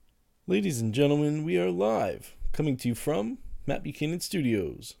Ladies and gentlemen, we are live, coming to you from Matt Buchanan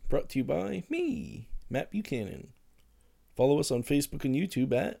Studios, brought to you by me, Matt Buchanan. Follow us on Facebook and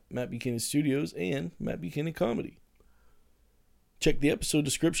YouTube at Matt Buchanan Studios and Matt Buchanan Comedy. Check the episode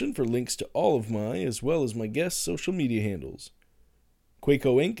description for links to all of my, as well as my guests' social media handles.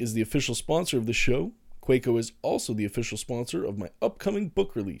 Quaco Inc. is the official sponsor of the show. Quaco is also the official sponsor of my upcoming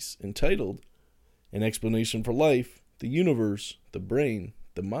book release, entitled An Explanation for Life, the Universe, the Brain,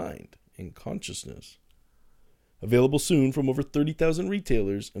 the Mind, and Consciousness. Available soon from over 30,000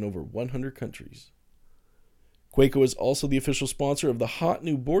 retailers in over 100 countries. Quaco is also the official sponsor of the hot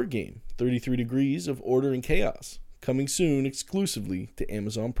new board game, 33 Degrees of Order and Chaos, coming soon exclusively to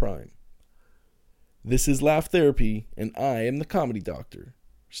Amazon Prime. This is Laugh Therapy, and I am the Comedy Doctor.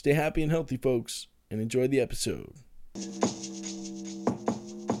 Stay happy and healthy, folks, and enjoy the episode.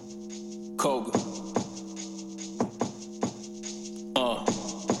 Koga.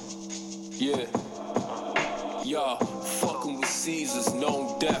 Yeah. Y'all fucking with Caesars,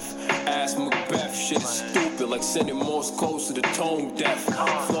 known death. Ask Macbeth, shit is stupid, like sending Morse codes to the tone deaf.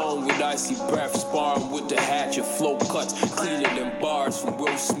 Flowing with icy breath, sparring with the hatchet, flow cuts, cleaner than bars from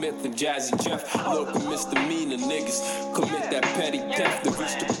Will Smith and Jazzy Jeff. Look at misdemeanor niggas, commit that petty theft to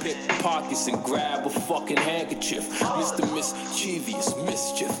reach the pickpockets and grab a fucking handkerchief. Mr. Mischievous,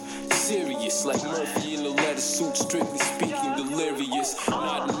 mischief. Serious, like Murphy in the leather suit, strictly speaking delirious.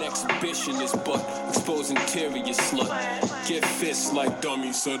 Not an exhibitionist, but exposing interior slut. Get fists like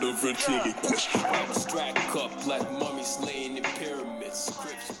dummies under ventriloquist. Strap up like mummies laying in pyramids.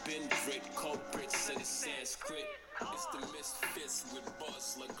 Scripts been draped, culprits in the Sanskrit. It's the misfits with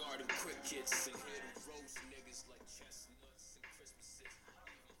buzz like garden crickets and hit roast niggas like chestnuts and Christmases.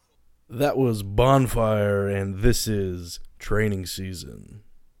 That was Bonfire, and this is Training Season.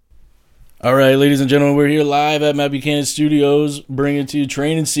 All right, ladies and gentlemen, we're here live at Matt Buchanan Studios, bringing to you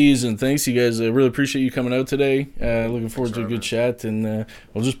Training Season. Thanks, you guys. I really appreciate you coming out today. Looking forward to a good chat, and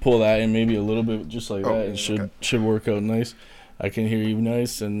we'll just pull that in maybe a little bit, just like that. It should work out nice. I can hear you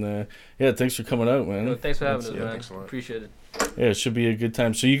nice, and yeah, thanks for coming out, man. No, thanks for having us, man. Appreciate it. Yeah, it should be a good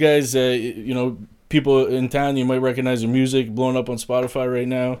time. So you guys, people in town, you might recognize their music blowing up on Spotify right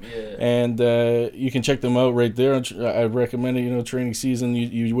now. Yeah. And you can check them out right there. I recommend it, Training Season.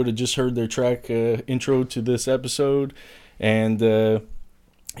 You would have just heard their track intro to this episode. And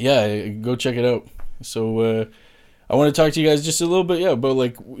yeah, go check it out. So I want to talk to you guys just a little bit, about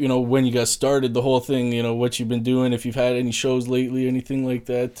when you got started, the whole thing, what you've been doing, if you've had any shows lately, anything like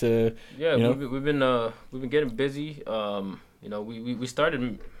that. We've been getting busy. We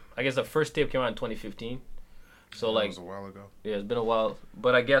started, I guess the first tape came out in 2015. So that was a while ago. Yeah, it's been a while.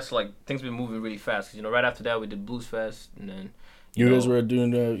 But I guess things have been moving really fast. Cause, right after that we did Blues Fest, and then you guys were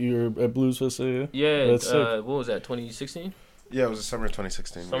doing you were at Blues Fest, yeah? Yeah. What was that? 2016. Yeah, it was the summer of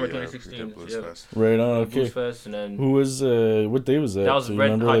 2016. Summer 2016. We did Blues Fest. Right on. Okay. Blues Fest, and then who was what day was that? That was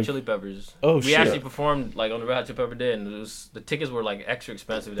Red Hot Chili Peppers. Oh, we shit. actually performed on the Red Hot Chili Pepper day, and the tickets were extra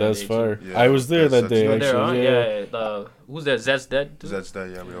expensive. That's fire. Yeah, I was there that day. You were there, huh? Actually, yeah. Who's that? Zed's Dead. Zed's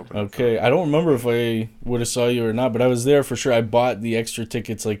Dead. Yeah, we opened. Okay, I don't remember if I would have saw you or not, but I was there for sure. I bought the extra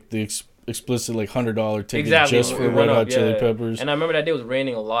tickets, the explicit $100 ticket just for Red Hot Chili Peppers. And I remember that day was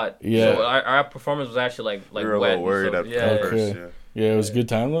raining a lot. Yeah. So our performance was actually we were wet. A little worried at first. Okay. Yeah, it was a good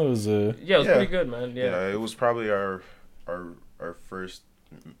time though. It was pretty good, man. Yeah. It was probably our first,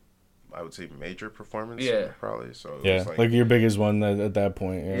 I would say, major performance. Yeah. Probably. So it was your biggest one at that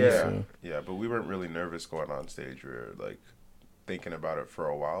point. Yeah, but we weren't really nervous going on stage. We were thinking about it for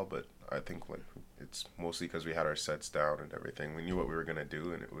a while, but I think it's mostly because we had our sets down and everything. We knew what we were gonna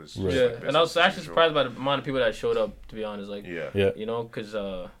do, and it was and I was actually surprised by the amount of people that showed up. To be honest, because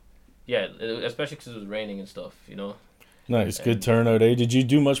especially because it was raining and stuff. Nice, good turnout, eh? Did you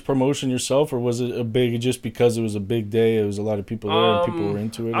do much promotion yourself, or was it a big just because it was a big day? It was a lot of people there, and people were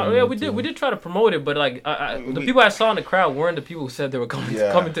into it. We did try to promote it, but the people I saw in the crowd weren't the people who said they were coming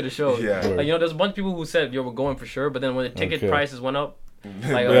to the show. Yeah, there's a bunch of people who said we're going for sure, but then when the ticket prices went up, a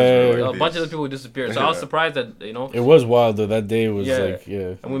bunch of the people disappeared. So I was surprised that it was wild though. That day was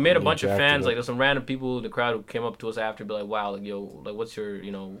and we made a bunch of fans. There's some random people in the crowd who came up to us after, be like, "Wow, what's your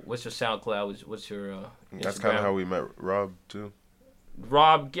SoundCloud? What's your That's kind of how we met Rob too.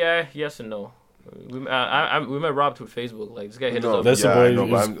 Rob, yes and no. We met Rob through Facebook. This guy hit us up. That's the boy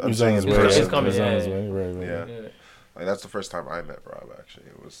who's on his way. He's coming. Right. That's the first time I met Rob. Actually,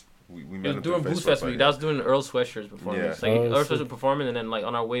 it was. We met him doing Blues Fest week. That was doing Earl Sweatshirt's performance. Earl Sweatshirt performing, and then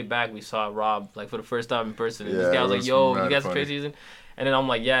on our way back we saw Rob for the first time in person. And this guy was like, "Yo, you guys are crazy." And then I'm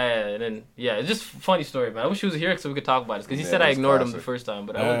like, yeah. And then, it's just a funny story, man. I wish he was here so we could talk about it. Because he Yeah, said I that's ignored him classic. the first time.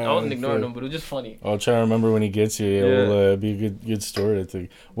 But I wasn't ignoring fair. him, but it was just funny. I'll try to remember when he gets here. Yeah. It'll be a good story, I think.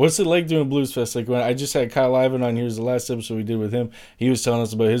 What's it like doing Blues Fest? Like when I just had Kyle Ivan on here, was the last episode we did with him. He was telling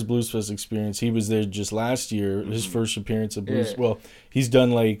us about his Blues Fest experience. He was there just last year, his first appearance at Blues. Yeah. Well, he's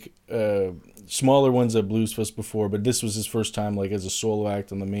done like smaller ones at Blues Fest before, but this was his first time like as a solo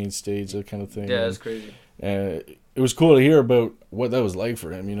act on the main stage, that kind of thing. Yeah, And, that's crazy. it was cool to hear about what that was like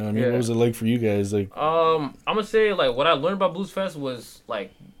for him. You know what I mean? Yeah. What was it like for you guys? Like, I'm gonna say like what I learned about Blues Fest was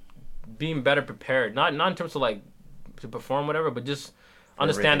like being better prepared. Not in terms of like to perform whatever, but just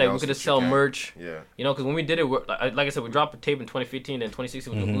understand Everything that we else could just that you sell can. merch. Yeah. You know, because when we did it, like I said, we dropped a tape in 2015 and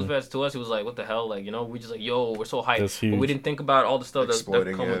 2016 with the Blues Fest. To us, it was like, what the hell? Like, you know, we just like, yo, we're so hyped. That's But we huge. didn't think about all the stuff that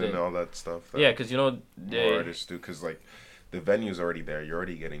Exploiting come with it it. and all that stuff. That Yeah, because, you know, more artists do, because like the venue's already there. You're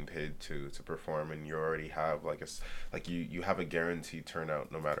already getting paid to perform, and you already have like you have a guaranteed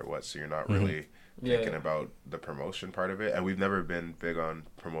turnout no matter what. So you're not really thinking about the promotion part of it. And we've never been big on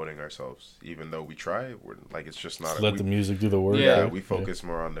promoting ourselves, even though we try. We're like, it's just not. let the music do the work. Yeah, right? we focus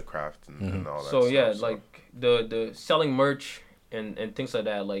more on the craft and all that. So stuff, yeah, like the selling merch and things like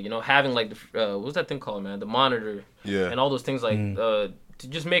that, like, you know, having like the what's that thing called, man, the monitor, yeah, and all those things, like to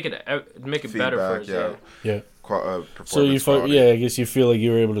just make it better for us. yeah. Yeah. So Performance you felt, quality. yeah, I guess you feel like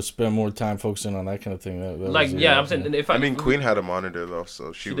you were able to spend more time focusing on that kind of thing. That Like, was, yeah, I'm saying if I mean, Queen had a monitor though,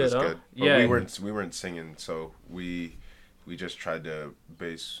 so she was did, huh? good. But Yeah. we weren't singing, so we just tried to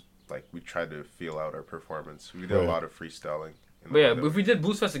we tried to feel out our performance. We did Right. a lot of freestyling. But yeah, if we did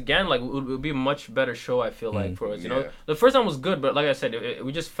Blues Fest again, like it would be a much better show. I feel like for us, you know, Yeah. the first time was good, but like I said,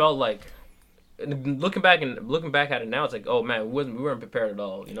 we just felt like looking back at it now, it's like, oh man, we weren't prepared at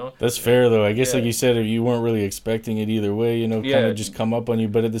all, you know. That's fair though. I guess Yeah. like you said, you weren't really expecting it either way. You know, kind Yeah. of just come up on you,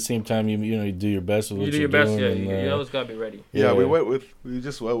 but at the same time, you do your best with what You do you're your best, doing. yeah. and, You always gotta be ready. Yeah, we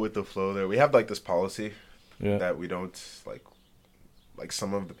just went with the flow there. We have like this policy yeah. that we don't like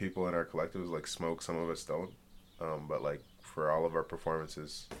some of the people in our collectives like smoke, some of us don't. But like for all of our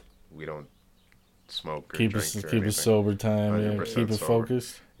performances, we don't smoke or keep drink us or keep anything. us sober time. Yeah, 100% keep it sober.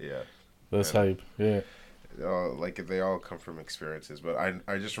 focused. Yeah. That's Yeah. hype. Yeah. Like they all come from experiences, but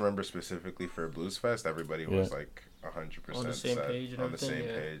I just remember specifically for Blues Fest, everybody was Yeah. like 100% On the same page and on the same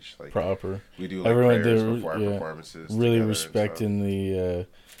everything, yeah. page. Like Proper. we do like Everyone prayers did, before our yeah, performances. Really together and respecting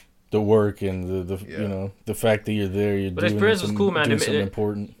the work and the Yeah. you know the fact that you're there. You're But the doing experience was some- cool, man. doing It- something it-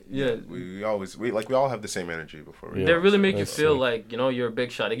 important. Yeah, stuff. We all have the same energy before we Yeah. they go, really so make you that's feel sick. like, you know, you're a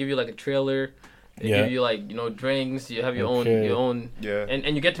big shot. They give you like a trailer. They Yeah. give you like, you know, drinks. You have your Okay. own. Yeah.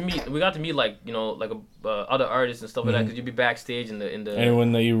 And you get to meet. We got to meet like, you know, like other artists and stuff like that, because you'd be backstage in the.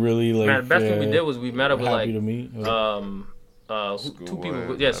 Anyone that you really like. Man, the best thing we did was we met up with happy like to meet. two Schoolboy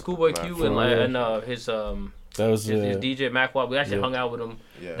people. and Yeah, Schoolboy Mac Q for and real. his that was his DJ Mac Wap. We actually yeah. hung out with him.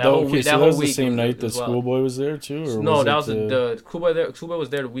 Yeah. That whole okay, week- so that that whole was the week same was- night that as well. Schoolboy was there too, or No, that it was the Schoolboy there. Schoolboy was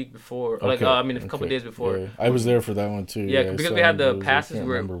there the week before. Like okay, I mean, a couple okay, days before. yeah. I was there for that one too. Yeah, I because saw we had the videos. I passes. can't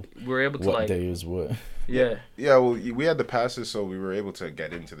We remember were able to what like day is what. yeah. Yeah, well, we had the passes, so we were able to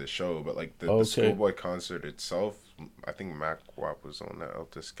get into the show. But like the Okay. Schoolboy concert itself, I think Mac Wap was on that. I'll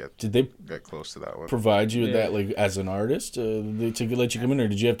just get Did they close to that one. provide you with Yeah. that like as an artist to let you come in, or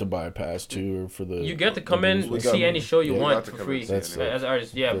did you have to buy a pass too, or for the? You get to come the in Blues and Fest? see any show you Yeah. want got to for come free and see That's as an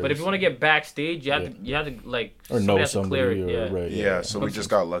artist. Yeah, Very but if you want to get backstage, you have Yeah. to like or somebody know has to clear somebody, it. or Yeah. right? Yeah, so we just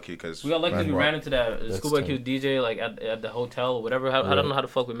got lucky because We got lucky 'cause we ran into that That's Schoolboy tight. Q's DJ like at the hotel or whatever. I don't know how the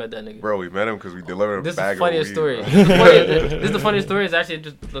fuck we met that nigga. Bro, we met him because we delivered a This is the bag of funniest weed, story. bro. This is the funniest story. It's actually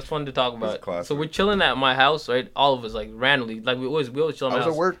just that's fun to talk about. classic. So we're chilling at my house, right? All of us like randomly, like we always chill at I my was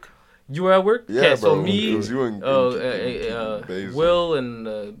house. at work. You were at work? Yeah, Okay, so bro. me, It was you and Baze. Will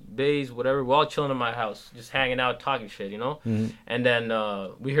and Baze, whatever, we're all chilling in my house, just hanging out, talking shit, you know? And then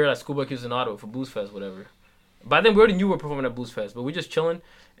we heard that Schoolboy Q's in Ottawa for Blues Fest, whatever. By then, we already knew we were performing at Blues Fest, but we just chilling.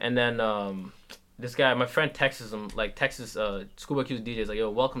 And then this guy, my friend, texts Schoolboy Q's DJ, is like, yo,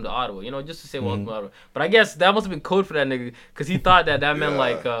 welcome to Ottawa, you know, just to say welcome to Ottawa. But I guess that must have been code for that nigga, because he thought that meant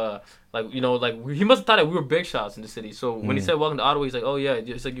like, you know, like he must have thought that we were big shots in the city. So when he said welcome to Ottawa, he's like, oh yeah,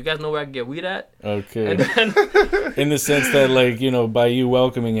 it's like, you guys know where I can get weed at? Okay. And then In the sense that, like, you know, by you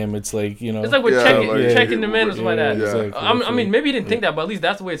welcoming him, it's like, you know. it's like we're Yeah, checking, like, checking them in or something like that. yeah. exactly. I mean, maybe he didn't think that, but at least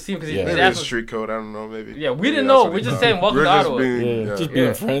that's the way it seemed. Because Yeah. he Maybe asked it's us, street code. I don't know. Maybe. Yeah, we didn't Maybe know. that's what We're he just thought. saying, welcome We're to just Ottawa. being- Yeah, just yeah. being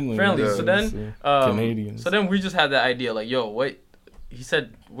Yeah. friendly. friendly. Yeah, So then, Canadians. so then we just had that idea, like, yo, wait. He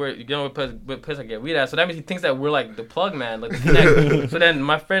said, "Where you know what place I get weed at?" So that means he thinks that we're like the plug man, like the connect. So then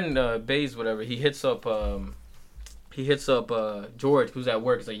my friend Baze, whatever, he hits up George, who's at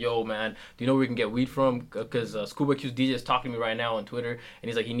work. He's like, yo, man, do you know where we can get weed from? Because Schoolboy Q's DJ is talking to me right now on Twitter, and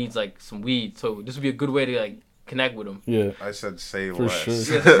he's like, he needs like some weed. So this would be a good way to like connect with him. Yeah. I said say For less. sure. Yeah,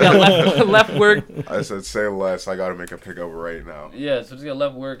 so just got left work. I said say less. I gotta make a pickup right now. Yeah, so just got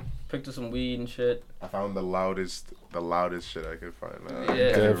left work, picked up some weed and shit. I found the loudest shit I could find. I Yeah. can't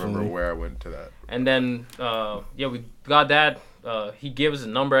Definitely. remember where I went to that. And then, we got that. He gave us a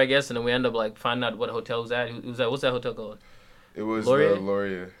number, I guess, and then we ended up like finding out what hotel it was at. It was at, what's that hotel called? It was Laurier? the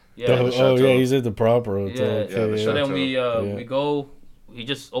Laurier. Yeah. Oh Chateau. yeah, he's at the proper Yeah. hotel. Okay, the yeah. So then Chateau. we go. He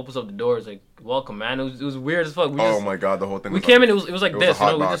just opens up the doors like, "Welcome, man." It was weird as fuck. Oh my god, the whole thing. We was came like, in. It was like it was this. a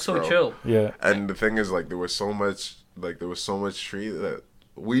hot We box, just so bro. chill. Yeah. And the thing is, like, there was so much tree that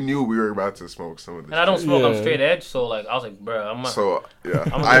we knew we were about to smoke some of this. And I don't tree. smoke. I'm Yeah. straight edge. So like, I was like, bro, I'm not. So yeah,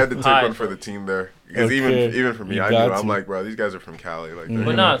 I'm I had to take high, one for so- the team there because Okay. even for me, You I knew. got I'm to. like, bro, these guys are from Cali. Like, they're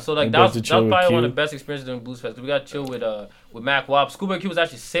But Mhm. nah, so like You that got was, to that chill was with probably one Q. of the best experiences during Blues Fest. We got chill with Mac Wop. Scuba Q was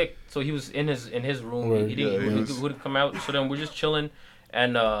actually sick, so he was in his room. Word. He didn't. Yeah, he he was. would come out. So then we're just chilling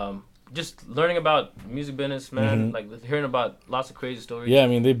and just learning about music business, man. Mhm. Like hearing about lots of crazy stories. Yeah, I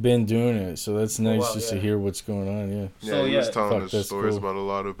mean they've been doing it, so that's nice while, just to yeah. hear what's going on. Yeah. Yeah, So, he yeah. was telling Fuck, us that's stories cool. about a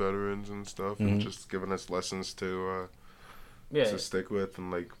lot of veterans and stuff, Mhm. and just giving us lessons to Yeah. stick with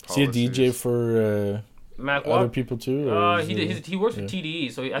and like. Is he a DJ policies. for Mac other Wop. people too? or is He works for yeah. TDE,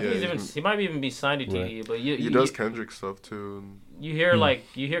 so I think Yeah, he's even he's- he might even be signed to Right. TDE. But He does Kendrick stuff too. And you hear Hmm.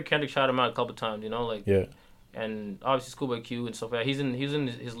 you hear Kendrick shout him out a couple times, you know, like Yeah. and obviously Schoolboy Q and stuff like that. He's in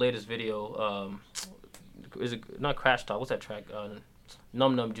his latest video. Is it not Crash Talk? What's that track?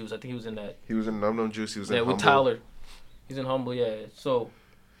 Num Num Juice. I think he was in that. he was in Num Num Juice. He was in Yeah, with Humble. Tyler. He's in Humble. Yeah. So.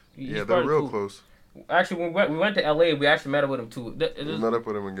 he's Yeah, they're probably real cool. close. Actually, when we went to LA, we actually met up with him too. We There's met up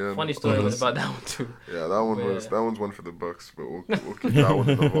with him again. funny story about that one too. Yeah, that one Yeah. that one's one for the books, but we'll keep that one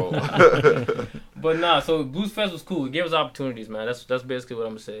in the vault. But nah, so Blues Fest was cool. It gave us opportunities, man. That's basically what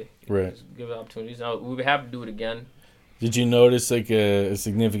I'm gonna say. Right. Just give us opportunities. Now we would have to do it again. Did you notice like a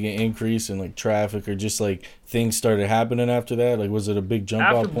significant increase in like traffic or just like things started happening after that? Like was it a big jump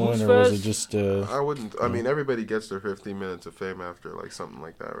After off point Blues or was it Fest? just I wouldn't. I mean, everybody gets their 15 minutes of fame after like something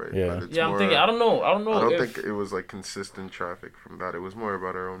like that, right? Yeah. But it's Yeah, I'm more- thinking. I don't know. I don't if, think it was like consistent traffic from that. It was more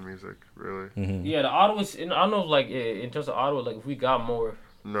about our own music, really. Mhm. Yeah, the Ottawa's. I don't know if like in terms of Ottawa, like if we got more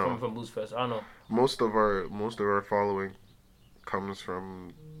No, from Blues Fest. I don't know. most of our following comes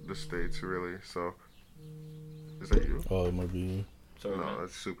from the States, really. So, is that you? Oh, it might be you. Sorry, No, man.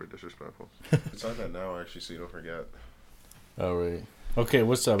 that's super disrespectful. It's on that now, actually, so you don't forget. All right. Okay,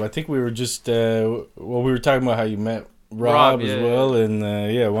 what's up? I think we were just we were talking about how you met Rob, Rob, as yeah. well, and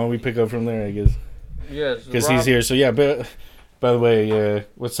yeah, why don't we pick up from there? I guess Yeah, so because Rob- he's here. So yeah, but by the way,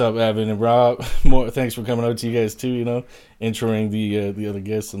 what's up, Evan and Rob? More thanks for coming out to you guys too. You know, introing the other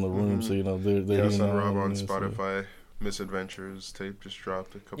guests in the room, Mhm. so you know they're Yes, here and now Rob on and, so- Misadventures Misadventures tape just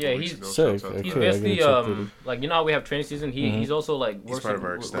dropped a couple Yeah, weeks he's ago. sick. Shouts out to He's Okay, I him. gotta basically check that out. like you know how we have training season. Mhm. He's also like He's works part of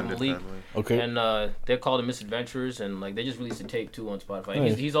our with extended Malik, family. Okay. and they're called the Misadventures, and like they just released a tape too on Spotify.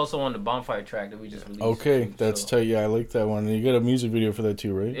 Nice. He's also on the Bonfire track that we just released. Okay, too, that's so. tight. Yeah, I like that one. And you got a music video for that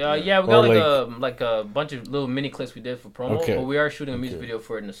too, right? Yeah, we Or got like a bunch of little mini clips we did for promo, Okay. but we are shooting a music Okay. video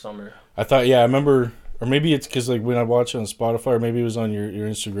for it in the summer. I thought, yeah, I remember, or maybe it's because like when I watched it on Spotify, or maybe it was on your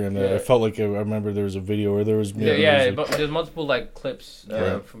Instagram. That Yeah. I felt like I remember there was a video, or there was Yeah, music. but there's multiple like clips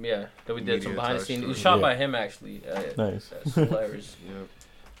Right. from that we did some Media behind the touch scenes. It was to it. shot Yeah. by him actually. Nice. That's hilarious. Yep.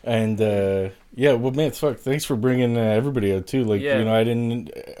 And yeah, well, man, fuck, thanks for bringing everybody out too. Like, Yeah. you know,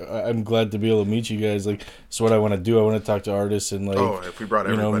 I'm glad to be able to meet you guys. Like, it's what I want to do. I want to talk to artists and like, Oh, if we brought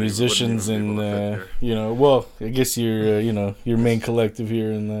you everybody, know, we wouldn't musicians even be and able to fit you know, well, I guess your your main collective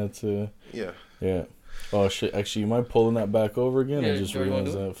here and that. here. Yeah. Yeah. Oh shit! Actually, you mind pulling that back over again? I Yeah, just sure, you wanna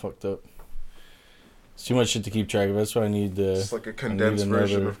realized do that fucked up. It's too much shit to keep track of. That's why I need. It's like a condensed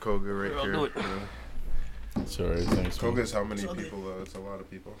version another- of Koga right I'll here. do it. you know. Sorry, thanks. man. Koga's how many people? It's a lot of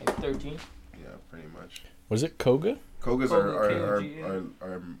people. 13. Yeah, pretty much. Was it Koga? Koga's Koga, our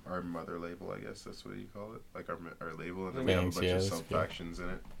KOGA. our mother label, I guess that's what you call it, like our label, and then we Thanks, have a bunch yeah, of that's sub good. factions in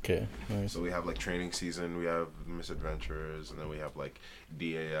it. Okay, nice. So we have like training season, we have Misadventures, and then we have like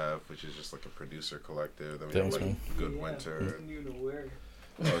DAF, which is just like a producer collective. Then we Thanks, have like man. Good Winter.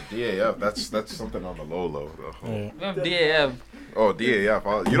 Oh, DAF, that's something on the low though. Yeah. We have DAF. Oh,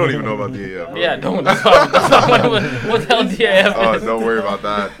 DAF, you don't even know about DAF. Yeah, don't. That's not what the hell DAF Oh, is. don't worry about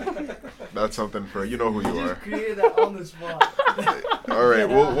that. That's something for you know who you are. Created that on the spot. All right,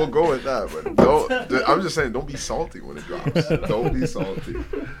 we'll go with that, but don't. I'm just saying, don't be salty when it drops. Don't be salty.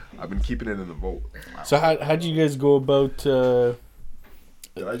 I've been keeping it in the vault. So how'd you guys go about?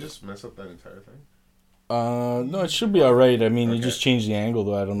 Did I just mess up that entire thing? No, it should be all right. I mean, you Okay. just changed the angle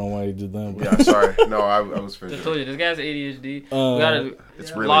though. I don't know why you did that. But. Yeah, sorry. No, I was Just finished. told you, this guy's ADHD. Uh, We gotta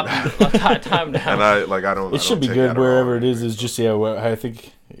It's Yeah. really bad. lock time down. And I don't. It should be take good Adderall wherever or it is. anything, Is so- just yeah. Well, I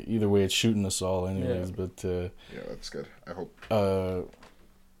think either way, it's shooting us all, anyways. Yeah. But Yeah, that's good. I hope.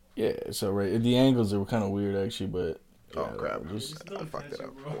 yeah. So right, the angles are kind of weird actually, but. Oh Yeah, crap! just- I fucked it up.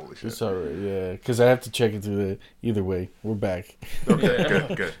 Holy shit! It's alright, yeah. Because I have to check it through the. Either way, we're back.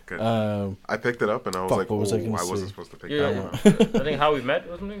 Okay, good. I picked it up and I was Fuck, like, what was I gonna wasn't say? supposed to pick Yeah. that one up. I think how we met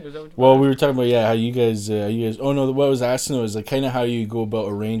or something. Is that what you Well, we were talking about how you guys. Oh no, what I was asking was like kind of how you go about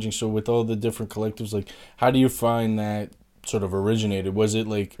arranging. So with all the different collectives, like how do you find that sort of originated? Was it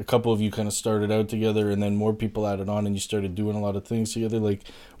like a couple of you kind of started out together, and then more people added on, and you started doing a lot of things together? Like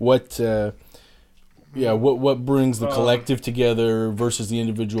what? What brings the collective together versus the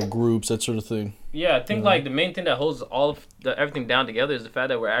individual groups, that sort of thing. Yeah, I think like the main thing that holds everything down together is the fact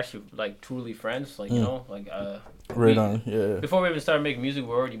that we're actually like truly friends. Like you know, like Right on, yeah. Before we even started making music,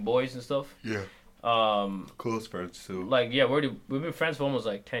 we're already boys and stuff. Yeah. Close friends too. Like yeah, we've been friends for almost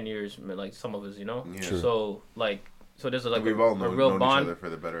like 10 years. Like some of us, you know. Yeah. Sure. So like there's like we've all a known real each bond other for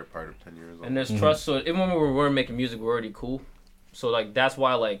the better part of 10 years. and there's trust. So even when we weren't making music, we were already cool. So like that's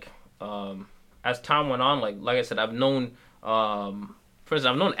why like as time went on, like I said, I've known for instance,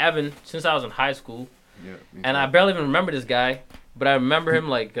 I've known Evan since I was in high school. Yeah. And I barely even remember this guy, but I remember him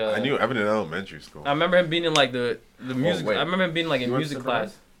like. I knew Evan in elementary school. I remember him being in like the music. wait. I remember him being like in You went music to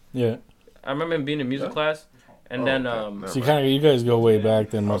class. Yeah. I remember him being in music class, and then So you guys go way back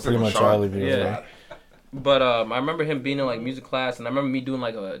then, I was pretty thinking much all Sean. of you. Yeah. Right? But I remember him being in like music class, and I remember me doing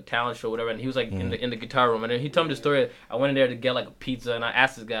like a talent show, or whatever. And he was like in the guitar room, and then he told me the story. I went in there to get like a pizza, and I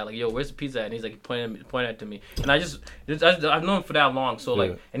asked this guy like, "Yo, where's the pizza at?" And he's like pointing it to me, and I've known him for that long, so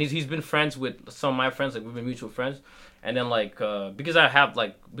like, and he's been friends with some of my friends, like we've been mutual friends, and then like because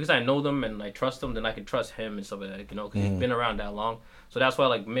I know them and I trust them, then I can trust him and stuff like that, you know, because he's been around that long. So that's why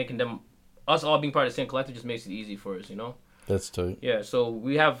like making us all being part of the same collective just makes it easy for us, you know. That's tight. Yeah, so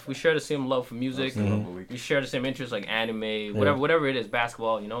we share the same love for music. We share the same interests like anime, whatever it is,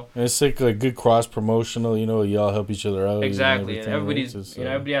 basketball, you know. And it's like good cross promotional, you know. Y'all help each other out. Exactly, and everything, everybody's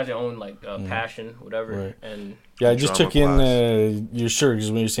everybody has their own like passion, whatever. Right. And yeah, I just Drama took in your shirt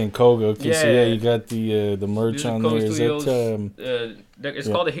because when you're saying Koga, okay, so you got the merch on there. Is that it's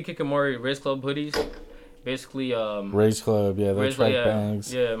called the Hikikomori Race Club hoodies. Basically, Race Club, yeah, that's right.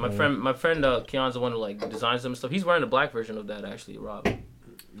 Bangs. Yeah, my friend Keon's the one who like designs them and stuff. He's wearing the black version of that actually, Rob.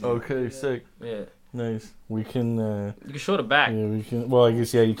 Okay, sick. Yeah. Nice. We can. You can show the back. Yeah, we can. Well, I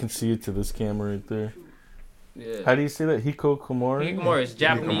guess you can see it to this camera right there. Yeah. How do you say that? Hikikomori. Hikikomori is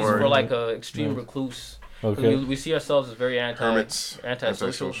Japanese for like a extreme recluse. Okay. We see ourselves as very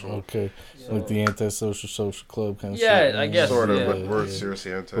antisocial. Okay. So like the antisocial social club kind of Yeah, shit. I guess. Sort of, yeah. but we're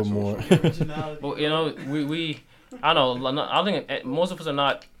seriously antisocial. more. But you know, we I don't know. I don't think most of us are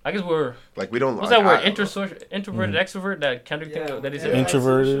not. I guess we're. Like we don't. What's that word? Introverted extrovert. That Kendrick thing that he said.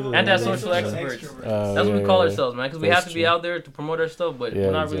 Introverted. Antisocial extroverts. That's what we call ourselves, man. Because we have to be out there to promote our stuff, but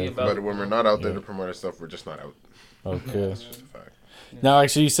we're not really about. But when we're not out there to promote our stuff, we're just not out. Okay. That's just a fact. Now,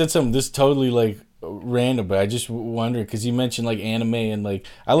 actually, you said something. This totally like random, but I just wondered because you mentioned like anime and like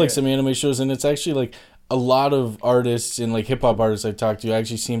I like some anime shows, and it's actually like a lot of artists and like hip hop artists I've talked to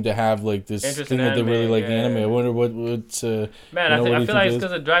actually seem to have like this thing that they really like anime. I wonder what's man. I feel like it's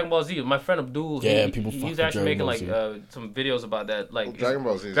because of Dragon Ball Z. My friend Abdul, he's actually making like some videos about that, like Dragon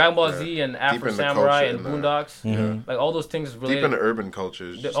Ball Z and Afro Samurai and Boondocks, like all those things related. Deep in the urban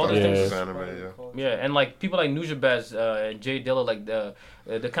cultures, all those things, anime, and like people like Nujabes and Jay Dilla, like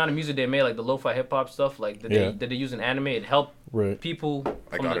the kind of music they made, like the lo-fi hip hop stuff, like that they use in anime. It helped people.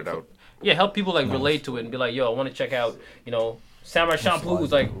 I got it out. Yeah, help people like relate to it and be like, yo, I want to check out, you know, Samurai Champloo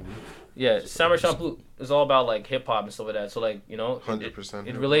is like, Samurai Champloo is all about like hip hop and stuff like that. So like, you know, 100%.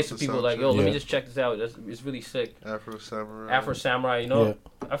 It relates to people like, yo, let me just check this out. It's really sick. Afro Samurai, you know.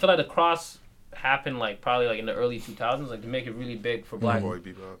 I feel like the cross happened like probably like in the early 2000s, like to make it really big for black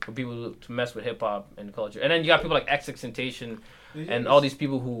for people to mess with hip hop and culture. And then you got people like XXXTentacion and all these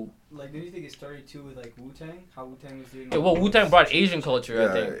people who. Like, don't you think it started too with like Wu-Tang? How Wu-Tang was doing? Yeah, well, Wu-Tang brought Asian culture,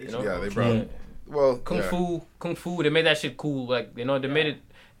 I think. You know? Yeah, they brought. Kung Fu. They made that shit cool. Like, you know, they made it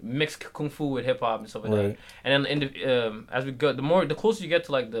mix Kung Fu with hip hop and stuff like that. And then as we go, the closer you get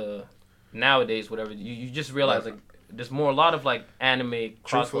to like the nowadays, whatever, you just realize like there's a lot of like anime.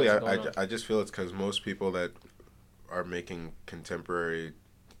 Truthfully, I just feel it's because most people that are making contemporary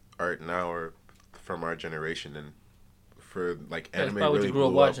art now are from our generation and. For like anime really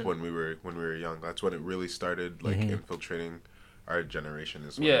blew up when we were young. That's when it really started like infiltrating our generation.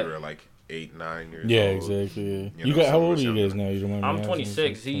 Is when we were like 8, 9 years old. Yeah, exactly. You got how old are you guys now? You don't mind? I'm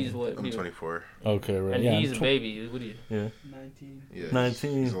 26. He's what? I'm 24. Okay, right. And he's a baby. What are you? Yeah. 19. Yeah.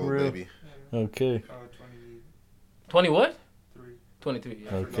 19. He's a little baby. Okay. 20 what? 23.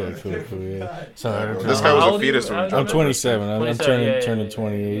 Yeah. Okay, cool, yeah. Sorry, This guy was How a old are you? fetus when we I'm dropped I'm it. 27. I'm 27, yeah, turning yeah,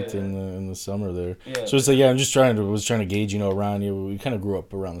 28 yeah. in the summer there. Yeah. So it's like, yeah, I'm just was trying to gauge, around you. We kind of grew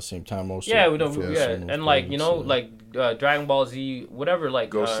up around the same time, most. Yeah, of we the know, films yeah, and and those like projects, Dragon Ball Z, whatever, like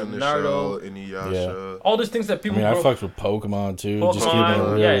Ghost in the Naruto, Shell, Inuyasha. all these things that I people. mean, I grow- fucked with Pokemon too. Just keeping Pokemon,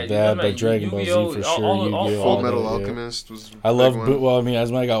 it real yeah, with that, but Dragon Ball Z Yu-Gi-Oh, for all- sure. all- Yu-Gi-Oh, Full all Metal that, yeah. Alchemist was. I a big love, one. well, I mean,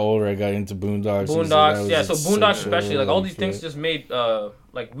 as I got older, I got into Boondocks. Boondocks, yeah. So Boondocks, sick especially, show, like all these things yeah. just made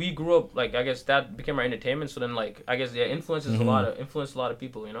like we grew up, like I guess that became our entertainment. So then like I guess influenced a lot of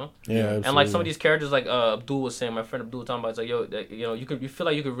people, Yeah, And like some absolutely. of these characters, like Abdul was saying, my friend Abdul was talking about, it's like you feel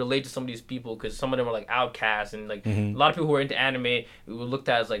like you could relate to some of these people because some of them are like outcasts and like a lot of people who are into anime we were looked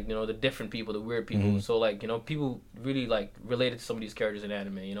at as like the different people, the weird people. So like people really like related to some of these characters in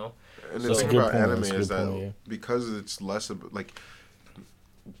anime, And So- the That's a thing good about point, anime that's a is good that point, yeah. because it's less about like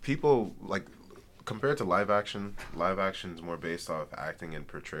people like compared to live action is more based off acting and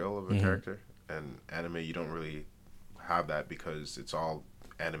portrayal of a character, and anime you don't really have that because it's all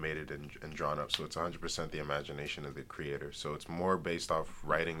animated and drawn up, so it's 100% the imagination of the creator, so it's more based off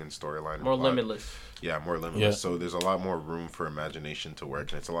writing and storyline and more plot. limitless. Yeah, more limitless. Yeah. So there's a lot more room for imagination to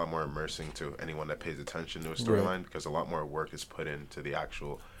work, and it's a lot more immersing to anyone that pays attention to a storyline because a lot more work is put into the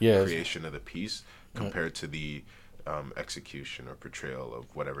actual Yeah. creation of the piece compared to the execution or portrayal of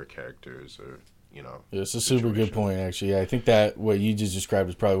whatever characters or Yeah, it's a super good situation. point, actually. Yeah, I think that what you just described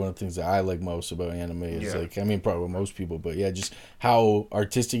is probably one of the things that I like most about anime. Is Yeah. like, I mean, probably most people, but yeah, just how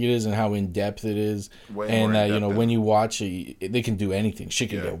artistic it is and how in depth it is, Way and more in-depth when you watch it, they can do anything. Shit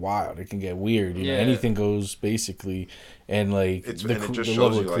can Yeah. get wild. It can get weird. Yeah. Anything goes basically, and like It's- the, and it the just level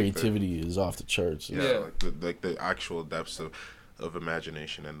shows of you, like, creativity is off the charts. Yeah. like the actual depths of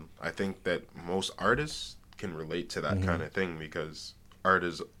imagination, and I think that most artists can relate to that kind of thing because art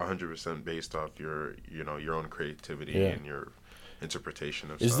is 100% based off your own creativity Yeah. and your interpretation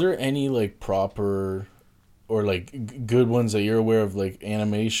of Is stuff. there any like proper or like good ones that you're aware of, like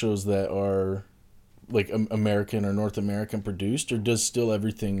anime shows that are like American or North American produced, or does still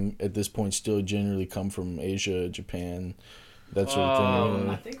everything at this point still generally come from Asia, Japan, that sort of thing?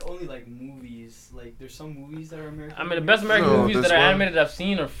 I think only like movies. Like there's some movies that are American. I mean, the best American No, movies this that are one- animated I've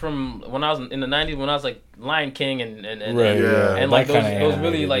seen are from when I was in the '90s, when I was like Lion King and Right, yeah. and like that those kinda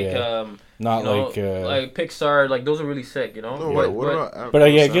really animated, like yeah. Not like like Pixar, like those are really sick, No, But, what about but yeah, I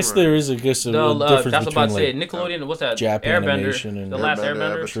Samurai? guess there is a difference that's what between I'm about to say. like Nickelodeon, what's that? Jap Airbender, animation and the last Airbender,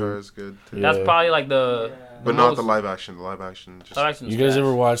 Airbender. Avatar is good too. Yeah. That's probably like the. But the not most- the live action. The live action just live action You is guys trash.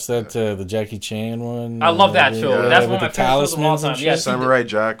 ever watch that the Jackie Chan one? I love that show. Yeah. That's with one of my the favorite shows of all talismans and time. Yeah, shit? see, Samurai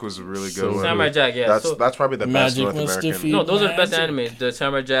Jack was a really good So one. Samurai Jack, yeah. That's probably the best Magic North must American. defeat- No, those are the best Magic. animes. The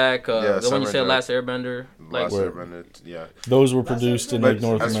Samurai Jack, the one you Samurai said, Jack. Last Airbender. Like, Last Where- Airbender, yeah. Those were produced in But like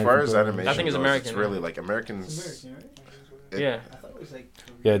North as American. far as programs. animation I think it's goes, American, it's really yeah. like Americans. It's American, right? yeah. I thought it was like.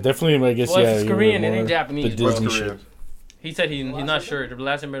 Yeah, definitely. I guess Well, if yeah. it's you were Korean, it ain't more Japanese, The bro. What's Disney Korean? shit. He said he's not sure. The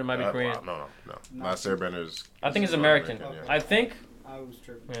Last Airbender might be Korean. No. Last Airbender is. I think it's is American. yeah. I think. I was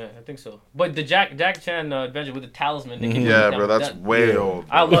tripping. Yeah, I think so. But the Jack Chan adventure with the talisman. They can Yeah, do bro, that's that- way Yeah. old.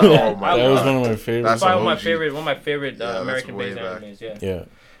 I bro. love that. Oh my That was God. one of my favorites. That's Probably one OG. of my favorite Yeah, that's American-based way back. animes. Yeah. Yeah.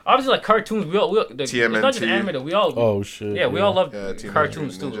 Obviously, like cartoons, it's not just TMNT. animated. We all. Oh shit. Yeah, we all love Yeah, Teenage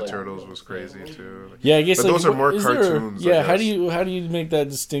cartoons too. Mutant Ninja Like, Turtles was crazy too. Yeah, I guess But like, those are more is there- cartoons, I Yeah, how guess. do you make that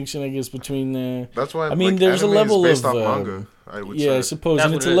distinction? I guess between the. That's why I mean, like, there's a anime is level based of, off manga. I would Yeah, I say. suppose, That's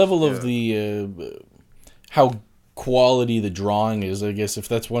and what it's it a is. level Yeah. of the how quality the drawing is. I guess if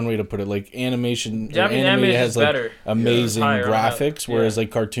that's one way to put it. Like animation, Japanese anime anime is has like better. amazing Higher on that. graphics, Yeah. whereas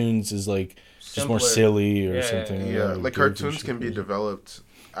like cartoons is like just more Simpler. silly or Yeah, something. Yeah, like goofy cartoons shit. can be developed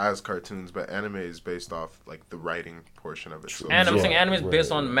as cartoons, but anime is based off like the writing portion of it. So And I'm Yeah, saying anime is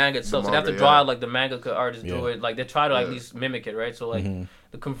based right, on right. manga itself, so they have to manga, draw yeah. it like the manga artists do Yeah. it. Like they try to at Yeah. least mimic it, right? So like Mm-hmm.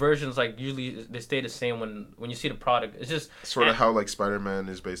 the conversions, like usually they stay the same when you see the product. It's just sort of and- how like Spider-Man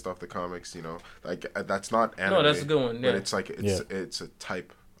is based off the comics, like that's not anime. No, that's a good one, yeah. But it's like it's a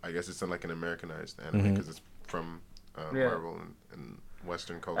type. I guess it's like an Americanized anime Mm-hmm. because it's from Yeah. Marvel and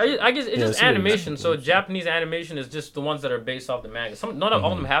Western culture. I guess it's Yeah, just it's really animation. So interesting. Japanese animation is just the ones that are based off the manga. Not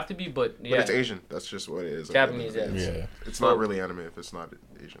all of them have to be, but yeah. But it's Asian. That's just what it is. Japanese, It's, yeah. it's So- not really anime if it's not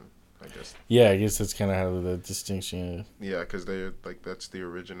Asian. I guess. Yeah, I guess that's kind of how the distinction. Yeah, because they're like that's the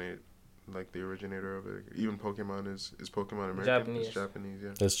originator of it. Even Pokemon is Pokemon American? Japanese. It's Japanese, yeah.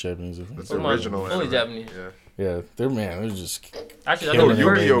 That's Japanese. I think. That's Pokemon the original fully anime. Japanese. Yeah. Yeah, they're just. Actually, Yo, I think the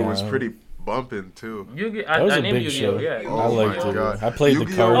first Yu-Gi-Oh now. was pretty bumping too. Yu-Gi. That was I a named big Yu-Gi-Oh. show. Yeah. Oh I liked my it. God. I played the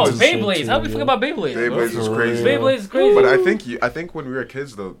Yu-Gi-Oh! cards. Oh, and shit, Beyblades! too, How we yeah. forget about Beyblades? bro? Beyblades was For crazy. real. Beyblades is crazy. But I think when we were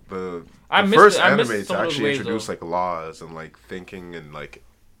kids, the I missed first it. I missed anime some to of those actually waves, introduce though. like laws and like thinking and like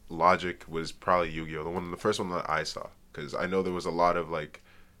logic was probably Yu-Gi-Oh. The first one that I saw. Because I know there was a lot of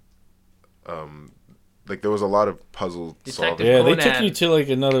there was a lot of puzzle solving. Yeah, they Conan. took you to like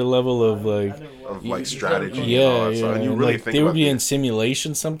another level of like. Of like strategy, Yeah, and all that yeah. stuff. And you and, really like, think they would about be the- in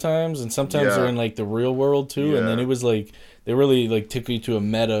simulation sometimes, and sometimes Yeah. they're in like the real world too. And then Yeah. it was like they really like took you to a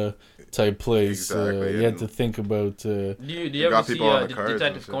meta type place. Exactly, You had and- to think about. Do you They ever got see people on the cards and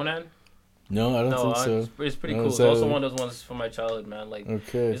Detective shit. Conan? No, I don't No, think so. it's pretty No, cool. is It's that also a- one of those ones from my childhood, man. Like,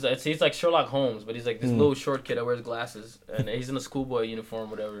 Okay. he's like Sherlock Holmes, but he's like this Hmm. little short kid that wears glasses, and he's in a schoolboy uniform,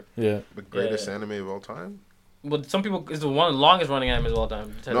 whatever. Yeah. The greatest anime of all time? But some people is the one longest running anime of all time.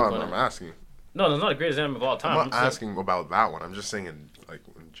 Detective No, Conan. I'm asking. No, it's not the greatest anime of all time. I'm I'm not saying- asking about that one. I'm just saying in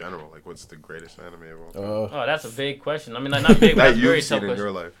general, like what's the greatest anime of all time? Oh, that's a vague question. I mean, like, not big, but that that's a very you've tough seen in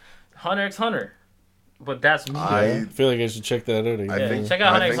your question. life. Hunter x Hunter. But that's me. I feel like I should check that out again. I think check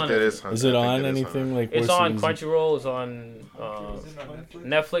out Hunter I x think Hunter. that is Hunter. Is it I think on it is anything Hunter. like? It's what's on the- Crunchyroll. It's on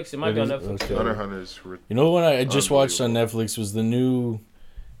Netflix. It might be on It is? Netflix. Okay. Hunter x Hunter's You know what I just watched on Unbelievable. Netflix was the new.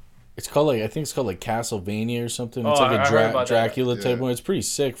 It's called like I think it's called like Castlevania or something. It's Oh, like I a heard about that. Dracula type Yeah. one. It's pretty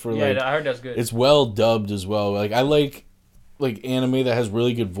sick for Yeah, like. I heard that's good. It's well dubbed as well. Like I like anime that has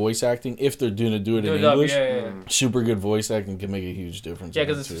really good voice acting. If they're doing do it in Good up, English, yeah. super good voice acting can make a huge difference. Yeah, in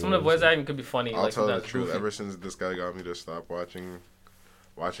it, because too. some of the voice acting could be funny. I'll like tell you the sometimes truth. goofy. Ever since this guy got me to stop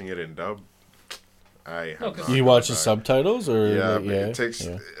watching it in dub, I have No, 'cause- not You gone watch the back. subtitles or Yeah, like, but it takes.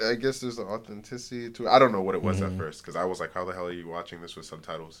 yeah. I guess there's an authenticity to it. I don't know what it was Mm-hmm. at first because I was like, "How the hell are you watching this with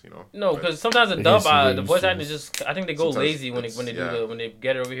subtitles?" You know. No, But- because sometimes the It dub, has to be the voice used acting to- is just. I think they go Sometimes lazy when they it's- do yeah. when they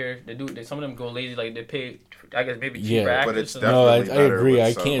get it over here. Some of them go lazy. Like they pay, I guess maybe Yeah. cheaper But actors. it's so- No, I definitely better agree. with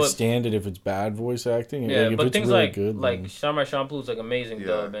I subs. can't But- stand it if it's bad voice acting. Yeah, like, if but it's things really like good, like then- Samurai Champloo is like amazing Yeah.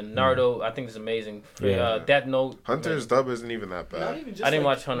 dub, and Naruto I think is amazing. Yeah. Death Note. Hunter's dub isn't even that Not bad. even just I didn't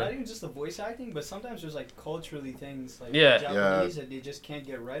like, watch Hunter. Not even just the voice acting, but sometimes there's like culturally things like Yeah. Japanese that they just can't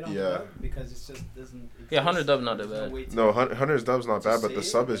get right on Yeah. the dub because it just doesn't. Exist. Yeah, Hunter dub not that There's bad. way to- No, Hunter's dub's not To bad, but say the it,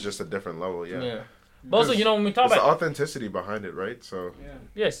 sub I is just a different level. Yeah. Yeah. But also, you know, when we talk It's the about authenticity behind it, right? So Yeah.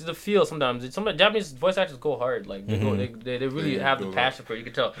 yeah, it's the feel sometimes. Some Japanese voice actors go hard. Like they go, they really They have the go passion for it. You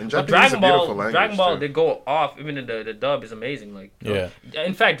can tell. And But Japanese is a beautiful Dragon language, Ball, too. they go off. Even in the dub is amazing. Like Yeah.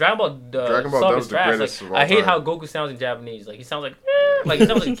 In fact, Dragon Ball Dragon Ball sub dub's is the trash. greatest Like of all I hate time. how Goku sounds in Japanese. Like he sounds like he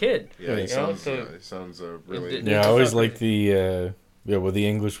sounds like a kid. yeah, You it know, sounds. so- It sounds really. It- Yeah, I always like the well the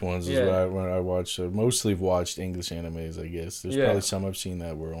English ones is Yeah. what when I watch. Mostly watched English animes, I guess. There's Yeah. probably some I've seen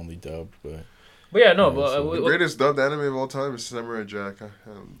that were only dubbed, but But yeah, no, Yeah, but so- The greatest dubbed anime of all time is Samurai Jack.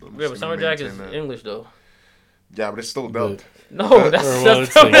 but Summer Jack is English though. Yeah, but it's still dubbed. No, that's Or, well, that's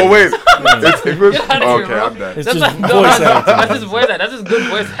it's like- Oh wait, it was, Get outta here, okay, bro. I'm done. it's That's just not, voice acting. That's just voice acting. That's just good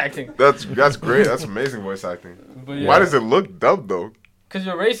voice acting. That's great. That's amazing voice acting. But yeah. Why does it look dubbed though? Because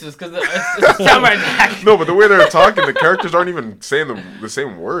you're racist. Because it's Samurai Jack. No, but the way they're talking, the characters aren't even saying the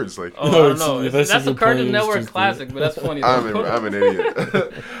same words. Like Oh, No, I don't it's- know. that's That's a a good Cartoon point, it's Network just classic, but that's funny. I'm an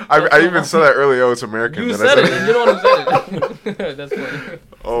idiot. I even said that earlier. Oh, it's American. You then I said it. and You're the one who said it. That's funny.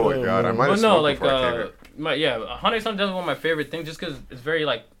 Oh my god, I might have But no, smoked like, before I came here. Hunter x Hunter is one of my favorite things just because it's very,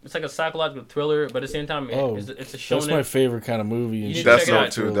 like, it's like a psychological thriller, but at the same time, Oh, it's a that's my shonen. favorite kind of movie. You and need shit. to Death check it Note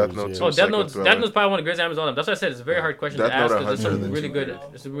out. too. Death Note too. Oh, Death Note. Psycho Death Note's probably one of the greatest animes on them. That's why I said it's a very hard question Death to Note ask and because it's Hunter a are really two good. great.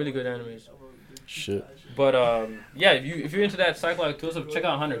 It's a really good animation. Shit. But yeah, if you're into that psychological thriller, check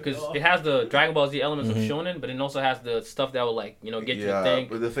out Hunter because it has the Dragon Ball Z elements of shonen, but it also has the stuff that will like get you to Yeah, think.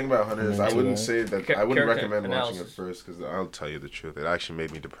 but the thing about Hunter is I Into wouldn't that. say that Char- I wouldn't character recommend watching it analysis. first because I'll tell you the truth. It actually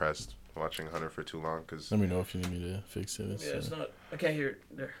made me depressed watching Hunter for too long because Let me know if you need me to fix it. It's, not. I can't hear it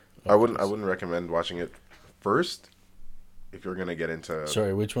there. I wouldn't recommend watching it first if you're gonna get into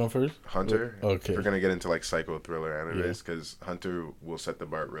Sorry, which one first? Hunter. Okay. If you're gonna get into like psycho thriller animes because Hunter will set the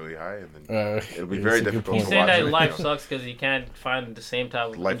bar really high and then It'll be very difficult He's to saying watch that it, life you know. sucks because he can't find the same type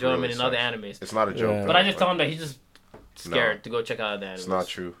of Life enjoyment really in other sucks. animes. It's not a joke. Yeah. though. But I just Like, tell him that he's just scared to go check out the animes. it's not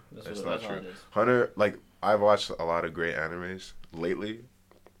true. That's It's what- not that's how true. it is. Hunter, like I've watched a lot of great animes lately.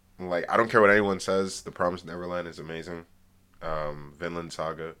 Like I don't care what anyone says, The Promised Neverland is amazing. Vinland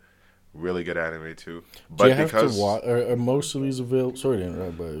Saga, really good anime too. But Do you have because to watch? Are most of these available? Sorry to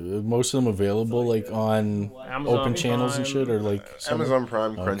interrupt, but are most of them available like on Amazon open channels and Prime. shit, or like some- Amazon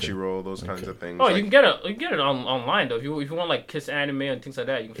Prime, Okay. Crunchyroll, those kinds of things. Oh, like, you can get it online though. If you want like Kiss Anime and things like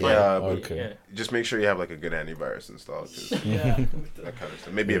that, you can find Yeah, it. but Okay. Yeah. just make sure you have like a good antivirus installed. 'Cause Yeah. that kind of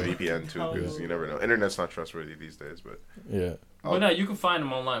stuff. Maybe a VPN too, because you never know. Internet's not trustworthy these days, but Yeah. But no, you can find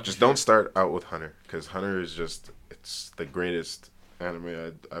them online. just don't start out with Hunter, because Hunter is it's the greatest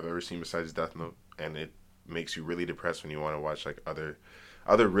anime I've ever seen besides Death Note, and it makes you really depressed when you want to watch like other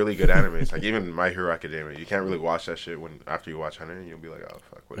other really good animes. Like even My Hero Academia, you can't really watch that shit after you watch Hunter, and you'll be like, oh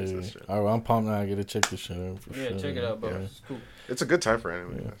fuck, what is this shit? All right, I'm pumped now. I gotta check this shit out for sure. Check it out, bro. Yeah. It's cool. It's a good time for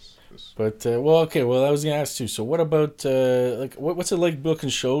anime. Yeah. Just... But I was gonna ask too. So what about like what's it like booking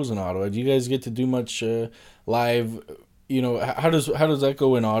shows in Ottawa? Do you guys get to do much live? You know, how does that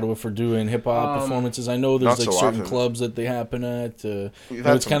go in Ottawa for doing hip hop performances? I know there's like certain clubs that they happen at.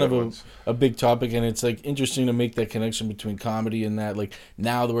 It's kind of a big topic, and it's like interesting to make that connection between comedy and that. Like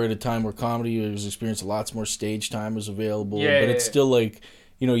now that we're at a time where comedy is experiencing lots more stage time is available, but it's still like,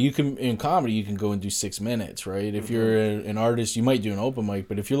 you know, you can in comedy you can go and do 6 minutes, right? If you're an artist, you might do an open mic,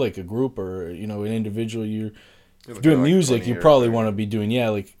 but if you're like a group or, you know, an individual, you're doing music, you probably want to be doing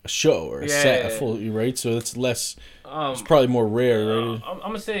like a show or a set, a full, right? So it's less. It's probably more rare, right? I'm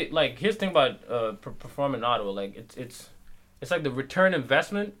gonna say, like, here's the thing about performing in Ottawa. Like, it's like the return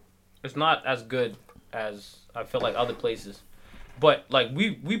investment is not as good as I feel like other places. But like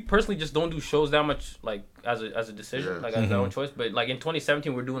we personally just don't do shows that much, like as a decision, like as our own choice. But like in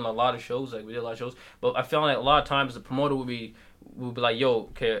 2017, we're doing a lot of shows. Like we did a lot of shows. But I feel like a lot of times the promoter would be like, yo,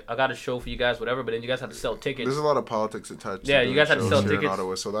 okay, I got a show for you guys, whatever. But then you guys have to sell tickets. There's a lot of politics attached. Yeah, you guys have to sell tickets in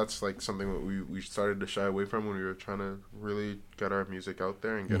Ottawa, so that's like something that we started to shy away from when we were trying to really get our music out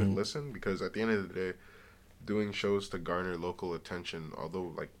there and get it listened. Because at the end of the day, doing shows to garner local attention,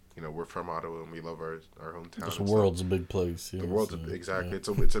 although like, you know, we're from Ottawa and we love our hometown. The world's a big place. The world's exactly.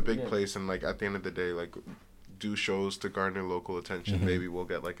 It's a big place, and like at the end of the day, like do shows to garner local attention. Maybe we'll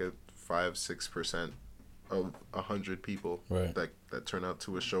get like a 5-6% of 100 people that turn out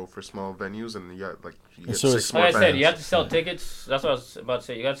to a show for small venues, and you get so 6 more like I said, fans. you have to sell tickets. That's what I was about to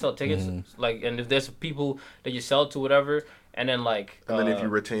say. You got to sell tickets, like, and if there's people that you sell to, whatever, and then like, and then if you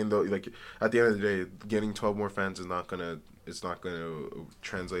retain like at the end of the day, getting 12 more fans is not gonna. It's not going to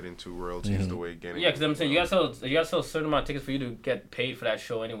translate into royalties the way getting. Yeah, because I'm saying you gotta sell a certain amount of tickets for you to get paid for that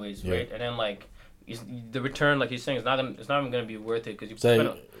show, anyways, right? And then like, the return, like he's saying, it's not even gonna be worth it because you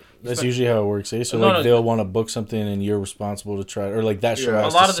spend. That's usually how it works, eh? So they'll want to book something and you're responsible to try, or like that show. A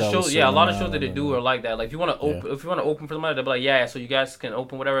lot of the shows, a lot of shows that they do are like that. Like if you want to open for somebody, they'll be like, so you guys can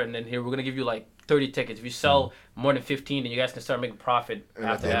open whatever, and then here we're gonna give you like 30 tickets. If you sell more than 15, then you guys can start making profit. And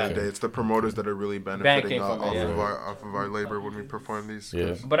at the end of the day, it's the promoters that are really benefiting off of our labor when we perform these.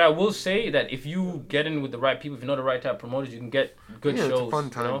 Yeah. But I will say that if you get in with the right people, if you know the right type of promoters, you can get good shows. It's a fun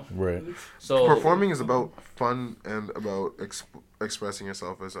time. You know? Right. So performing is about fun and about expressing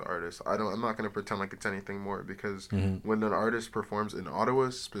yourself as an artist. I'm not going to pretend like it's anything more, because when an artist performs in Ottawa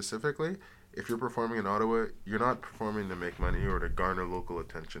specifically, if you're performing in Ottawa, you're not performing to make money or to garner local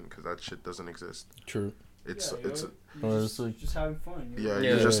attention, because that shit doesn't exist. True. It's just having fun.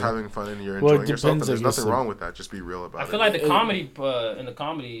 You're just having fun and you're enjoying yourself. And there's nothing wrong with that. Just be real about it. I feel like the comedy in the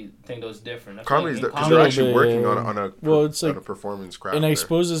comedy thing though is different. Comedy is because they're actually working on a performance craft. And I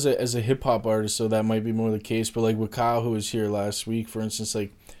suppose as a hip hop artist, so that might be more the case. But like with Kyle, who was here last week, for instance,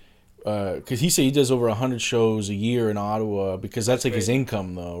 like. Because he said he does over 100 shows a year in Ottawa, because that's like his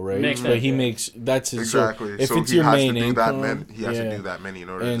income though, right? But he makes that's his exactly. If so it's your main income, he has to do that many in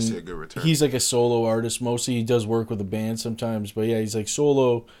order to see a good return. He's like a solo artist mostly. He does work with a band sometimes, but he's like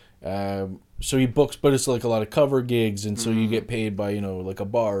solo. So he books, but it's like a lot of cover gigs, and so you get paid by like a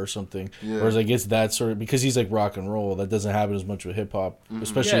bar or something. Yeah. Whereas I guess that sort of, because he's like rock and roll, that doesn't happen as much with hip hop,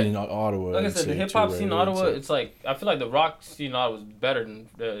 especially in Ottawa. Like I said, the hip hop scene in Ottawa, it's like I feel like the rock scene in Ottawa is better than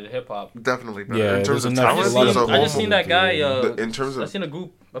the hip hop. Definitely better. Yeah, in terms of talent, I just seen that guy. In terms of, I seen a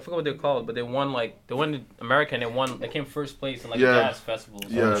group. I forgot what they're called, but they won in America, and they came first place in like jazz festivals.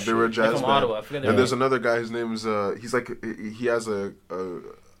 Yeah, they were a jazz band. From Ottawa. I forget. And there's another guy. His name's he has a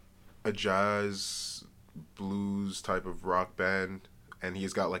jazz blues type of rock band, and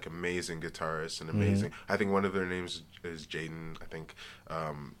he's got like amazing guitarists and amazing. I think one of their names is Jaden, I think,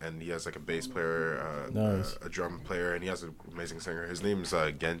 and he has like a bass player, a drum player, and he has an amazing singer. His name's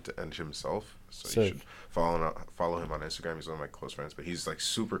Gent and himself, so you should follow him on Instagram. He's one of my close friends, but he's like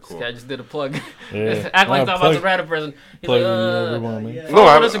super cool. This guy just did a plug. Act like I'm about to random person. He's like, no,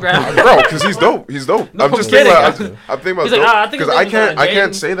 on Instagram, bro, because he's dope. He's dope. No, I'm just kidding. I'm thinking about dope, because I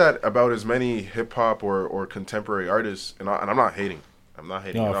can't say that about as many hip hop or contemporary artists, and I'm not hating. I'm not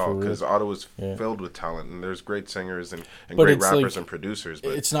hating at all, because Ottawa's filled with talent, and there's great singers and great rappers and producers.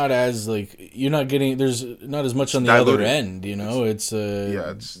 But it's not as like you're not getting. There's not as much on the diluted. Other end. It's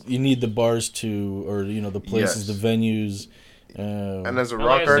you need the bars to, or the places, the venues. And as a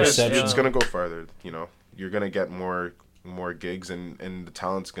rock artist, it's gonna go farther. You're gonna get more more gigs, and the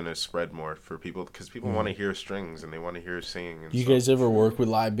talent's gonna spread more for people because people want to hear strings and they want to hear singing. And You guys ever work with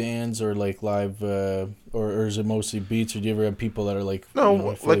live bands or like live, or is it mostly beats? Or do you ever have people that are like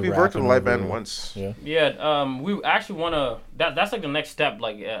like we worked with a live band over? once. Yeah, we actually want to. That's like the next step,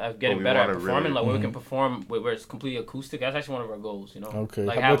 like of getting better at performing. Like where we can perform where it's completely acoustic. That's actually one of our goals. You know. Okay.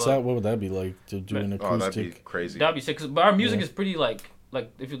 Like What would that be like to do an acoustic? Oh, that'd be crazy. That'd be sick. But our music is pretty like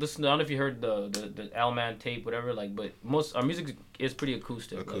if you listen, I don't know if you heard the Alman tape, whatever. Like, but most our music is pretty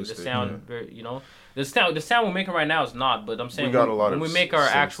acoustic. Like, the sound, very, you know, the sound we're making right now is not. But I'm saying we got a lot when of we make our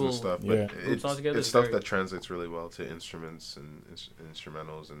actual stuff, but together, it's stuff that translates really well to instruments and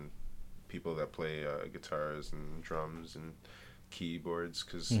instrumentals and people that play guitars and drums and keyboards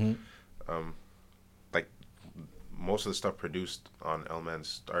because like most of the stuff produced on L-Man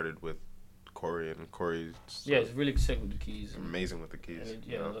started with Corey, and Corey's it's really sick with the keys. Amazing with the keys.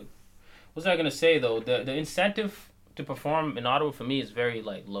 Look, what's I gonna say though? The incentive to perform in Ottawa for me is very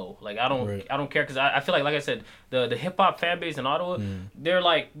like low. Like I don't care because I feel like I said the hip hop fan base in Ottawa they're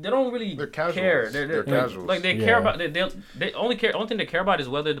like they don't really care. They're casuals. Like they care about they only thing they care about is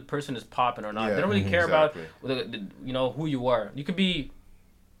whether the person is popping or not. They don't really care about who you are. You could be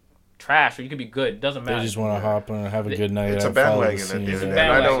trash or you could be good. Doesn't matter. They just want to hop on and have a good night. It's a bandwagon at the end of the day. And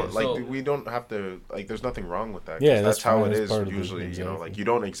I don't so, we don't have to there's nothing wrong with that. Yeah, that's how fine. it is Part usually. Exactly. You know, like you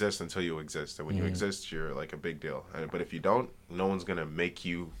don't exist until you exist, and when you exist, you're like a big deal. But if you don't, no one's gonna make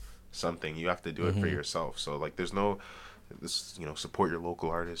you something. You have to do it for yourself. So like, there's no support your local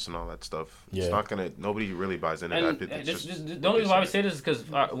artists and all that stuff. Yeah. It's not gonna. Nobody really buys into that. The only reason why we say this is because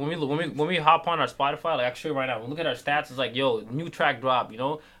when we hop on our Spotify, like actually right now, when we look at our stats, it's like new track drop. You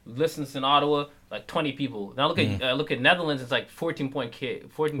know, listens in Ottawa like 20 people. Now look at Netherlands, it's like 14,000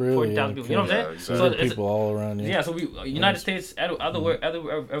 people. You know what I'm saying? Exactly. So people all around. Yeah, so we United States, everywhere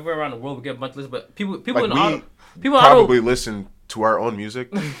around the world, we get a bunch of lists, but people in Ottawa, probably listen to our own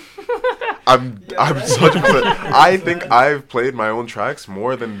music. I'm such a. I think I've played my own tracks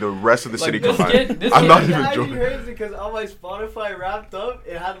more than the rest of the city combined. I'm not even joking. Crazy because on my Spotify wrapped up,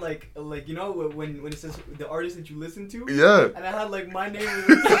 it had like you know when it says the artist that you listen to. Yeah. And I had like my name. and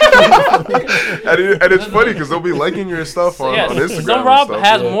it's funny because they'll be liking your stuff on Instagram. Some Rob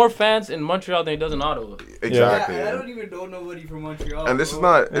has more fans in Montreal than he does in Ottawa. Exactly. Yeah, I don't even know nobody from Montreal. And this is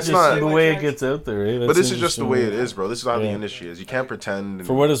not. It's not the way it gets out there. Right? But this is just the way it is, bro. This is how the industry is. You can't pretend.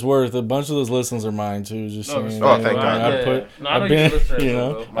 For what it's worth, a bunch of those listens are mine too. Just saying. Oh, thank God.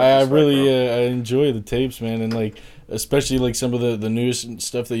 I really I enjoy the tapes, man, and like especially like some of the newest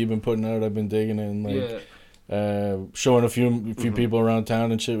stuff that you've been putting out. I've been digging it, and like showing a few people around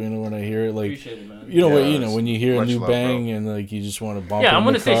town and shit. You know, when I hear it, like Appreciate it, man. when you hear a new bang and like you just want to bump. Yeah, I'm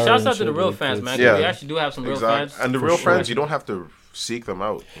gonna say shouts out to shit, the real like, fans, man. Yeah. We actually do have some real fans. And the real fans, you don't have to seek them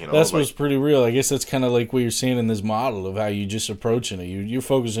out. You know, that's what's pretty real. I guess that's kind of like what you're seeing in this model of how you just approaching it. You're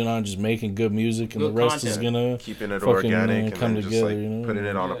focusing on just making good music, and good the rest content. is gonna keeping it organic come and then together. just like putting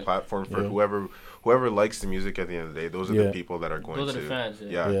it on a platform for whoever likes the music. At the end of the day, those are the people that are going to. Those are the fans.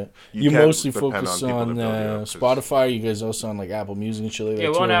 Yeah. You mostly depend focus people on to build you up, 'cause- Spotify. You guys also on like Apple Music and shit like that. Yeah,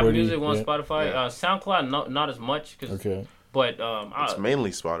 we're too, on Apple or do you- Music, we're on Spotify. SoundCloud, not as much. Okay. But it's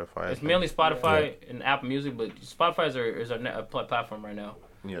mainly Spotify. It's mainly Spotify and Apple Music, but Spotify is our platform right now.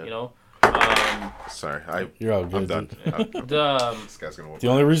 Yeah. You know. Sorry, You're all good. I'm done. This guy's gonna. The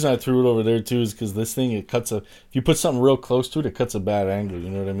only reason I threw it over there too is because this thing if you put something real close to it, it cuts a bad angle. You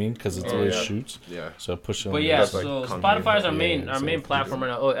know what I mean? Because it always shoots. Yeah. So I push it. But on so Spotify is our main platform right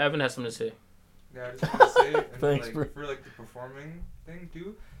now. Oh, Evan has something to say. Yeah, I just want to say, and Thanks, like, bro. for like the performing thing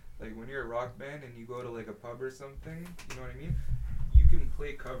too, like when you're a rock band and you go to like a pub or something, you know what I mean? You can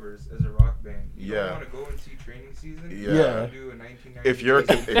play covers as a rock band. You don't want to go and see Training Season. Yeah. Do a 1990 If you're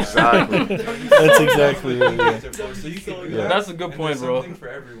exactly. That's exactly it. So you can do Yeah. that. That's a good point, there's bro. something for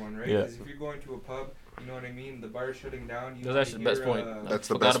everyone, right? Yeah. Because if you're going to a pub, you know what I mean? The bar's shutting down. You That's actually the best point. That's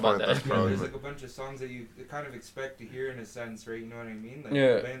the Forgot best about point. that. That's probably there's like a bunch of songs that you kind of expect to hear in a sense, right? You know what I mean? Like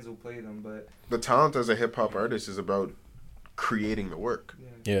Yeah. bands will play them, but the talent as a hip hop artist is about creating the work.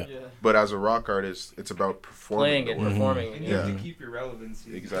 Yeah. But as a rock artist, it's about performing Playing it, the work. performing. And it. you have Yeah. to keep your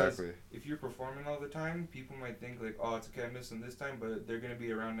relevancy. Exactly. because If you're performing all the time, people might think like, oh, it's okay, I missed them this time, but they're gonna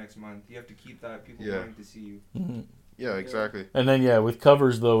be around next month. You have to keep that people wanting to see you. Mhm. Yeah, exactly. And then with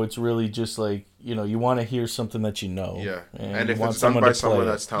covers though, it's really just like you want to hear something that you know. Yeah. And if you want it's done someone by to someone play it.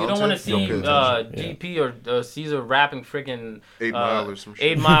 that's You talented, don't want to you'll see pay attention. GP or Caesar rapping freaking 8 Mile or some shit.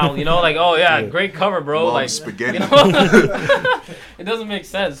 8 Mile. You know, like great cover, bro. Mom like spaghetti. You know? It doesn't make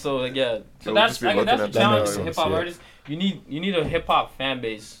sense. So like, yeah. So They'll that's just be looking that's the at challenge that to makes hip hop sense, artists. you need a hip hop fan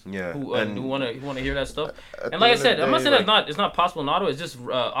base. Yeah, Who and wanna hear that stuff. at And the like I end of said, the I'm not day, saying like, it's not possible in Ottawa. It's just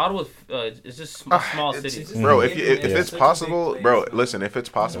Ottawa. It's just a small it's- city. Bro, the if internet it's is such a big possible, place, bro, man. listen, if it's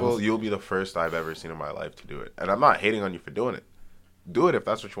possible, you'll be the first I've ever seen in my life to do it. And I'm not hating on you for doing it. Do it if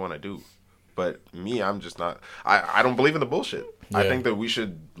that's what you want to do. But me, I'm just not. I don't believe in the bullshit. I Yeah. think that we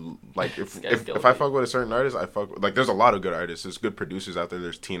should, like, This guy's if guilty. I fuck with a certain artist, I fuck with, like, there's a lot of good artists. There's good producers out there.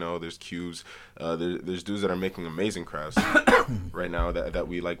 There's Tino, there's Cubes, there's dudes that are making amazing crafts right now that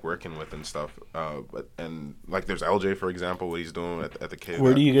we like working with and stuff. And like there's LJ, for example, what he's doing at the cave.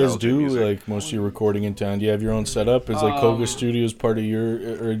 Where do you guys LJ do Music. like most of your recording in town? Do you have your own setup? Is like Koga Studios part of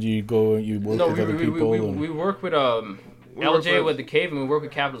your, or do you go and you work No, with other people? we work with We work LJ with- with the Cave, and we work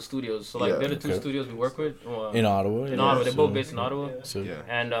with Capital Studios. So like Yeah. they're the two Okay. studios we work with. In Ottawa. In yeah, Ottawa, they're so- both based in Ottawa. So Yeah.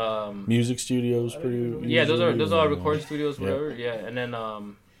 And music studios, pretty. yeah, those are usually, our or- recording studios, Yeah. whatever. Yeah, and then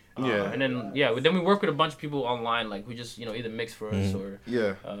Yeah. and then then we work with a bunch of people online. Like we just either mix for us or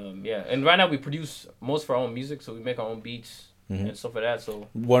Yeah. And right now we produce most of our own music, so we make our own beats Mm-hmm. and stuff like that. So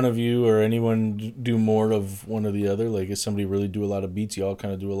One of you or anyone do more of one or the other? Like, if somebody really do a lot of beats, y'all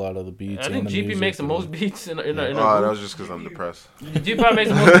kind of do a lot of the beats. I think and the GP music, makes the or- most beats in Oh, our that group. was just because I'm depressed. GP probably makes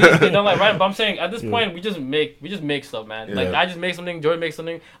the most beats. They don't like right, but I'm saying at this point we just make stuff, man. Like Yeah. I just make something, Jordan makes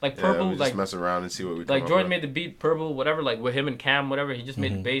something. Like Yeah, Purple, we just like mess around and see what we come like up Jordan with. made the beat Purple, whatever, like with him and Cam, whatever. He just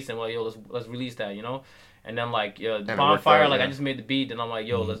made Mm-hmm. the bass and like, yo, let's release that, you know. And then like it worked Bonfire, out, like yeah. I just made the beat, and I'm like,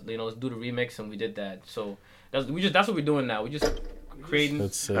 yo, let's do the remix, and we did that. So that's what we're doing now. We just creating.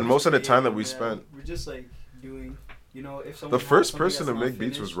 That's sick. And most of the time that we Yeah, spent, we're just like doing, if someone the has first something person to that's not make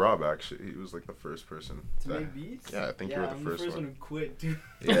beats was finished, Rob. Actually, he was like the first person. to that- make beats. Yeah, I think you were the I'm first the first one. one who quit, dude.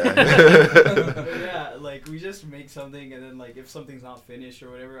 Yeah. But yeah, like we just make something, and then like if something's not finished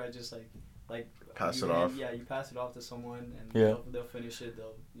or whatever, I just like Pass you it off. Yeah, you pass it off to someone, and Yeah. they'll finish it.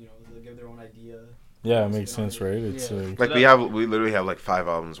 They'll give their own idea. Yeah, it makes sense, right? It's Yeah. like, Like we literally have like 5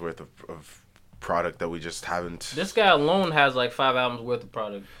 albums worth of product that we just haven't. This guy alone has like 5 albums worth of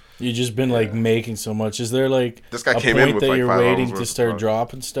product. you just been like making so much. Is there like This guy a came in point with that like you're 5 waiting albums to worth of start product.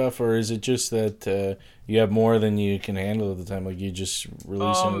 dropping stuff, or is it just that you have more than you can handle at the time? Like you just releasing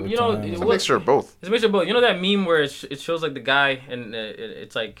all the you know, time? it It's a was- mixture of both. It's a mixture of both. You know that meme where it shows like the guy and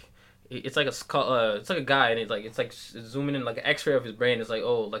it's like it's like a guy and it's like zooming in like an X-ray of his brain. It's like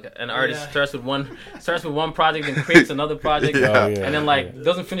like an artist Yeah. starts with one project and creates another project Yeah. Oh, yeah, and then like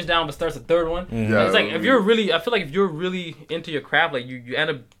doesn't finish down but starts a third one. Mhm. Yeah, It's like I feel like if you're really into your craft, like you end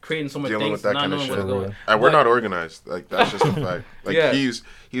up creating so much Dealing things, with that not kind of knowing where to shit. go. Yeah. And we're But- not organized. Like that's just a fact. Like Yeah. he's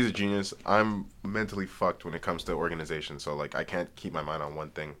a genius. I'm mentally fucked when it comes to organization. So like I can't keep my mind on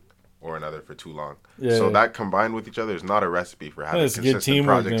one thing or another for too long. Yeah. So that combined with each other is not a recipe for having That's good consistent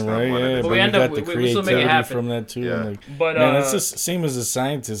teamwork, projects. then, that right? one at a Yeah, time. But but we you end got up- the we still make it creativity happen. from that too. Yeah. And, like, But man, it's just same as a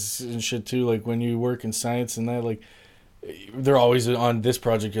scientist and shit too. Like when you work in science and that, like they're always on this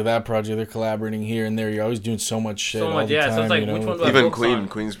project or that project. They're collaborating here and there. You're always doing so much shit. So all much, the yeah. time, So it's like, you know? which one do I Even focus on?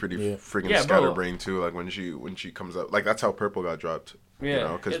 Queen's pretty Yeah. freaking Yeah, bro. scatterbrained too. Like when she comes up, like that's how Purple got dropped. You Yeah.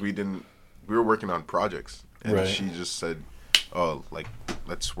 know, because we were working on projects, and Right. she just said, "Oh, like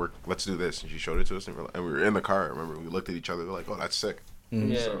let's do this," and she showed it to us, and we were in the car. I remember we looked at each other, we're like, "Oh, that's sick."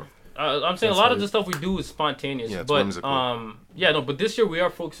 Yeah. So- I'm saying a That's lot of right. the stuff we do is spontaneous. Yeah, it's but whimsical. but this year we are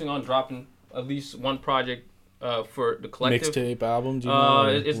focusing on dropping at least one project for the collective. Mixtape album. Do you know?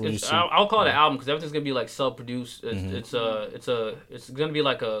 It's What do you see? I'll call it an album because everything's gonna be like self-produced. Mm-hmm. It's gonna be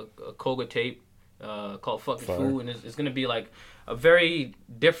like a Koga tape called "Fucking Fire. Fool," and it's gonna be like a very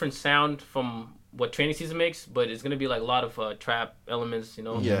different sound from what Training Season makes, but it's gonna be like a lot of trap elements, you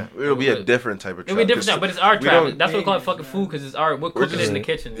know. Yeah, it'll be a different type of. It'll be a different trap, sound, but it's our we trap. don't- That's what we call it, "Fucking Yeah. Fool," because it's our. We're We're cooking it in the just-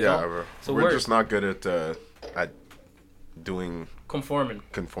 kitchen. You Yeah, know? bro. So we're we're- just not good at doing Conforming.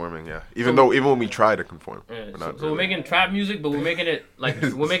 conforming. Yeah, even when we try to conform, Yeah, we're so, not. so we're really. making trap music, but we're making it like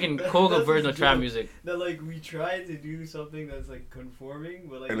we're making Koga That's version the of trap joke. music. That like we tried to do something that's like conforming,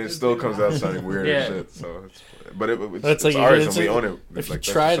 but like and it just still didn't comes out happen. sounding weird Yeah. as shit. So, it's That's it's like ours, it's and we like- own it. If It's you like,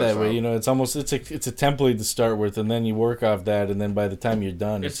 that's try just our that way, sound. you know, it's almost it's a template to start with, and then you work off that, and then by the time you're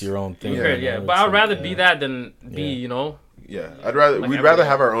done, it's your own thing. Yeah, you yeah. know? But It's I'd like, rather yeah. be that than be, Yeah. you know. Yeah, Like we'd rather everything.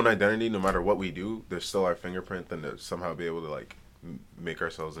 have our own identity no matter what we do. There's still our fingerprint than to somehow be able to like make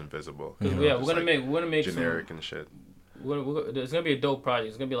ourselves invisible. you know, Yeah, just, we're gonna make generic and shit. it's gonna be a dope project.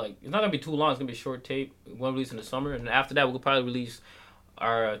 It's gonna be like it's not gonna be too long. It's gonna be a short tape. We're gonna release in the summer, and after that we'll probably release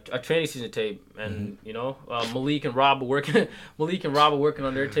our Training Season tape. And you know, Malik and Rob are working. Malik and Rob are working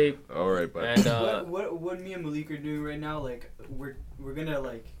on their tape. All right, but And What me and Malik are doing right now, like we're gonna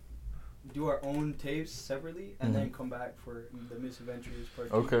like do our own tapes separately and then come back for the Misadventures part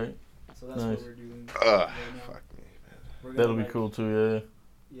 2. Okay, So that's Nice. what we're doing right now. fuck me. We're gonna, that'll be like, cool too.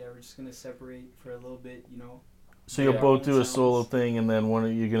 Yeah. Yeah, we're just gonna separate for a little bit, you know. So you'll Yeah, both do a sounds. solo thing, and then one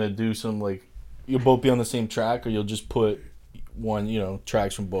of you gonna do some like you'll both be on the same track, or you'll just put one,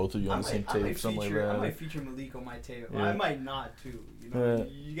 tracks from both of you on the same tape, something like I that. might feature Malik on my tape. Yeah. I might not too.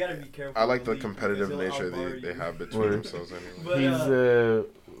 You gotta be careful. I with like the Malik competitive because he'll nature outbar they you. have between Word. themselves anyway. But, He's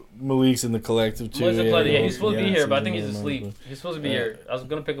Malik's in the collective too. He's supposed to be here, but I think he's yeah, asleep. He's supposed to be here. I was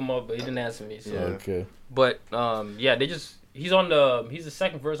gonna pick him up, but he didn't answer me. So. Yeah. Okay. But he's the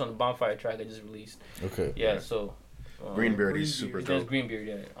second verse on the Bonfire track I just released. Okay. Yeah, so Greenbeard, he's super Greenbeard. there's dope.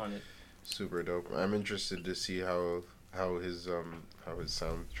 Greenbeard on it. Super dope. I'm interested to see how his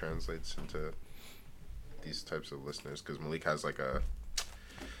sound translates into these types of listeners, because Malik has I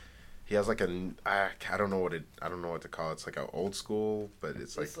don't know what to call it. It's like an old school, but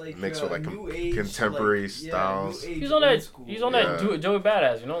it's like mixed with like new age, contemporary like, styles. new age, He's on old that. school. He's on Yeah. that Joey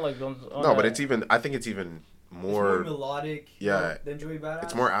Badass. No, but I think it's even It's more more. melodic. Yeah. Than Joey Badass.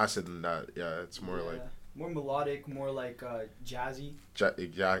 It's more acid than that. Yeah, it's more like. more melodic, more like jazzy.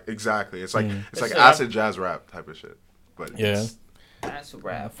 Yeah, exactly. It's like Mm. it's like It's acid jazz rap type of shit. But Yeah. it's- acid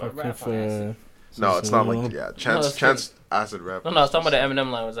rap. Fuck Rap if, on acid. no, it's not you like know? Chance acid rap. No, I was talking about the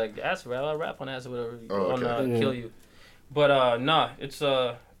Eminem line. It was like acid rap. I rap on acid, whatever. Oh, On okay. Yeah. Kill You. But nah, it's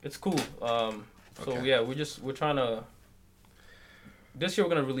cool. So Okay. yeah, we're trying to. This year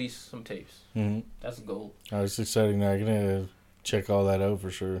we're gonna release some tapes. Mhm. That's the goal. It's exciting. I'm gonna check all that out for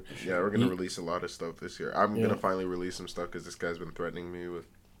sure. Yeah, we're gonna release a lot of stuff this year. I'm Yeah. gonna finally release some stuff because this guy's been threatening me with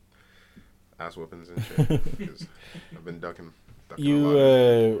ass whoopings and shit. Because I've been ducking a lot.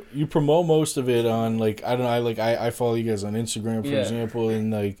 You promote most of it on like I don't know. I follow you guys on Instagram, for Yeah. example,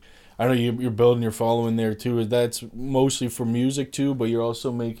 and like I know you're building your following there too. That's mostly for music too, but you're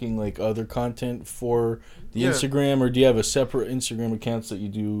also making like other content for the Yeah. Instagram, or do you have a separate Instagram accounts that you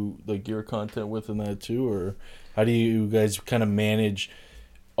do like your content with in that too, or how do you guys kind of manage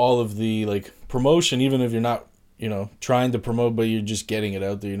all of the like promotion, even if you're not trying to promote, but you're just getting it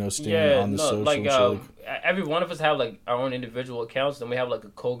out there, staying on the social. like so, every one of us have like our own individual accounts. Then we have like a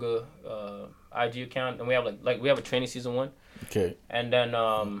Koga IG account, and we have like we have a training season one, okay. and then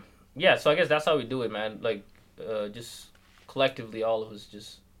yeah. So I guess that's how we do it, man. Like just collectively, all of us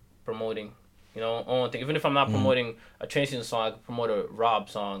just promoting. Own thing. Even if I'm not promoting a training season song, I could promote a Rob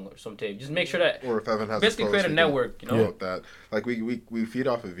song or some tape. Just make sure that Or if Evan has basically create a network. promote that. Like we feed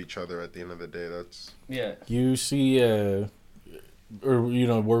off of each other at the end of the day. That's Yeah. You see, or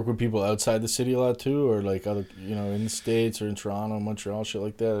work with people outside the city a lot too, or like other, in the States or in Toronto, Montreal, shit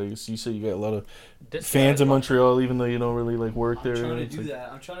like that. You say you got a lot of fans in Montreal, even though you don't really like work there. I'm trying to It's do like-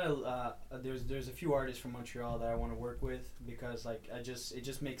 that. I'm trying to. There's a few artists from Montreal that I want to work with because like it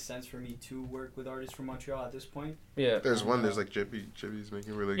just makes sense for me to work with artists from Montreal at this point. Yeah. there's like Jippy's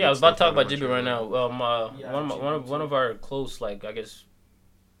making really. Yeah, I good was about to stuff talk out about of Jibby right now. Montreal. One of our close, like I guess,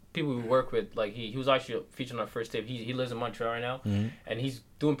 people we work with, like he was actually featured on our first tape. He lives in Montreal right now, and he's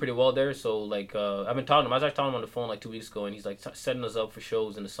doing pretty well there. So like I've been talking to him. I was actually talking to him on the phone like 2 weeks ago, and he's like setting us up for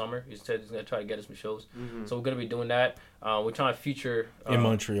shows in the summer. He said he's gonna try to get us some shows. So we're gonna be doing that. We're trying to feature in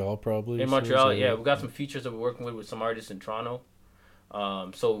Montreal, probably. In so Montreal, it's, yeah, we got some features that we're working with some artists in Toronto.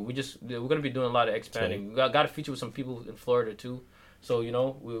 So we're gonna be doing a lot of expanding. We got a feature with some people in Florida too. So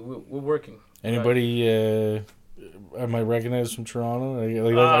we're working. Anybody? Am I recognized from Toronto?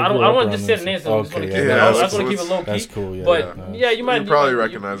 I don't want to just say the names. I just want to keep it low key. That's cool. Yeah, But nice. yeah, you might probably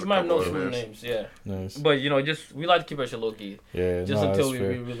recognize you a might know couple some of names. Yeah, Nice. but just we like to keep our shit low key. Yeah, Just no, until that's we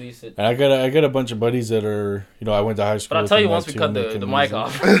fair. release it. And I got a bunch of buddies that are I went to high school. But I'll with tell you them once that we too, cut the making mic music.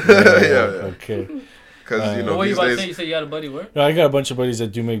 off. Yeah. Okay. Because What were you these about to days. say? You said you had a buddy where? No, I got a bunch of buddies that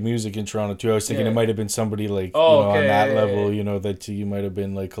do make music in Toronto too. I was thinking Yeah. it might have been somebody like Oh, on okay, that yeah, level, yeah. that you might have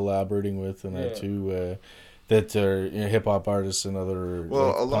been like collaborating with and that Yeah. too. That are hip hop artists and other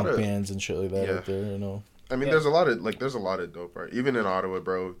Well, a lot punk of- bands and shit like that yeah. out there. I mean, Yeah. there's a lot of dope art. Even in Ottawa,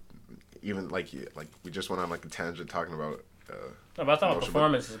 bro. Even like we just went on like a tangent talking about. No, but I'm talking about Motion,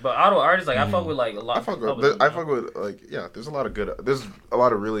 performances. But Ottawa artists, like I fuck with like a lot. I fuck with like there's a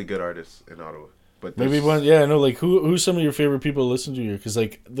lot of really good artists in Ottawa. But Maybe there's- one, like who's some of your favorite people to listen to here? Because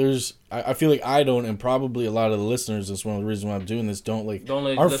like I feel like I don't, and probably a lot of the listeners. That's one of the reasons why I'm doing this. Don't listen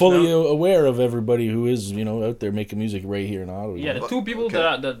fully out. aware of everybody who is out there making music right here in Ottawa. Yeah, the two people Okay.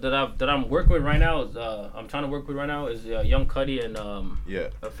 that I'm working with right now is I'm trying to work with right now is Young Cuddy and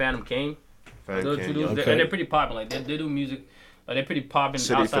Phantom Kane. Fan Those King, two dudes, Okay. and they're pretty popular. Like they do music. They're pretty popping.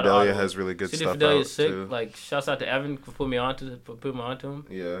 City outside of Fidelia Ottawa. has really good City stuff Fidelia out is sick. too. Like shouts out to Evan for putting me onto him.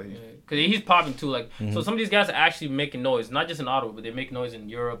 Yeah, Cause he's popping too. Like so, some of these guys are actually making noise, not just in Ottawa, but they make noise in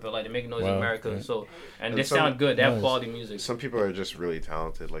Europe, or like they make noise in Wow, America. okay. So and And they some- sound good. They have Nice. quality music. some people are just really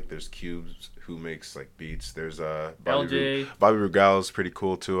talented. Like there's Cubes who makes like beats. There's LJ. Bobby Rugal's pretty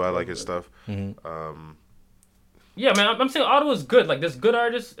cool too. I like his stuff. Mhm. Yeah, man, I'm saying Ottawa's good. Like, there's good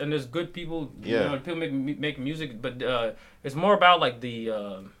artists and there's good people. Yeah. You know, people make music, but it's more about like the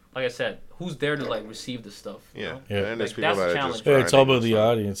like I said, who's there to like receive the stuff. You know? Yeah. And there's Like, people that's that the are challenge. just Yeah, it's all about grinding the and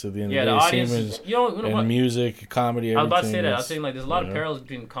stuff. audience at the end Yeah, of the the day. audience. Same Is, as you know and what? music, comedy, everything. I was about to say that. I was is, saying like there's a lot you of know? parallels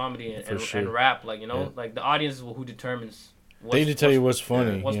between comedy For sure. and rap. Like, you know, Yeah. like the audience is who determines. They to tell you what's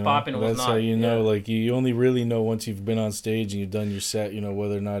funny. what's you know? popping and what's That's how not. you know. Yeah. Like you only really know once you've been on stage and you've done your set. You know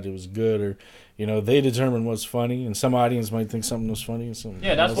whether or not it was good or, you know, they determine what's funny. And some audience might think something was funny and some.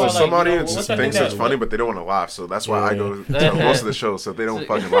 Yeah, that's Well, why, some like, you know, audiences what's that thinks thing it's that- funny, but they don't want to laugh. So that's why I Yeah. go to most of the shows. So if they don't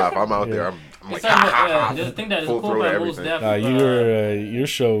fucking laugh, I'm out there. I'm like, It's like, there's a thing that is full cool throat about at Most everything. Def. Your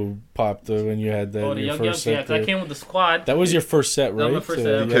show popped when you had that The your Young first Youngs, yeah, set. 'cause I there. came with the squad. That was your first set, That right? was my first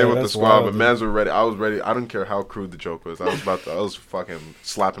set. yeah, I came with the that's squad, wild, but dude. mans were ready. I was ready. I didn't care how crude the joke was. I was fucking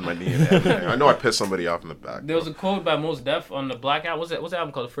slapping my knee and everything. I know I pissed somebody off in the back. There was a quote by Most Def on the Black Album. What's the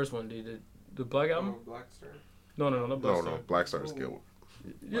album called? The first one, dude. The Black Album? Oh, Black Star. No, not Black No, Star. Black Star's guilt.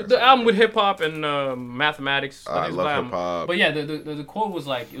 Yeah, the album with hip hop and mathematics. I think it's love Black hip Album. hop. But yeah, the quote was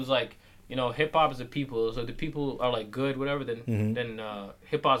like, it was like, you know, hip hop is the people. So if the people are like good, whatever, then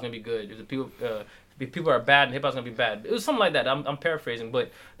hip hop's gonna be good. If the people if people are bad and hip hop's gonna be bad. It was something like that. I'm paraphrasing,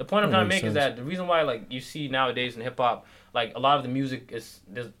 but the point I'm That trying to makes make is sense. that the reason why like you see nowadays in hip hop, like a lot of the music it's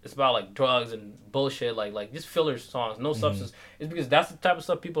about like drugs and bullshit, like just filler songs, no substance. It's because that's the type of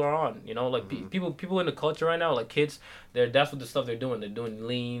stuff people are on. You know, like people in the culture right now, like kids, that's what the stuff they're doing. They're doing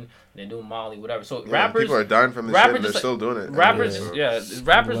lean, they're doing Molly, whatever. So Yeah, rappers, people are dying from this shit, and they're still doing it. rappers, Yeah.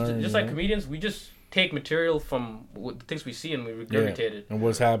 rappers, Learn, just you like know? comedians, we just take material from the things we see and we regurgitate it. And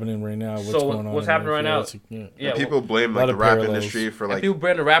what's happening right now? What's So going on? what's in happening life, right now- it's- yeah. Yeah, People blame lot like the of rap parallels. industry for and like people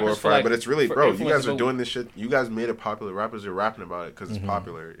brand the rappers for like, but it's really, for bro. You influence, guys are but doing this shit. You guys made it popular. Rappers are rapping about it because it's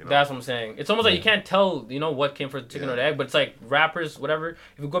popular. You know? That's what I'm saying. It's almost like you can't tell, you know, what came first, the chicken or the egg. But it's like rappers, whatever. If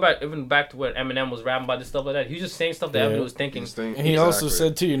you go back, even back to what Eminem was rapping about, this stuff like that, he was just saying stuff that Yeah. Eminem was thinking. And he also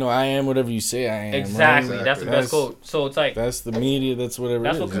said too, you know, I am whatever you say I am. Exactly. Right? That's the best quote. So it's like That's the media. That's whatever.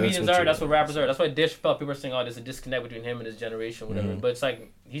 that's it what is. comedians are. you That's what rappers are. That's why Dave Chappelle, people are saying, oh, there's a disconnect between him and his generation, whatever. Mm-hmm. But it's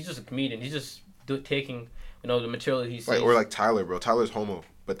like he's just a comedian. He's just taking, you know, the material that he sees. Like, or like Tyler, bro. Tyler's homo,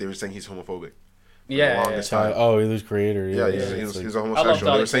 but they were saying he's homophobic. yeah, the longest Ty- time. oh, he was creator. Yeah, Yeah, he's it's like- a I love homosexual. They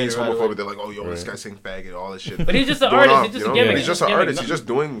Tyler were saying he's Creator, by the way. homophobic. They're like, oh, yo, this Right. guy's saying faggot, all this shit. But he's just an Going artist. off, He's just you a know? gimmick. He's just an artist. He's just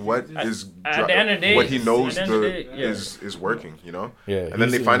doing what is at the end of the day, what he knows at the end of the day, yeah. is working. You know. Yeah, And then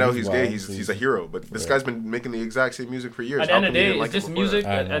they he's- find out he's he's gay. wild. He's a hero. But this Right. guy's been making the exact same music for years. At the How end of come the you day, didn't like it's him just before music.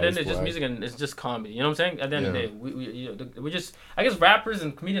 that? I At know, the end, it's it's just wild. music and it's just comedy. You know what I'm saying? At the end of the Yeah. day, we just. I guess rappers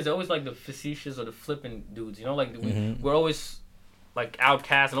and comedians are always like the facetious or the flippant dudes. You know, like we're always like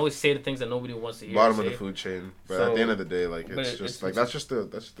outcasts and always say the things that nobody wants to hear. Bottom or of the say. food chain. But So- at the end of the day, like but it's it's- just like that's the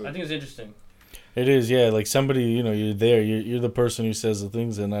I think it's interesting. It is, yeah. Like somebody, you know, you're there. You're the person who says the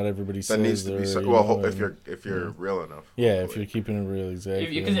things that not everybody that says. needs to be or, said. you Well, know, if and- you're real enough. yeah, if hopefully. you're keeping it real, exactly.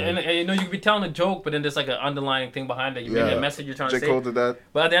 Because and you know you could be telling a joke, but then there's like an underlying thing behind it. You maybe Yeah. a message you're trying J. to Cole say. did that.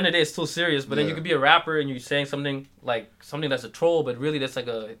 But at the end of the day, it's still serious. But then you Yeah. could be a rapper and you're saying something like something that's a troll, but really that's like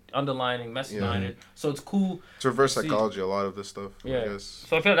a underlying message Yeah. behind it. So it's cool. It's reverse See. psychology. A lot of this stuff. I Yeah. guess.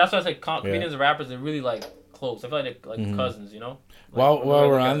 So I feel that's why I say comedians and rappers are really like close. I feel like they're like cousins, you know. Like, While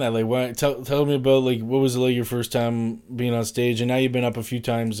we're like on that, like, tell me about like what was it like your first time being on stage, and now you've been up a few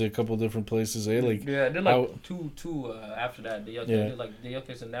times, a couple different places, eh? Like, yeah, I did how- like two after that. The Yuck, Yeah. I did like the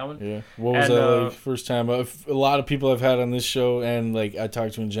Yucks and that one. yeah, what was And, that like first time? A lot of people I've had on this show, and like I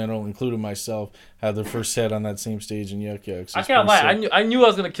talked to in general, including myself, had their first set on that same stage in Yuck Yucks. I It's can't pretty lie. sick. I knew I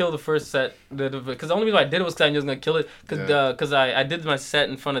was gonna kill the first set. Because the only reason why I did it was because I knew I was gonna kill it. Because I did my set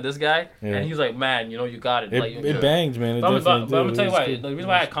in front of this guy, Yeah. and he was like, "Man, you know, you got it." Like, It banged, man. It But I'm definitely gonna did. tell you It was why. good. The reason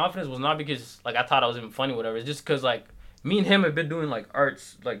why I had confidence was not because like I thought I was even funny, whatever. It's just because like me and him have been doing like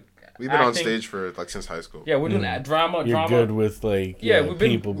arts, like We've been on acting. stage for like since high school. Yeah, we're doing drama. You're drama. good with like Yeah, we've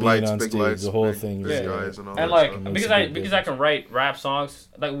been- people being Lights, on big stage. lights, The whole big- thing. big is, guys and all And that like stuff. Makes because a I big because I difference. can write rap songs,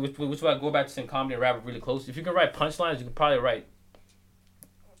 like which is why I go back to saying comedy and rap are really close. If you can write punchlines, you can probably write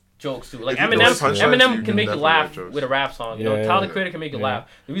jokes too. Like If you can write punchlines, you Eminem can can make you definitely laugh write jokes. with a rap song. You Yeah, know, Tyler yeah. Creator can make you Yeah. laugh.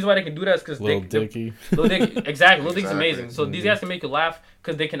 The reason why they can do that is because Lil Dicky. Lil Dicky, exactly. Lil Dicky's Exactly. amazing. So these guys can make you laugh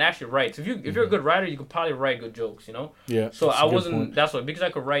because they can actually write. So if you're a good writer, you can probably write good jokes. You know. Yeah. So that's a I good wasn't. point. That's why because I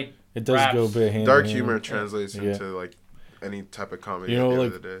could write. It does raps. go a bit hand Dark in hand. humor translates Yeah. into like any type of comedy You know, at the like,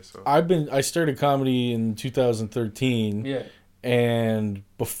 end of the day. So I started comedy in 2013. Yeah. And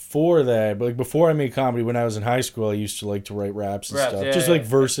before that, but like before I made comedy, when I was in high school, I used to like to write raps and Raps, stuff, yeah, just yeah. like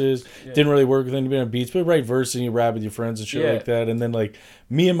verses. Yeah. Didn't really work with anybody on beats, but write verses and you rap with your friends and shit Yeah. like that. And then like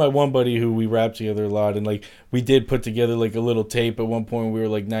me and my one buddy who we rapped together a lot, and like we did put together like a little tape at one point. We were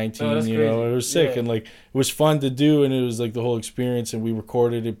like 19, Oh, that's you know, crazy. it was sick Yeah. and like it was fun to do, and it was like the whole experience, and we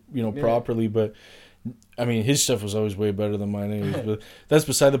recorded it, you know, Yeah. properly. But I mean, his stuff was always way better than mine anyways, but that's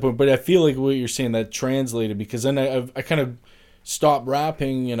beside the point. But I feel like what you're saying, that translated, because then I kind of stopped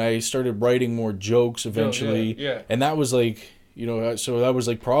rapping and I started writing more jokes eventually. Yeah. And that was like, you know, so that was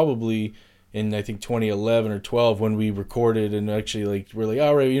like probably in, I think, 2011 or 12 when we recorded and actually like, we're like,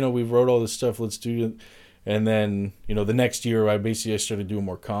 all right, you know, we wrote all this stuff, let's do it. And then, you know, the next year I started doing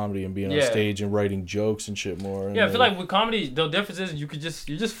more comedy and being on stage and writing jokes and shit more. And I feel like with comedy, the difference is you're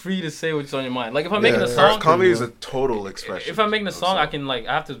just free to say what's on your mind. Like if I'm making a song, comedy is a total expression. If I'm making a song, I can like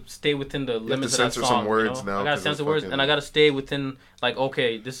I have to stay within the limits of that song. Some words now. I gotta censor words, and I gotta stay within like,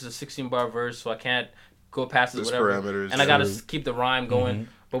 okay, this is a 16-bar verse, so I can't go past it, whatever. Parameters, and I gotta keep the rhyme going.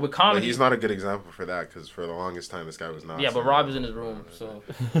 Mm-hmm. But with comedy, but he's not a good example for that because for the longest time this guy was not. Yeah, but Rob is in his room, so.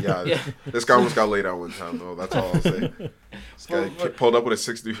 This guy almost got laid out one time though. That's all I'll say. This guy pulled up with a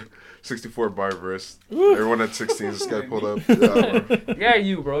 64 bar verse. Everyone at 16. This guy pulled up.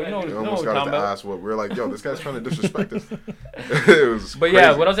 You bro. You know almost what got I'm his ass whooped. We were like, yo, this guy's trying to disrespect us. It was. But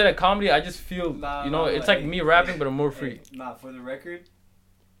crazy. when I was at comedy, I just feel it's like me rapping, but I'm more free. For the record.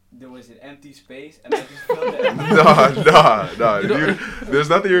 There was an empty space, and I just filled it. Nah. There's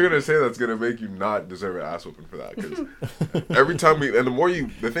nothing you're gonna say that's gonna make you not deserve an ass whooping for that. Because every time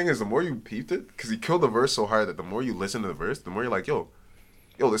the thing is, the more you peeped it, because he killed the verse so hard that the more you listen to the verse, the more you're like, yo,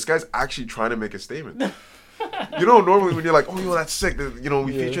 this guy's actually trying to make a statement. You know, normally when you're like, oh, yo, that's sick. You know,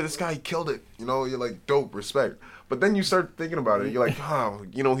 we feature this guy, he killed it. You know, you're like, dope, respect. But then you start thinking about it. You're like,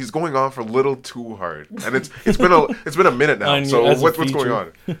 you know, he's going on for a little too hard, and it's been a minute now. So what's going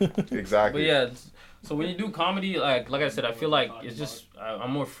on? Exactly. But so when you do comedy, like I said, I feel like it's just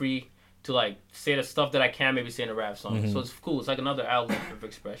I'm more free to like say the stuff that I can maybe say in a rap song. Mm-hmm. So it's cool. It's like another outlet of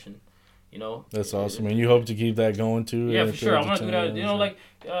expression. You know. That's awesome, and you hope to keep that going too. Yeah, for sure. I want to do that. You know, like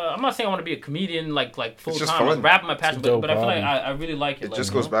I'm not saying I want to be a comedian like full time. Like, rapping my passion, but I feel like I really like it. It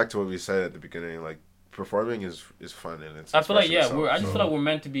just goes back to what we said at the beginning, like. Performing is fun and it's. I feel like I just feel like we're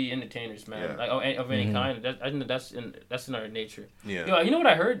meant to be entertainers, man. Like of any kind. I think that's in our nature. Yeah. Yo, you know what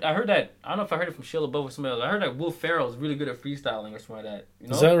I heard? I heard that I don't know if I heard it from Sheila Above or somebody else. I heard that Will Ferrell is really good at freestyling or something like that. You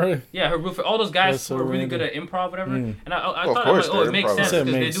know? Is that right? Yeah, I heard Will Ferrell. All those guys who are really good at improv, whatever. And I thought it makes sense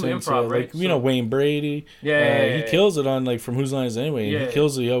because they do improv, right? Like, you know, Wayne Brady. He kills it on like From Whose Line Is It Anyway? Yeah. He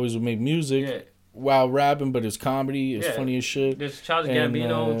kills it. He always would make music while rapping, but his comedy is funny as shit. There's Childish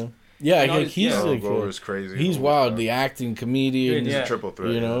Gambino. He's like crazy. He's wild. The acting, comedian, he's a triple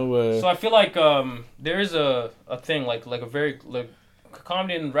threat. You know. So I feel like there is a thing like a very like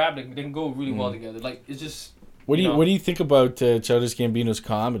comedy and rap they can go really well together. Like it's just. What do you think about Childish Gambino's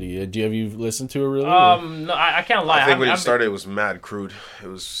comedy? Have you listened to it really? No, I can't lie. I think when it started, it was mad crude. It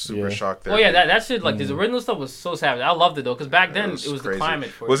was super shock there. Oh yeah, that shit like his original stuff was so savage. I loved it though because back then it was the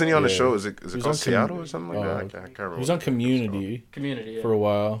climate for it. Wasn't he on the show? Is it called Seattle or something like that? I can't remember. He was on Community for a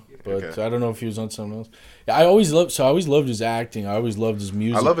while, but I don't know if he was on something else. I always loved his acting. I always loved his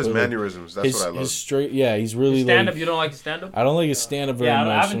music. I love his mannerisms. That's what I love. His straight, he's really his stand up. You don't like his stand up? I don't like his stand up very much.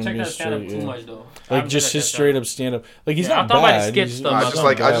 I haven't checked out stand up too much though. Like just his straight up stand up. Like he's not bad. I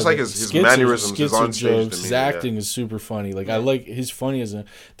just like his mannerisms. His on stage. His acting is super funny. Like I like his funny as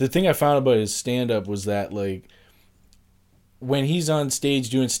the thing I found about his stand up was that like when he's on stage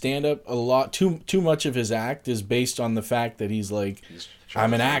doing stand up, a lot too much of his act is based on the fact that he's like.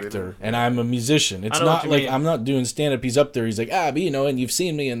 I'm an actor and I'm a musician. It's not like I'm not doing stand up. He's up there. He's like, but you know, and you've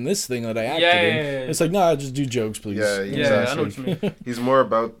seen me in this thing that I acted in. It's like, I just do jokes, please. Yeah, exactly. I know what you mean. He's more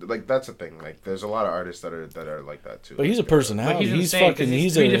about like that's the thing. Like, there's a lot of artists that are like that too. But he's a personality. He's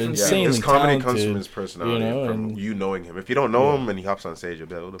insanely his comedy talented, comes from his personality, you know, from you knowing him. If you don't know him and he hops on stage, you'll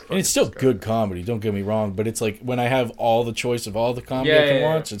be able to. And it's still good comedy. Don't get me wrong, but it's like when I have all the choice of all the comedy I can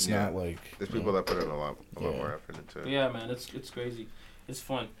watch, it's not like there's people that put in a lot more effort into it. Yeah, man, it's crazy. It's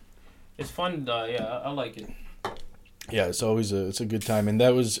fun. It's fun, I like it. Yeah, it's always it's a good time, and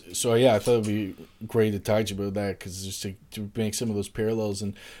that was I thought it'd be great to talk to you about that because just to make some of those parallels,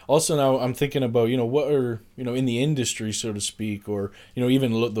 and also now I'm thinking about what are in the industry so to speak, or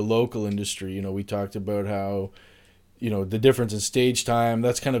even the local industry. We talked about how the difference in stage time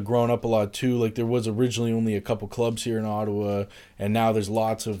that's kind of grown up a lot too. Like there was originally only a couple clubs here in Ottawa, and now there's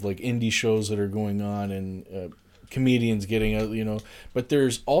lots of like indie shows that are going on and. Comedians getting out, but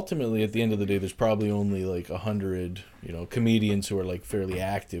there's ultimately at the end of the day, there's probably only like 100, comedians who are like fairly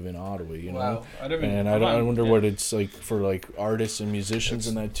active in Ottawa, Wow. I wonder what it's like for like artists and musicians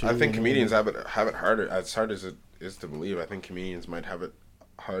and that too. I think comedians have it harder, as hard as it is to believe. I think comedians might have it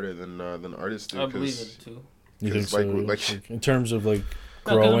harder than artists do. I believe it too. You think so? Like in terms of like.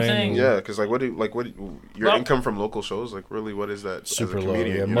 Growing, because your income from local shows, like really, what is that? Super as a low.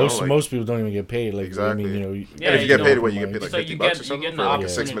 comedian, Yeah, most people don't even get paid. Like exactly. I mean, and if you get paid, you get paid like $50 or something for like a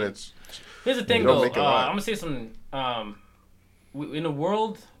 6 minutes. Here's the thing, You don't though. make a lot. I'm gonna say something. In the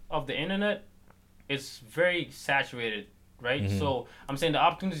world of the internet, it's very saturated, right? So I'm saying the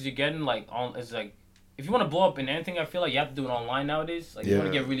opportunities you're getting, like, is like, if you want to blow up in anything, I feel like you have to do it online nowadays. Like, you want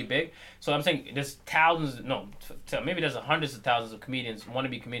to get really big. So I'm saying there's maybe there's hundreds of thousands of comedians,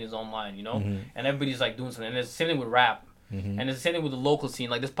 wannabe comedians online, you know? And everybody's, like, doing something. And it's the same thing with rap. And it's the same thing with the local scene.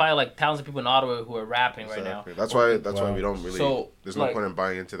 Like, there's probably, like, thousands of people in Ottawa who are rapping right now. That's why we don't really. So, there's no point in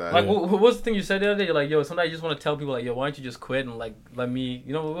buying into that. Like, what was the thing you said the other day? You're like, yo, sometimes you just want to tell people, like, yo, why don't you just quit and, like, let me,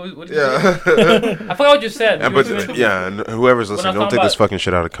 you know, what did you say? I forgot what you said. And and whoever's listening, don't take this fucking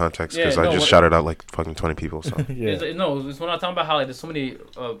shit out of context, because I just shouted out like fucking 20 people. So it's when I'm talking about how, like, there's so many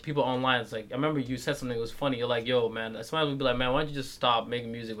people online. It's like, I remember you said something that was funny. You're like, yo, man, sometimes we'd be like, man, why don't you just stop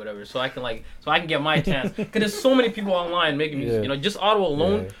making music, whatever, so I can get my chance. Because there's so many people online making music. You know, just Ottawa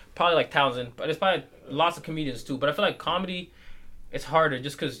alone, probably like 1,000. But there's probably lots of comedians too. But I feel like comedy, it's harder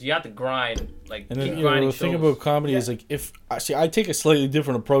just because you have to grind. Like, and keep then, grinding. The thing about comedy is, like, I take a slightly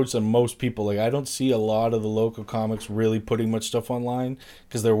different approach than most people. Like, I don't see a lot of the local comics really putting much stuff online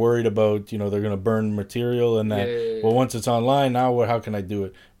because they're worried about, you know, they're gonna burn material and that. Well, once it's online, now how can I do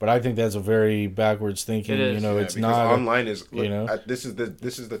it? But I think that's a very backwards thinking. You know, it's not online is. You know, this is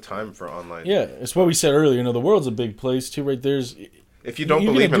the time for online. Yeah, it's what we said earlier. You know, the world's a big place too, right? If you don't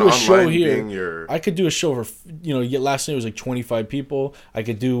believe in online being your... I could do a show for, you know, last night was like 25 people. I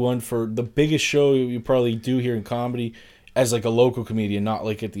could do one for the biggest show you probably do here in comedy as like a local comedian, not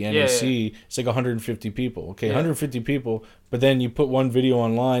like at the NEC. It's like 150 people. Okay, 150 people. But then you put one video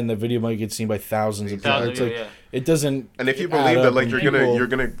online, that video might get seen by thousands of people. It's like, it doesn't... And if you believe that, like, you're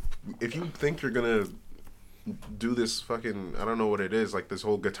gonna... If you think you're gonna... do this fucking, I don't know what it is, like this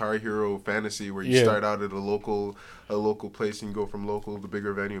whole Guitar Hero fantasy where you start out at a local place and you go from local to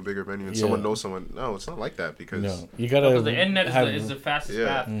bigger venue, and someone knows someone. No, it's not like that, because you gotta. The internet is the fastest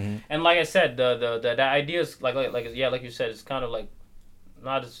path, and like I said, the idea is like you said, it's kind of like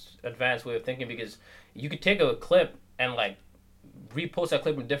not as advanced way of thinking, because you could take a clip and like repost that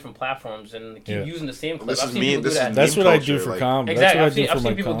clip on different platforms and keep using the same clip. I've seen people do that. That's what I do for comedy. Exactly. I've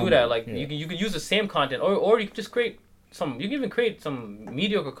seen people do that. Like, you can use the same content, or you can just create some. You can even create some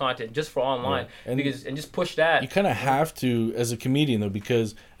mediocre content just for online, and just push that. You kind of have to as a comedian though,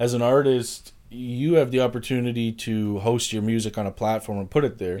 because as an artist, you have the opportunity to host your music on a platform and put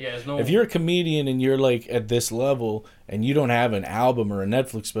it there. If you're a comedian and you're like at this level and you don't have an album or a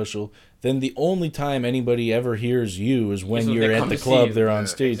Netflix special, then the only time anybody ever hears you is when you're at the club, they're on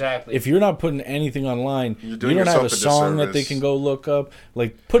stage. Exactly. If you're not putting anything online, you don't have a song that they can go look up.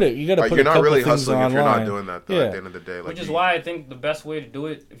 Like, you got to put a couple really things online. You're not doing that, though, at the end of the day. Like, which is why I think the best way to do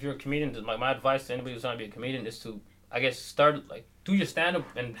it, if you're a comedian, like, my advice to anybody who's trying to be a comedian is to, I guess, start, like, do your stand-up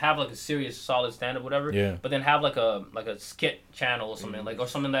and have, like, a serious, solid stand-up, whatever. Yeah. But then have, like a skit channel or something, like, or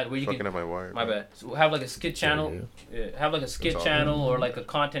something that where you can... At my wire. My bad. So have, like, a skit channel. Have, like, a skit channel or, like, a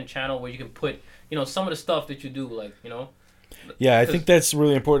content channel where you can put, you know, some of the stuff that you do, like, you know. Yeah, I think that's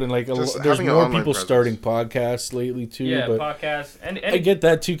really important. Like, there's more people starting podcasts lately too. Yeah, but podcasts, and I get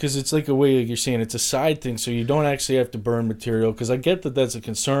that too, because it's like a way, like you're saying, it's a side thing, so you don't actually have to burn material. Because I get that that's a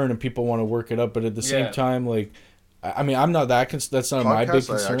concern and people want to work it up, but at the same time, like, I mean, I'm not that. That's not my big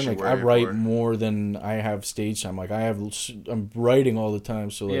concern. Like, I write more than I have stage time. Like, I'm writing all the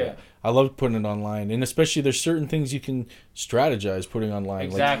time, so like, I love putting it online, and especially there's certain things you can strategize putting online.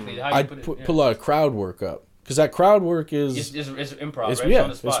 Exactly. Like, I put a lot of crowd work up. Because that crowd work is... It's improv, it's, right? Yeah,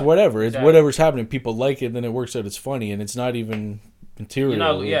 it's whatever. It's whatever's happening. People like it, then it works out. It's funny, and it's not even material. And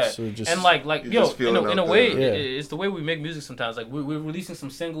like in a way, it's the way we make music sometimes. Like, we're releasing some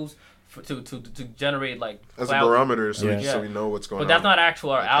singles to generate, like, as a barometer, so we know what's going on. But that's not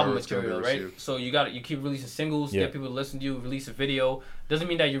actual album material, right? So you keep releasing singles, get people to listen to you, release a video. Doesn't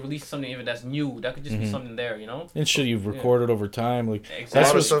mean that you're releasing something even that's new. That could just be something there, you know. And shit, you've recorded over time, like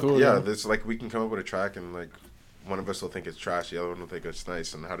that's what's cool. Yeah, it's like we can come up with a track and like one of us will think it's trash, the other one will think it's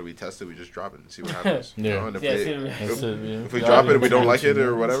nice, and how do we test it? We just drop it and see what happens. You know? And if we drop it and we don't like it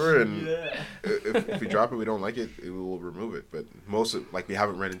or whatever, and if we drop it, we don't like it, we will remove it. But most of, like, we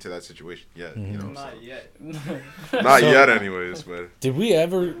haven't run into that situation yet. You know, not yet. Not yet, anyways. But did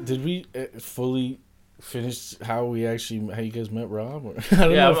we fully finish how you guys met Rob? I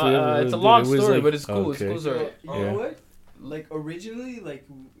don't know if we ever it's a long story, like, but it's cool. Okay. It's cool. You know what? Like, originally, like,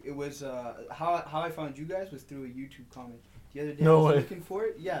 it was how I found you guys was through a YouTube comment. The other day I was looking for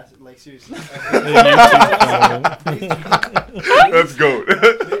it. Yeah, like, seriously. Let's go.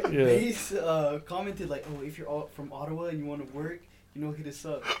 Base commented like, "Oh, if you're all from Ottawa and you want to work, you know, hit us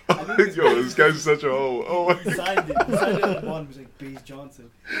up." Yo, this guy's such a he signed it. He signed it at the bottom. It was like Base Johnson.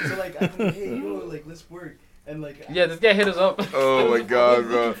 So like, I'm like, hey, yo, like, let's work. And like Yeah, this guy hit us up. Oh my god, I was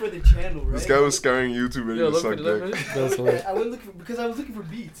bro. looking for the channel, right? This guy was scarring YouTube and Yo, he just look, sucked look, dick. look. That's hilarious. I went looking because I was looking for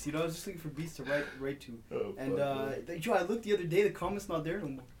beats. You know, I was just looking for beats to write to. Oh, And fuck, Joe, I looked the other day. The comment's not there no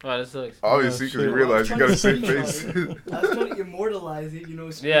more. Oh, that sucks. Obviously, because he shit. realized he got a sick I face. was trying to immortalize it, you know.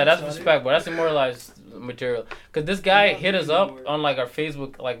 Yeah, that's screenshot it. respect, bro. That's immortalized material. Cause this guy hit us up on like our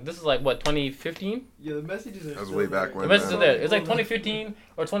Facebook. Like this is like what 2015. Yeah, the messages are. That was still way there. back when, The message is man. there. It's like 2015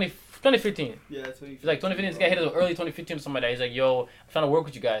 or 2015. Yeah, 2015. It's like 2015. This guy hit us early 2015 or something like that. He's like, yo, I'm trying to work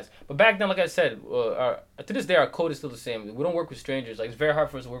with you guys. But back then, like I said, to this day, our code is still the same. We don't work with strangers. Like it's very hard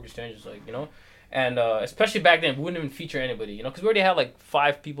for us to work with strangers. Like you know, and especially back then, we wouldn't even feature anybody. You know, because we already had like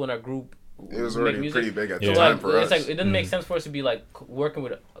 5 people in our group. It was who make already music. pretty big at the Yeah. So time like, for it's us. like it doesn't make sense for us to be like working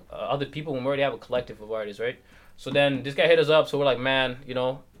with other people when we already have a collective of artists, right? So then this guy hit us up. So we're like, man, you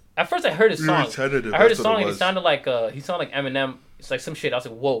know. At first, I heard his song. I heard his song and it sounded like Eminem. It's like some shit. I was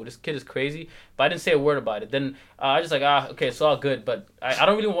like, whoa, this kid is crazy. But I didn't say a word about it. Then I just like, okay, it's all good. But I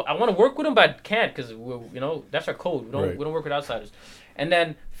don't really. I want to work with him, but I can't because that's our code. We don't work with outsiders. And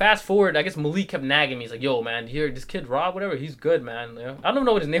then fast forward, I guess Malik kept nagging me. He's like, yo, man, you hear this kid Rob, whatever? He's good, man. You know? I don't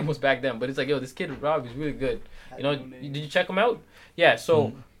know what his name was back then, but it's like, yo, this kid Rob, he's really good. You know, did you check him out? Yeah.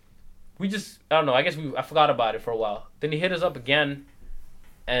 So we just, I don't know. I guess I forgot about it for a while. Then he hit us up again.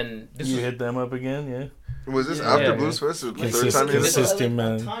 And this you was, hit them up again, yeah? Was this Yeah. after Yeah. Blues Fest? Or the third Consistent- time you hit us? consistent,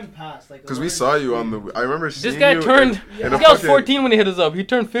 man. Time passed. Like, Because we saw you on the. I remember seeing this guy you turned. in This a guy was fucking- 14 when he hit us up. He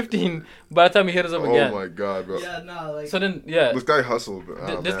turned 15 by the time he hit us up Oh again. my god, bro. Yeah, nah, like. So then, yeah, This guy hustled.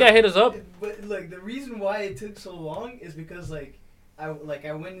 Oh, this man. guy hit us up. But like the reason why it took so long is because like I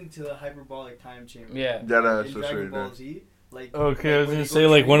went into the hyperbolic time chamber. Yeah. Yeah, no, in for Dragon sure. Ball dude. Z. Like, Okay, I was when gonna you say go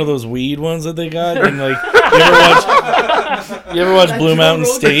like one of training- those weed ones that they got, and like you ever watch That Blue Joe Mountain Rogan-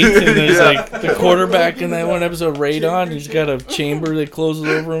 State, and there's Yeah. like the quarterback in that one episode, Radon. He's got a chamber that closes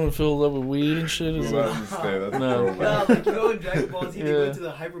over him and fills up with weed and shit. It's Blue like, Mountain State, that's No. throwback. Yeah, like you know in Dragon Ball Z they go Yeah. into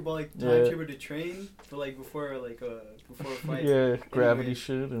the hyperbolic time Yeah. chamber to train for like before a fight. yeah, gravity Anyway.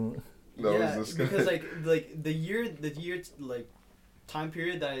 shit. And That Yeah, was this guy. because like the year like time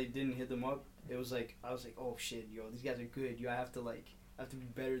period that I didn't hit them up, it was like I was like, oh shit, yo, these guys are good. I have to be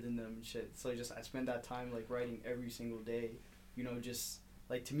better than them and shit. So I spent that time like writing every single day, you know, just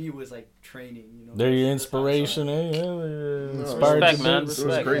like to me it was like training, you know. they're your That's how I saw inspiration, it. eh? Yeah, No, inspired respect, you, man, dude. It was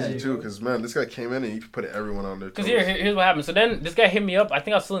respect. crazy Yeah, too, yo. because man, this guy came in and he put everyone on their toes. Because here's what happened. So then this guy hit me up. I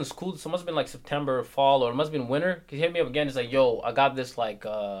think I was still in school. So it must have been like September, fall, or it must have been winter. Because he hit me up again. He's like, yo, I got this like,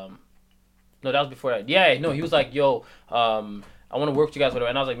 no, that was before that. Yeah, no, he was like, yo, I want to work with you guys, whatever.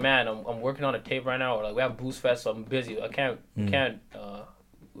 And I was like, man, I'm working on a tape right now. Or like we have Blues Fest, so I'm busy.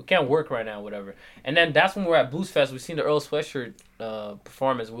 We can't work right now, whatever. And then that's when we're at Blues Fest. We seen the Earl Sweatshirt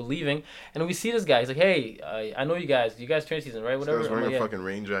performance. We're leaving, and we see this guy. He's like, hey, I know you guys. You guys train season, right? This guy Whatever. was I'm wearing like, a yeah. fucking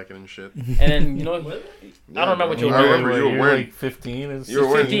rain jacket and shit. And then I don't remember what you I were remember you were wearing. like 15. And You were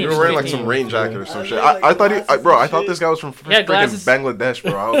wearing, 15, you were wearing like 15. some rain jacket or some I shit. like I thought glasses bro, and I thought shit. this guy was from Yeah, freaking glasses. Bangladesh,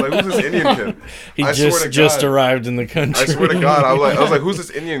 bro. I was like, who's this Indian kid? He I swear to just God. arrived in the country. I swear to God, I was like, who's this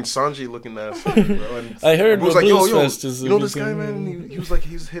Indian Sanji looking ass? Bro? And I heard he was what like, Blues yo, Fest is. you know this guy, man? And he was like,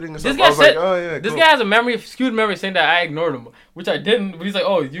 he's hitting us This up. guy I was said- like, oh yeah, This cool. guy has a skewed memory saying that I ignored him, which I didn't. But he's like,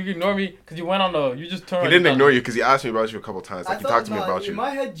 oh, you ignore me because you went on you just turned. He didn't ignore you because he asked me about you a couple times. Like he talked to me about in you. my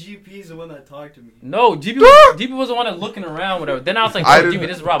head, GP's the one that talked to me. No, GP was the one that looking around, whatever. Then I was like, I oh, didn't. GP,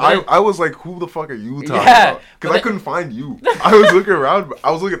 this is Rob. I was like, who the fuck are you talking Yeah, about? but Because I then- couldn't find you. I was looking around. But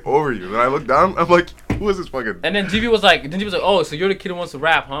I was looking over you. Then I looked down. I'm like, who is this fucking? And then GP was like, oh, so you're the kid who wants to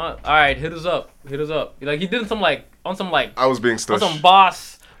rap, huh? All right, hit us up. Like he did some on some I was being on stush. some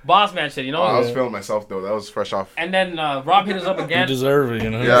boss man shit, you know. Oh, I was feeling myself though. That was fresh off. And then Rob hit us up You again. deserve it, you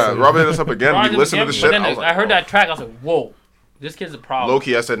know. Yeah, So- Rob hit us up again. Rob We hit us listened to again, the but shit. then I was like, I heard that track. I was like, whoa, this kid's a problem. Low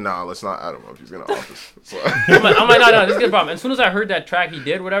key, I said, nah, let's not add him up. He's gonna office. So. I'm like, no, this kid's a problem. As soon as I heard that track he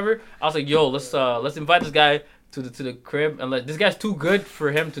did, whatever, I was like, yo, let's invite this guy to the crib and this guy's too good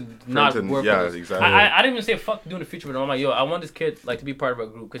for him to not work yeah, with us. exactly. I didn't even say fuck doing a feature with him. I'm like, yo, I want this kid to be part of our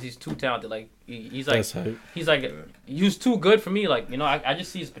group because he's too talented. Like he's like That's hype. he's like he's too good for me. Like I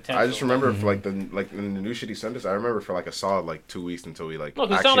just see his potential. I just remember for like the new shit he sent us. I remember for like a solid 2 weeks until we No, he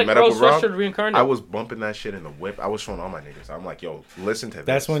actually sounded like met up Earl with Rob. Sweatshirt reincarnated. I was bumping that shit in the whip. I was showing all my niggas. I'm like, yo, listen to this.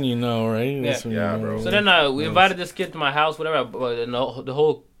 That's when you know, right? That's when you Yeah, know. bro. So then we invited this kid to my house, whatever. And the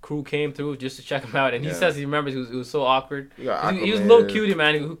whole crew came through just to check him out, and he Yeah. says he remembers it was so awkward. You got He was a acclimated. little cutie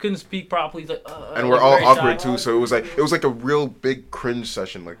man who couldn't speak properly. He's like, And we're like, all very awkward shy. too, so it was like a real big cringe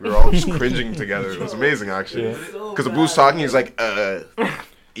session. Like we were all just cringing together. It was amazing actually. Yeah. Because the Blue's talking, he's like,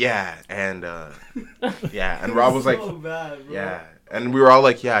 yeah, and yeah, and Rob was like, so bad, bro. yeah, And we were all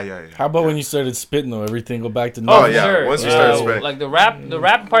like, yeah. How about when you started spitting though? Everything go back to Oh, normal. yeah, sure. once you started spitting. Like the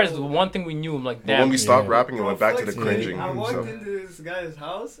rapping part is the one thing we knew. I'm like, But damn. when we stopped Yeah. rapping, it went back to the Flex, cringing. I walked So. into this guy's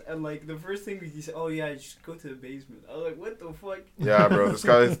house and like the first thing he said, "Oh yeah, just go to the basement." I was like, "What the fuck?" Yeah, bro. This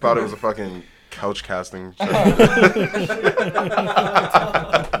guy thought it was a fucking couch casting.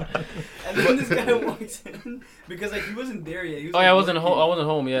 And then this guy walks in because like he wasn't there yet. He was, Oh like, yeah, I wasn't working. home. I wasn't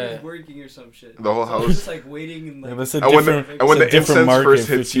home. He Yeah. was working or some shit. The whole So I was house. just like waiting and like. Yeah, that's a And when the, different. and when it's a the different incense market, first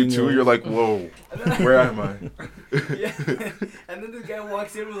hits you too, 15-year-old. you're like, whoa, where am I? Yeah, and then this guy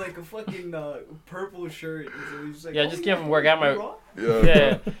walks in with like a fucking purple shirt. And so he's like, Yeah, I just came from work. I had my- Yeah.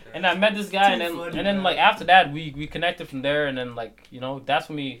 Yeah, and I met this guy, and Too then funny, and then man. like after that, we connected from there, and then like that's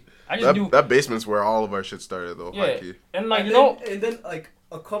when I just knew, That basement's where all of our shit started, though. Yeah. High key. and like and then like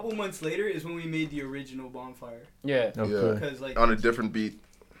a couple months later is when we made the original bonfire yeah, Okay. because like On a different beat.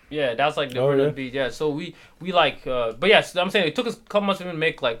 yeah, that's like the Oh, original yeah? beat. Yeah, so we like, but yeah, so I'm saying it took us a couple months to even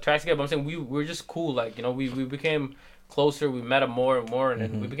make like tracks together. But I'm saying we were just cool, like we became closer. We met him more and more, and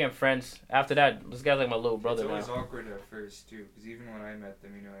then we became friends. After that, this guy's like my little brother It's now. always awkward at first too, because even when I met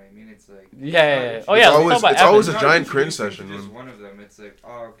them, you know what I mean. It's like Yeah. Oh It's yeah. always- Let's talk about it's always Evan. a giant Not cringe introducing session, Just man. one of them. It's like,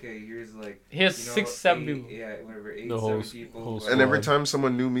 oh, okay, here's like. He has you know, 6, 7 eight- people. Yeah, whatever, 8, The 7 whole- people. whole like- And every Squad. time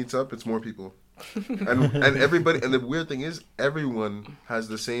someone new meets up, it's more people. and everybody, and the weird thing is, everyone has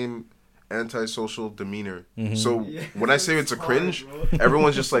the same antisocial demeanor. Mhm. So Yeah, when I say it's a hard, cringe, bro.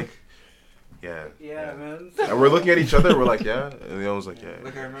 everyone's just like, yeah. Yeah, man. And we're looking at each other, we're like, yeah. And the other was like, yeah.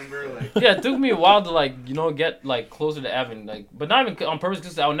 Like I remember, like Yeah, it took me a while to like get like closer to Evan, like, but not even on purpose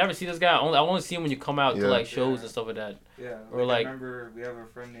because I would never see this guy. I only see him when you come out Yeah. to like shows Yeah. and stuff like that. yeah, Or, like- I remember we have a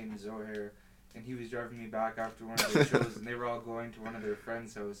friend named Zohair, and he was driving me back after one of their shows, and they were all going to one of their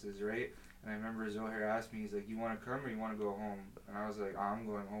friends' houses, right? And I remember Zohair asked me, he's like, "You want to come or you want to go home?" And I was like, "I'm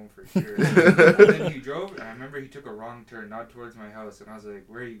going home for sure." And then he drove, and I remember he took a wrong turn, not towards my house, and I was like,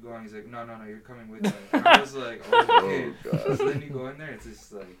 "Where are you going?" He's like, "No, you're coming with me." And I was like, "Oh, okay." Oh, God. So then you go in there, it's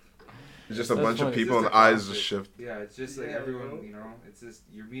just like. It's just a That's bunch of funny. people It's and just a eyes conflict. just shift. Yeah, it's just like Yeah, everyone, bro. you know, it's just,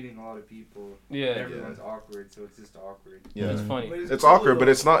 you're meeting a lot of people. Yeah, And everyone's awkward, so it's just awkward. Yeah. that's funny. But It's cool, awkward, but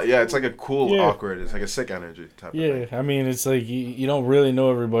though. it's not. Yeah, it's like a cool Yeah. awkward. It's like a sick energy type of Yeah, thing. I mean, it's like you don't really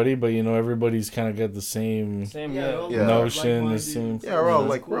know everybody, but everybody's kind of got the same Same, Yeah, yeah. they're all Yeah. notion, the like-minded. same. Yeah, we're all Yeah.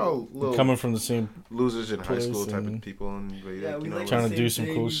 like we're all little coming from the same. losers in high place school type and- of people, and but, Yeah, we like Trying the to same do some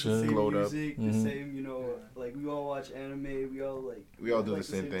cool things, shit. The same Load up. music, Mhm. the same, like we all watch anime. We all like. we all do like the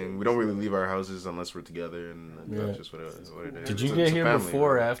same thing. things. We don't really leave our houses unless we're together, and Yeah. that's just what it is. Did you It's a- get it's a here family,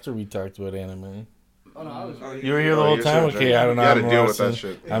 before or man. after we talked about anime? Oh no, I was. Oh, You were here the Oh, whole you're time. so Okay, I don't know. You had to I'm deal with that lost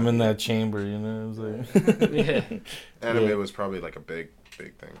shit. I'm in that chamber, It was like. Yeah. Anime Yeah. was probably like a big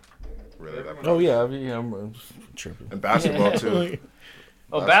thing. Really, that Oh yeah, I'm tripping. and basketball too.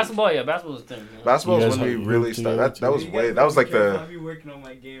 Oh, basketball, yeah, basketball's the thing. Basketball You is guys when we hoop really together started. That was You way. guys That was like gotta be the. careful. I'll be working on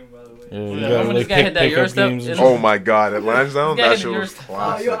my game, by the way. Yeah, you Yeah, gotta, remember this like, guy hit that pick up Eurostep games and in- shit. Oh my god, at Lansdowne, This guy that hit shit the was Eurostep.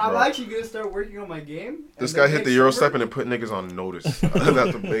 classic, Yo, I'm bro. actually gonna start working on my game. This and guy then hit the next Euro summer- step and it put niggas on notice.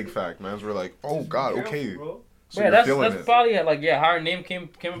 That's a big fact, man. We're like, oh god, Careful, okay. bro. So yeah, you're that's feeling it. probably how our name came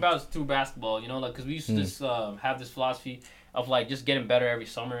about through basketball. Like because we used to just have this philosophy of like just getting better every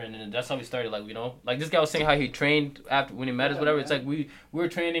summer, and then that's how we started. Like this guy was saying how he trained after when he met us, whatever. It's like we were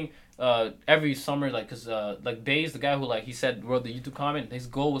training every summer, like because like Baze, the guy who he said wrote the YouTube comment, his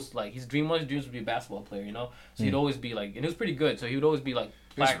goal was his dreams would be a basketball player, So he'd always be like, and he was pretty good, so he would always be like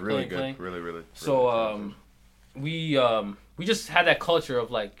It's really good, playing. really. So we just had that culture of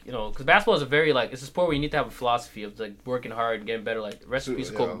because basketball is a very it's a sport where you need to have a philosophy of working hard and getting better. Like rest in peace,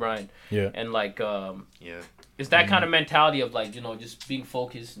 Kobe Yeah. Bryant. Yeah. And Yeah. it's that kind of mentality of just being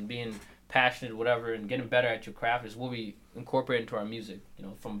focused and being passionate, whatever, and getting better at your craft is what we incorporate into our music.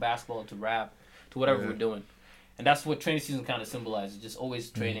 From basketball to rap to whatever Yeah. we're doing, and that's what training season kind of symbolizes. Just always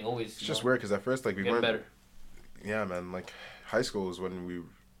training, always. It's just weird because at first, we getting weren't. better. Yeah, man. High school was when we,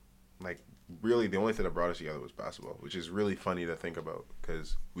 really the only thing that brought us together was basketball, which is really funny to think about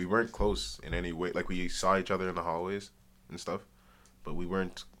because we weren't close in any way. We saw each other in the hallways and stuff, but we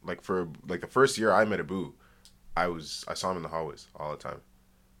weren't for the first year I met Abu, I saw him in the hallways all the time,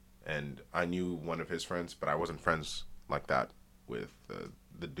 and I knew one of his friends, but I wasn't friends like that with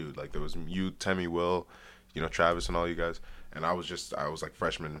the dude. There was you, Temmie, Will, Travis, and all you guys, and I was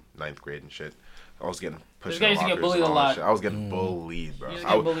freshman, 9th grade and shit. I was getting pushed. This guy in used to get lockers bullied and a all that lot. shit. I was getting bullied, bro. You used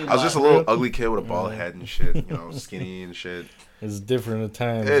to get bullied a I was just a lot. little ugly kid with a bald head and shit. Skinny and shit. It's different at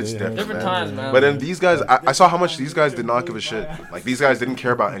times. It's yeah. Different times, man. But then these guys, I saw how much these guys did not give a shit. These guys didn't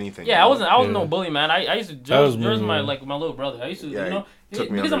care about anything. Yeah, I wasn't Yeah. no bully, man. I used to That George was me, my yeah. my little brother. I used to Yeah, he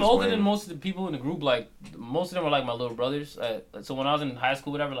took me because under I'm his older wing. than most of the people in the group. Most of them are my little brothers. So when I was in high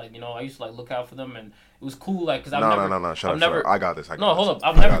school, whatever, I used to look out for them, and it was cool. Like, cause I've No, never. no. Shut I've up. never. I got this. No, hold up.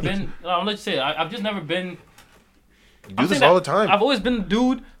 I've never been. No, I'm let's say I've just never been. You do this all the time. I've always been the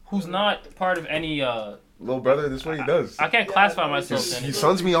dude who's not part of any. Little brother, this is what he does. I can't classify myself. He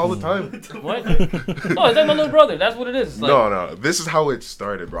sons me all the time. What? No, it's like my little brother. That's what it is. Like, No. This is how it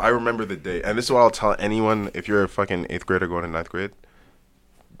started, bro. I remember the day. And this is what I'll tell anyone if you're a fucking 8th grader going to 9th grade.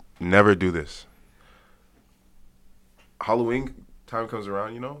 Never do this. Halloween time comes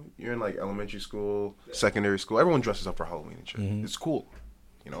around, you know? You're in like elementary school, secondary school. Everyone dresses up for Halloween and shit. It's cool.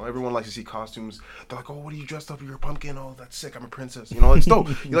 You know, everyone likes to see costumes. They're like, oh, what are you dressed up? You're a pumpkin. Oh, that's sick. I'm a princess. You know, it's dope.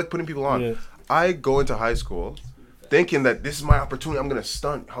 You like putting people on. Yeah. I go into high school thinking that this is my opportunity. I'm going to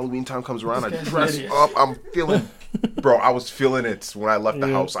stunt. Halloween time comes around. I dress up. I'm feeling, bro, I was feeling it when I left the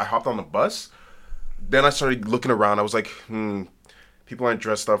house. I hopped on the bus. Then I started looking around. I was like, people aren't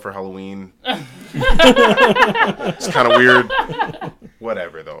dressed up for Halloween. It's kind of weird.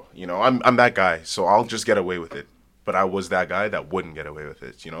 Whatever, though. You know, I'm that guy, so I'll just get away with it. But I was that guy that wouldn't get away with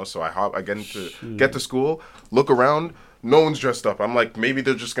it, you know? So I get to school, look around, no one's dressed up. I'm like, maybe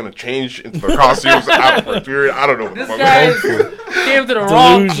they're just going to change into their costumes after a period. I don't know. This guy came to the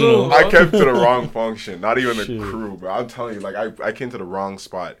wrong crew. I came to the wrong function, not even the crew, bro. I'm telling you, like, I came to the wrong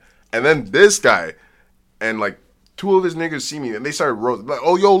spot. And then this guy and, like, 2 of his niggas see me and they started roasting. Like,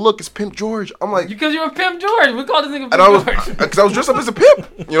 oh, yo, look, it's Pimp George. I'm like, because you're Pimp George. We call this nigga Pimp George. Because I was dressed up as a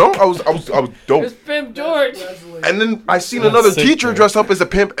pimp. You know, I was dope. It's Pimp George. And then I seen another teacher dressed up as a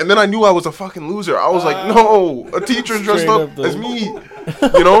pimp, and then I knew I was a fucking loser. I was like, no, a teacher dressed up as me.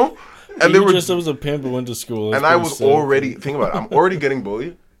 You know? And they were dressed up as a pimp and went to school. And I was already, think about it, I'm already getting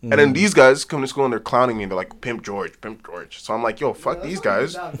bullied. And then these guys come to school and they're clowning me and they're like, Pimp George. So I'm like, yo, fuck these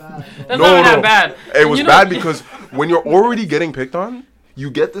guys. That's not that bad. It was bad because when you're already getting picked on, you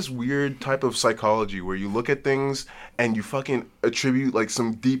get this weird type of psychology where you look at things and you fucking attribute like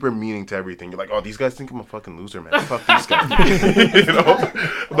some deeper meaning to everything. You're like, oh, these guys think I'm a fucking loser, man. Fuck these guys. You know,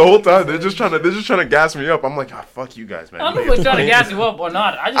 the whole time they're just trying to gas me up. I'm like, ah, fuck you guys, man. I don't know if they're trying to gas you up or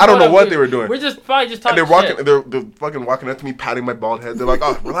not. I don't know what they were doing. We're just probably just talking. And they're fucking walking up to me, patting my bald head. They're like,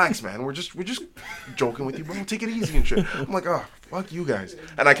 oh, relax, man. We're just joking with you, bro. Take it easy and shit. I'm like, oh, fuck you guys.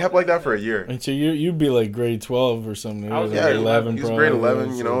 And I kept like that for a year. And so you'd be like grade 12 or something. I was like 11. He's grade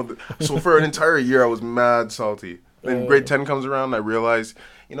 11. You know, so for an entire year I was mad salty. Then grade 10 comes around and I realized,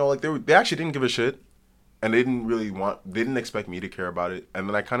 you know, like they actually didn't give a shit. And they didn't expect me to care about it. And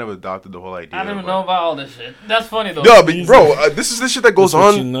then I kind of adopted the whole idea. I don't even know about all this shit. That's funny though. Yeah, but bro, this is the shit that goes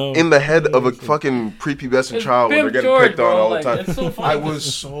on in the head of a fucking prepubescent child when they're getting picked on all the time. It's so funny. I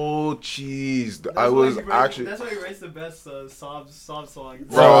was so cheesed. That's why he writes the best sob songs.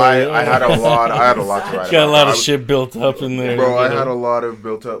 Bro, I had a lot to write. Got a lot of shit built up in there. Bro, I had a lot of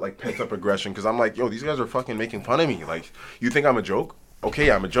built up, like, pent up aggression. Because I'm like, yo, these guys are fucking making fun of me. Like, you think I'm a joke?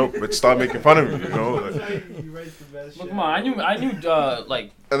 Okay, I'm a joke, but stop making fun of me, you know? Like, come on, I knew, like,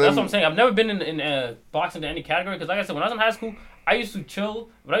 that's what I'm saying. I've never been in boxing to any category, because like I said, when I was in high school, I used to chill,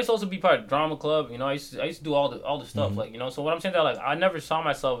 but I used to also be part of drama club, you know, I used to do all the stuff, like, you know, so what I'm saying that, like, I never saw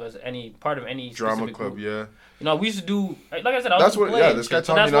myself as any part of any drama specific club, group. yeah. You know, we used to do, like I said, I was that's what, playing yeah, this guy shit,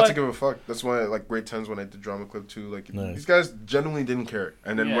 taught me not to give a fuck. That's why, like, grade 10s when I did drama club too, like, these guys genuinely didn't care.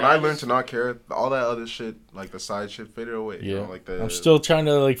 And then when I learned to not care, all that other shit, like, the side shit faded away. Yeah. You know, like I'm still trying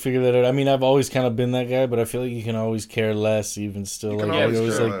to, like, figure that out. I mean, I've always kind of been that guy, but I feel like you can always care less even still. Like, always it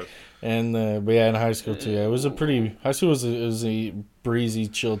was care like, less. and, but yeah, in high school too, yeah, it was high school was a breezy,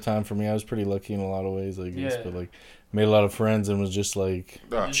 chill time for me. I was pretty lucky in a lot of ways, I guess, but, like, made a lot of friends and was just like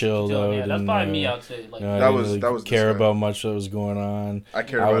chilled out. Yeah, that's probably me. I'd say like I didn't care about much that was going on. I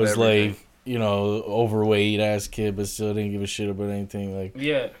cared about was everything. like, you know, overweight ass kid, but still didn't give a shit about anything. Like,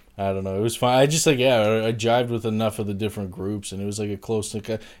 yeah, I don't know. It was fine. I just like I jived with enough of the different groups, and it was like a close. Like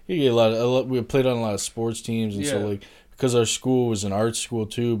you get a lot. We played on a lot of sports teams, and so like. Because our school was an art school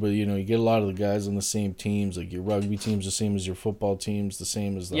too, but you know you get a lot of the guys on the same teams. Like your rugby team's the same as your football team's the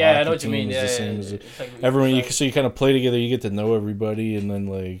same as the hockey I know what you mean. the same as everyone. So you kind of play together. You get to know everybody, and then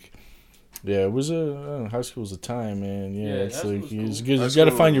like, it was high school was a time, man. Yeah, it's like cool. It's good. You got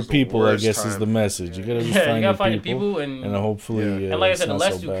to find your people. I guess is the message. You got to just find your people, and hopefully, and like I said, the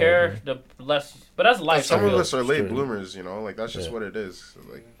less you care, the less. But that's life. Some of us are late bloomers, you know. Like that's just what it is. So,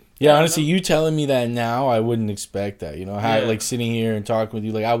 like. Yeah, honestly, you telling me that now, I wouldn't expect that. You know, like sitting here and talking with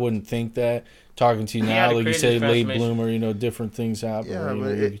you, like I wouldn't think that. Talking to you now, like you say, late bloomer, you know, different things happen. Yeah, you know,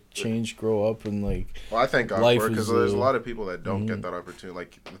 you change, grow up, and like. Well, I thank God for it because there's a lot of people that don't get that opportunity.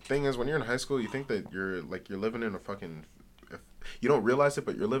 Like the thing is, when you're in high school, you think that you're living in a fucking. You don't realize it,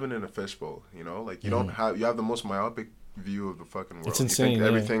 but you're living in a fishbowl. You know, like you have the most myopic view of the fucking world. It's insane. You think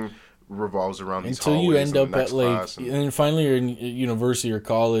everything revolves around these until you end up at like, and and finally you're in university or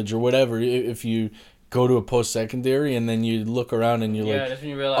college or whatever. If you go to a post-secondary and then you look around and you're like, that's when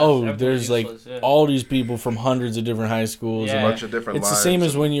you realize there's like all these people from hundreds of different high schools. Yeah. And A bunch of different it's the lives. same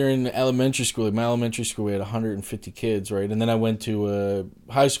as when you're in elementary school. Like my elementary school, we had 150 kids, right? And then I went to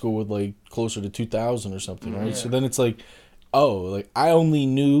high school with like closer to 2,000 or something, right? Yeah. So then it's like, like I only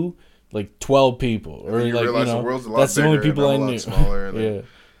knew like 12 people, or you like realize the world's a lot that's the only bigger people I and a lot knew. smaller, and then- Yeah.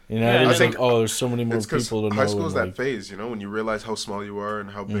 I I was think like, there's so many more It's because people to know. high school is and, that like, phase, you know, when you realize how small you are and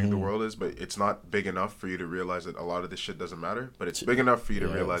how big the world is, but it's not big enough for you to realize that a lot of this shit doesn't matter. But it's big enough for you to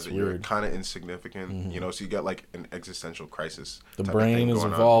realize it's that you're weird. kind of insignificant, you know. So you get like an existential crisis. the type of brain thing is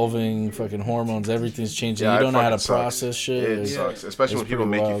going on. evolving, fucking hormones, everything's changing. Yeah, you it don't know how to fucking sucks. process shit. It like- sucks, especially it's when people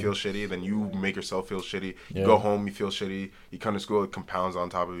pretty make wild. you feel shitty. Then you make yourself feel shitty. You Yeah. go home, you feel shitty. You come to school, it compounds on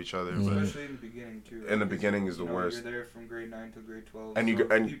top of each other. But Especially in the beginning too. In the because, beginning is the you know, worst. You're there from grade 9 to grade 12. And you so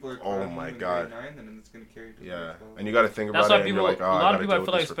go- and- people are oh crying my in God. Grade 9, and then it's gonna carry to yeah, grade 12. and you got to think That's about why it. And people, you're like, oh, a I lot gotta of people I deal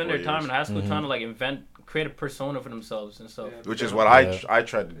feel with like this for spend 4 their time years. in high school trying to like create a persona for themselves and stuff. Which is Yeah. what Yeah. I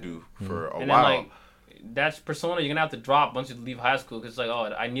tried to do for a And then while. like that's persona you're gonna have to drop once you leave high school because it's like,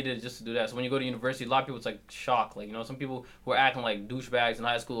 oh, I needed it just to do that. So when you go to university, a lot of people it's like shock. Like, you know, some people who are acting like douchebags in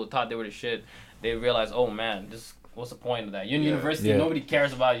high school thought they were the shit. They realize, oh man, what's the point of that? You're in university, Yeah. nobody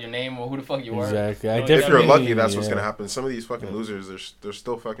cares about your name or who the fuck you are. Exactly. I You know, If you're definitely- lucky, that's what's yeah. gonna happen. Some of these fucking losers, they're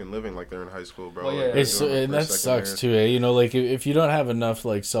still fucking living like they're in high school, bro. Well, Like, yeah. they're It's doing it and for that second sucks year. too, eh? You know, like if you don't have enough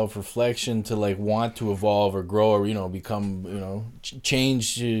like self-reflection to like want to evolve or grow or become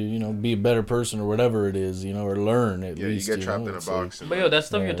change to be a better person or whatever it is, or learn at Yeah, least. you get trapped in a It's box. and, But yo, that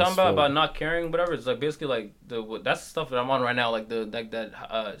stuff Yeah, you're talking it's about full. not caring, whatever. It's like basically like that's the stuff that I'm on right now, like that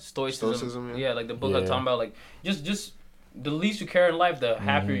stoicism. Stoicism, Yeah, like the book I'm Yeah. talking about, like just the least you care in life, the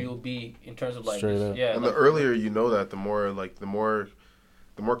happier you'll be in terms of like Straight up. yeah. and like- the earlier you know that, the more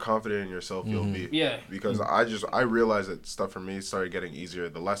confident in yourself you'll be. yeah. Because I realized that stuff for me started getting easier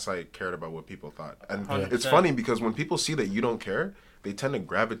the less I cared about what people thought. And 100%. it's funny because when people see that you don't care, they tend to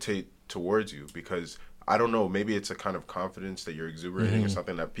gravitate towards you because I don't know, maybe it's a kind of confidence that you're exuberating or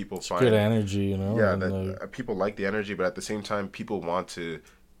something that people It's find. good energy, Yeah, and, that like, people like the energy, but at the same time, people want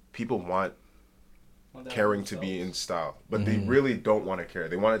Want that caring for to be in themselves. style, but they really don't want to care.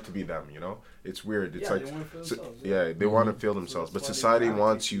 They want it to be them. It's weird. It's Yeah, like they wanna feel so- themselves, yeah, they want to feel themselves, that's but why they society gravitate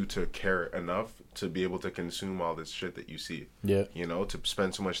wants to you to care enough to be able to consume all this shit that you see. yeah. To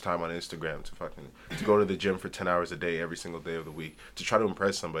spend so much time on Instagram, to go to the gym for 10 hours a day every single day of the week, to try to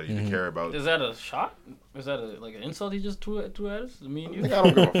impress somebody, to care about. Is that a shot? Is that like an insult he just threw at us? Me and you? I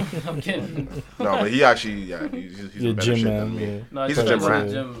don't give a fuck. I'm kidding. No, but he actually, he's You're a a better gym shit man, than me. yeah. No, He's I a just gym went rat. to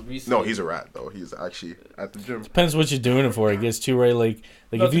the gym recently. No, he's a rat though. He's actually at the gym. Depends what you're doing it for, I guess, too, right? Like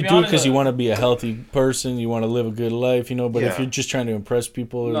No, if to you be do it honest, because you want to be a healthy person, you want to live a good life, but if Yeah. you're just trying to impress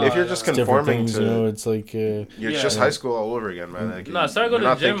people, or No, like, If you're just different conforming things, to, it's like you're Yeah. just high school all over again, man. Like, No, I started going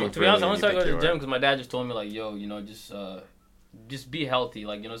you're to the not gym. thinking To be honest, I further only than started you going to the think gym because my dad just told me like, yo, just be healthy.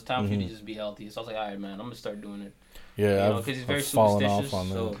 Like, it's time for you to just be healthy. So I was like, all right, man, I'm gonna start doing it. yeah, Because he's very I've fallen superstitious. off on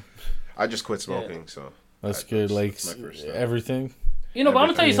that. So you are. I just quit smoking, so That's That- good. that's- Like that's my first step. everything. but I'm gonna tell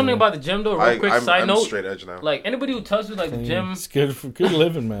you Everything, something yeah. about the gym though. Real quick I'm side note. straight edge now. Like anybody who tells you like the gym, It's good for good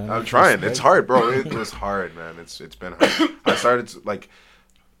living, man. I'm trying. It's hard, bro. It was hard, man. It's been hard. I started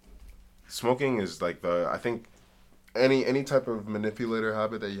smoking is like I think any type of manipulator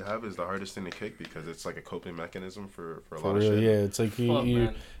habit that you have is the hardest thing to kick because it's like a coping mechanism for a For lot of real, shit. yeah. It's like Fuck,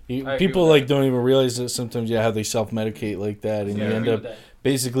 man. I agree people with like that. don't even realize that sometimes how they self medicate like that, and Yeah, you I end agree up with that.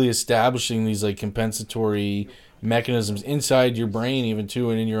 basically establishing these like compensatory mechanisms inside your brain even too,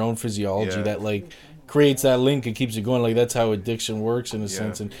 and in your own physiology Yeah. that like creates that link and keeps it going. Like that's how addiction works in a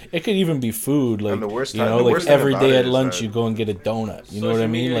sense, and it could even be food. Like the worst you time- know, the like worst thing every about day it at is lunch that- you go and get a donut. You know what I Social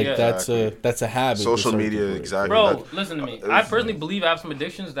mean? media, Like yeah. that's a habit. to Social some media, people. exactly. Bro, That- listen to me. it's- I personally believe I have some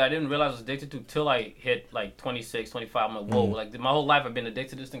addictions that I didn't realize I was addicted to till I hit like 26, 25. I'm like, whoa, like my whole life I've been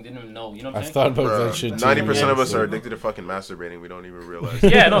addicted to this thing, didn't even know. You know what I'm I've saying? thought about that shit. too. 90% of us Yeah. are addicted to fucking masturbating. We don't even realize.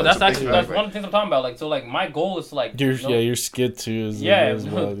 Yeah, no, That's that's a big actually fact, that's like- one of the things I'm talking about. Like, so like my goal is to like, Your skit too is yeah, is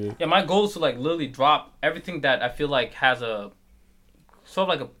wild, yeah. yeah. My goal is to like literally drop everything that I feel like has a sort of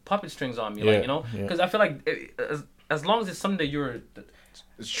like a puppet strings on me, Yeah, like yeah. because I feel like as long as it's something that you're.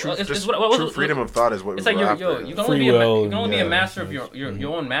 It's true. Well, it's just what- true freedom of thought is what It's we're like after. you can Free only be a, will you can only be and- a master of yeah.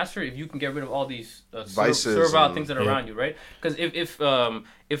 your own master if you can get rid of all these Vices servile and- things that are Yeah. around you, right? Because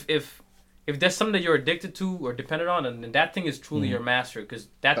if there's something that you're addicted to or dependent on, and that thing is truly your master, because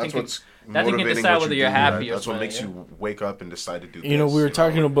that That's thing can, what's that thing can motivating decide what whether you you're do, happy right? or That's what something, makes yeah. you wake up and decide to do. You know, this, we were you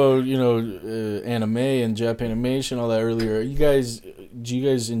talking know? about anime and Japanimation, all that earlier. Do you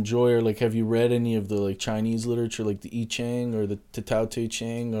guys enjoy or like have you read any of the like Chinese literature, like the I Ching or the Tao Te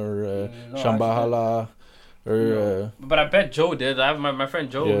Ching or No, Shambhala? or But I bet Joe did. I have my friend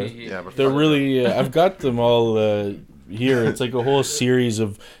Joe. Yeah. Yeah, but they're really. I've got them all here. It's like a whole series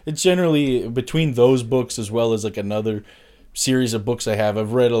of. It's generally between those books as well as like another series of books I have.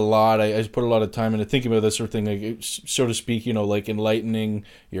 I've read a lot. I put a lot of time into thinking about this sort of thing, like so to speak. Like enlightening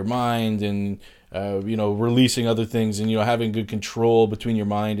your mind and. Releasing other things and, having good control between your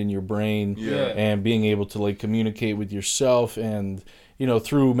mind and your brain and being able to like communicate with yourself and,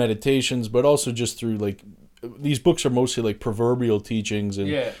 through meditations, but also just through like, these books are mostly like proverbial teachings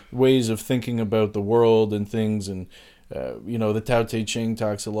and ways of thinking about the world and things. And, the Tao Te Ching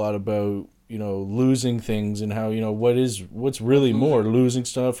talks a lot about, losing things and how, what's really more, losing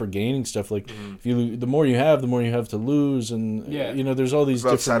stuff or gaining stuff. Like if the more you have to lose. And, there's all these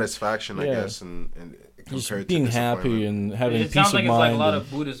about different satisfaction, I guess, and just compared being to happy and having It peace sounds like of it's mind. like a lot of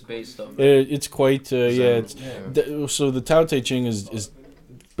Buddhist based stuff. It's quite, Zen, so the Tao Te Ching is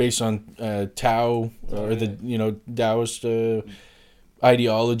based on Tao or the, Taoist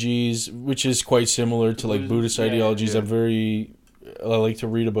ideologies, which is quite similar to like Buddhist ideologies. I like to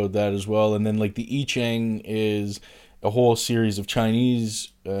read about that as well. And then like the I Ching is a whole series of Chinese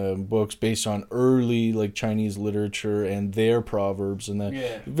books based on early like Chinese literature and their proverbs and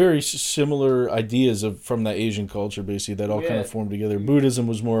that very similar ideas from that Asian culture basically that all kind of formed together. Buddhism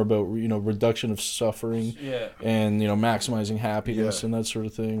was more about reduction of suffering and maximizing happiness and that sort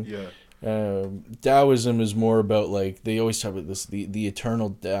of thing. Taoism is more about like they always talk about this the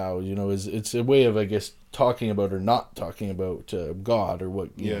eternal Tao. It's a way of I guess talking about or not talking about God or what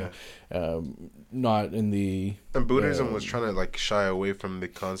not in the. And Buddhism was trying to like shy away from the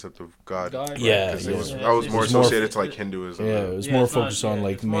concept of God. God, right? Yeah, 'Cause yeah. it was more associated to like Hinduism. Yeah, it was more it's not- focused on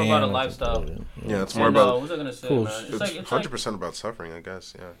like it's more man. about a lifestyle. Yeah, it's more And, about. what was I gonna say, Cool. man? It's like 100% about suffering, I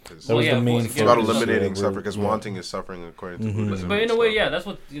guess. Yeah, 'cause That was yeah, the main it's it's about focus, eliminating yeah, suffering because yeah. wanting is suffering according to Mhm. Buddhism. But in and a way, stuff. yeah, that's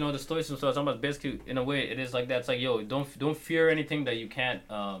what the Stoicism starts talking about. Basically, in a way, it is like that. It's like, yo, don't fear anything that you can't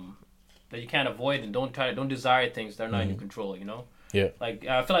avoid, and don't desire things that are not in your control. Yeah. Like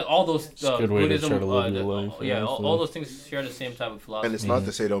I feel like all those It's a good way to Buddhism, try to live your life, all those things share the same type of philosophy. And it's not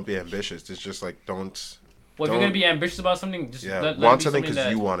to say don't be ambitious. It's just like don't. Well, if you're gonna be ambitious about something, just let want it be something because that-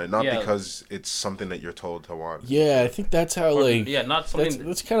 you want it, not yeah. because it's something that you're told to want. Yeah, I think that's how like not something.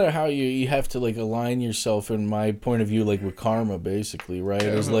 that's kind of how you have to like align yourself in my point of view like with karma basically, right?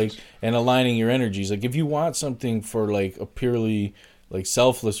 It's like and aligning your energies. Like if you want something for like a purely like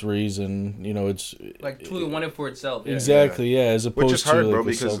selfless reason, it's like truly want it for itself. Yeah. exactly as opposed is hard, to like bro, a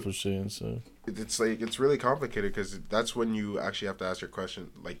because- selfish thing. So It's like it's really complicated because that's when you actually have to ask your question,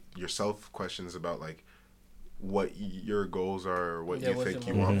 like yourself questions about like what your goals are, or what you what's think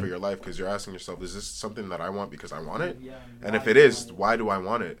your you want motive? for your life, because you're asking yourself, is this something that I want because I want it? Yeah, And if why it do is, I- why do I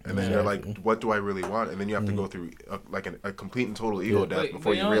want it? And then you're Exactly. like, what do I really want? And then you have to go through a complete and total ego death But-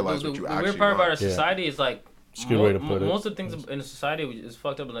 before but you realize the what you weird actually part about our want. society is like It's a good way to put it. most of the things in a society is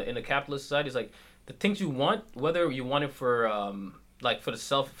fucked up. In a capitalist society, is like the things you want, whether you want it for like for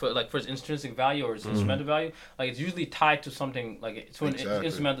its intrinsic value or its instrumental value, like it's usually tied to something like to an Exactly.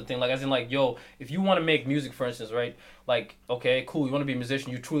 instrumental thing. Like as in like, yo, if you want to make music, for instance, right? Like, okay, cool, you want to be a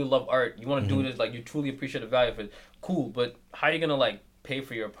musician, you truly love art, you want to do this, like you truly appreciate the value of it. Cool, but how are you gonna like pay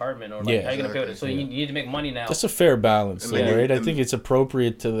for your apartment or like Yeah. how are you gonna pay for it? So Exactly. you need to make money now. that's a fair balance, And though, then right? I and- think it's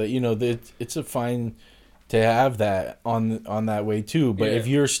appropriate to the it's a fine to have that on that way too. But Yeah. if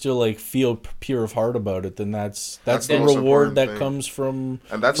you're still like feel pure of heart about it, then that's That's the the most reward important that thing. comes from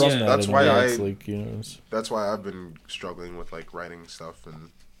And that's from Yeah. that. that's in a why way. I It's like it's- that's why I've been struggling with like writing stuff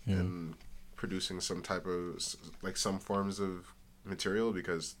and producing some type of like some forms of material,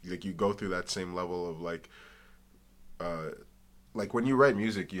 because like you go through that same level of like when you write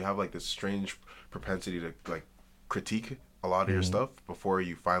music, you have like this strange propensity to like critique a lot of your stuff before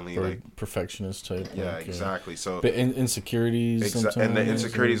you finally very like perfectionist type. yeah, like, exactly. So But insecurities sometimes. and the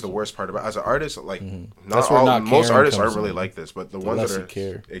insecurity is the worst part about as an artist. Like That's not where all not most caring artists comes aren't really in. like this, but the The ones less that you are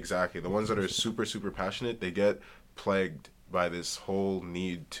care. exactly the ones that are super passionate, they get plagued by this whole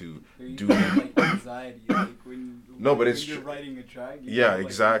need to You do. get, like anxiety, like when No, but when it's you're tr- writing a track. You Yeah, get, like,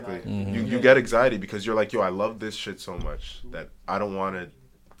 exactly. anxiety. You get anxiety because you're like, yo, I love this shit so much that I don't want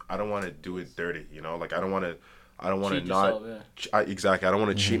to do it dirty, like I don't want to Cheat not yourself, exactly. I don't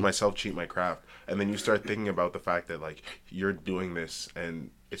want to cheat myself, cheat my craft. And then you start thinking about the fact that like you're doing this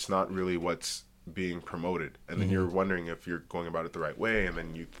and it's not really what's being promoted, and then you're wondering if you're going about it the right way, and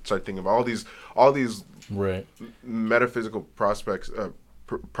then you start thinking about all these right. metaphysical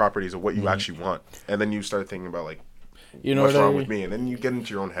properties of what you actually want, and then you start thinking about like what's wrong with me, and then you get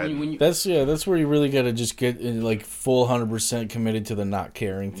into your own head. When you, That's where you really got to just get like full 100% committed to the not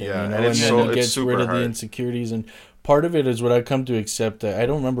caring thing, Yeah, and and it's then so- it it's gets super rid of the hard. insecurities. And part of it is what I come to accept. I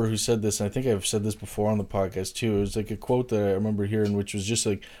don't remember who said this. And I think I've said this before on the podcast too. It was like a quote that I remember hearing, which was just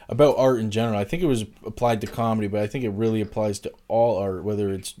like about art in general. I think it was applied to comedy, but I think it really applies to all art, whether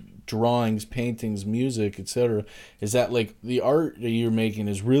it's drawings, paintings, music, etc. Is that like the art that you're making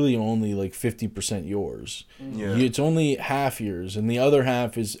is really only like 50% yours. Yeah. It's only half yours, and the other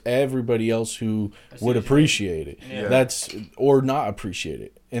half is everybody else who would appreciate it. Yeah. That's or not appreciate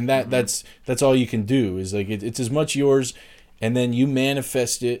it, and that's all you can do is like it's as much yours, and then you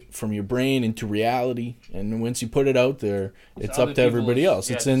manifest it from your brain into reality, and once you put it out there, it's other up to everybody people's- else.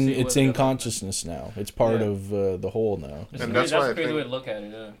 yeah, It's to in see it's what they're in gonna- consciousness now. It's part Yeah. of the whole now. And that's why I a crazy think- way to look at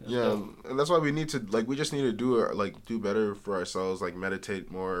it. Yeah. That's Yeah, dope. and that's why we need to like we just need to do better for ourselves, like meditate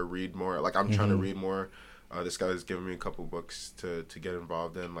more, read more. Like I'm trying to read more. This guy's giving me a couple books to get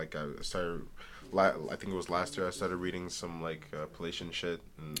involved in. Like I started, I think it was last year. I started reading some like Palatian shit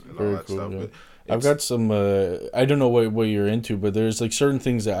and all Very that cool, stuff. yeah. But I've it's- got some. I don't know what you're into, but there's like certain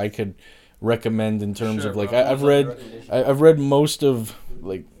things that I could recommend in terms Sure, of like bro. I've What's read. the recommendation? I've read most of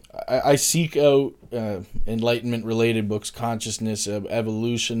like I seek out enlightenment related books, consciousness,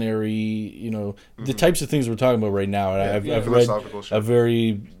 evolutionary. You know the types of things we're talking about right now. And I've read philosophical shit. a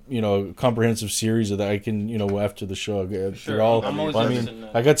very comprehensive series of that I can after the show. They're Sure, all. I'm always I interested mean, in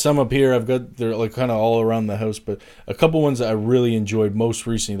that. I got some up here. They're like kind of all around the house, but a couple ones that I really enjoyed most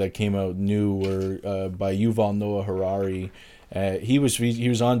recently that came out new were by Yuval Noah Harari. He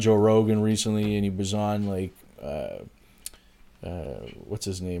was on Joe Rogan recently, and he was on like what's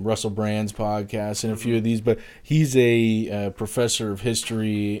his name, Russell Brand's podcast, and a few of these. But he's a professor of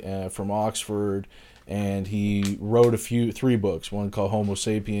history from Oxford, and he wrote 3 books. One called Homo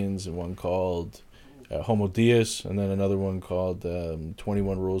Sapiens, and one called Homo Deus, and then another one called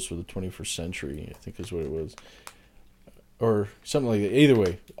 21 Rules for the 21st Century, I think is what it was. Or something like that. Either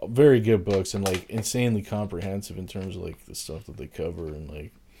way, very good books and like insanely comprehensive in terms of like the stuff that they cover and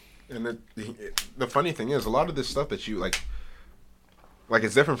like. And the funny thing is, a lot of this stuff that you like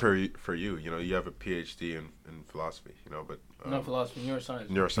it's different for you. You know, you have a PhD in philosophy. You know, but Not philosophy, neuroscience.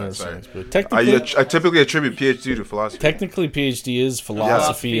 neuroscience. Sorry. But technically, I typically attribute PhD to philosophy. technically, PhD is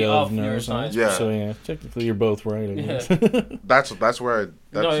philosophy Yeah. of Of neuroscience. neuroscience. Yeah. So yeah, technically you're both right. I guess. That's where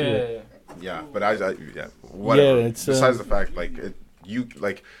that's No, yeah. yeah. But I whatever. Yeah, it's, Besides the fact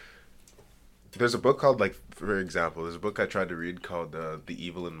there's a book called like for example, there's a book I tried to read called The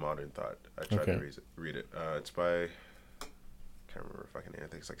Evil in Modern Thought. I tried Okay. to read it. It's by I can't remember fucking name. I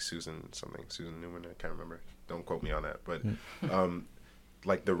think it's like Susan Newman. I can't remember. Don't quote me on that. But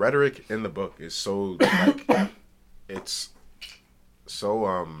like the rhetoric in the book is so like it's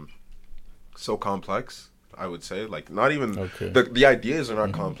so complex. I would say like not even Okay. the ideas are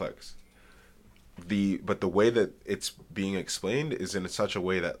not complex. But the way that it's being explained is in such a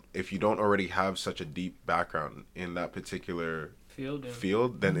way that if you don't already have such a deep background in that particular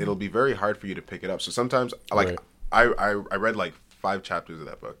field, then it'll be very hard for you to pick it up. So sometimes like Right. I read like 5 chapters of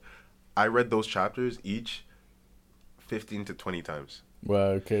that book. I read those chapters each 15 to 20 times. Wow.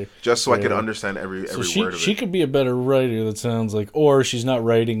 Okay. Just so I could Yeah. understand every So word of she it. could be a better writer. That sounds like, or she's not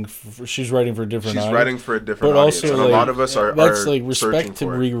writing. She's writing for a different. She's audience. writing for a different But audience. also, And a like, lot of us are That's are like searching respect to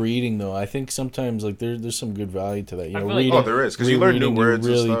for it. rereading, though. I think sometimes like there's some good value to that. You I know, feel like- reading. Oh, there is, 'cause you learn new rereading, words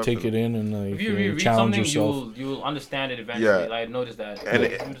and really stuff take and- it in and like If you know, read challenge something, yourself. you'll understand it eventually. Yeah. Like, I noticed that.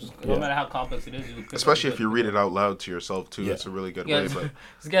 And No matter how complex it is, you'll pick up Especially the if you good- read it out loud to yourself too. Yeah. It's a really good Yeah, way. But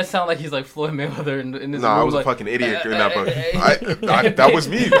this guy sounds like he's like Floyd Mayweather in this no, room. I was like, a fucking idiot during that book. hey. That was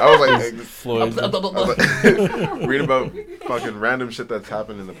me. I was like, Floyd. I was like read about fucking random shit that's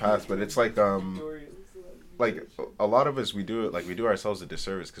happened in the past. But it's like a lot of us we do ourselves a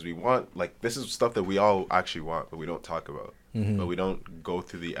disservice because we want like this is stuff that we all actually want, but we don't talk about. But we don't go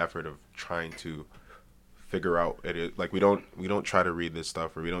through the effort of trying to figure out it. Like we don't try to read this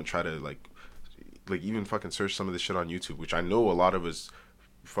stuff, or we don't try to like even fucking search some of this shit on YouTube, which I know a lot of us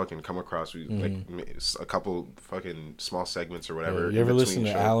fucking come across. We like a couple fucking small segments or whatever. You ever in listen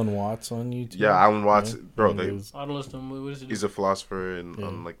between to shows. Alan Watts on YouTube? Yeah, Alan Watts, bro. And They, it was- I don't listen to him. What is it? he's a philosopher and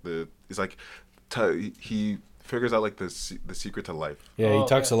on like he's like he figures out like the secret to life. Yeah, Oh, he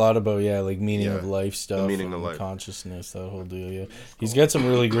talks okay. a lot about like meaning Yeah, of life stuff, meaning and of life. consciousness, that whole deal. Yeah, he's got some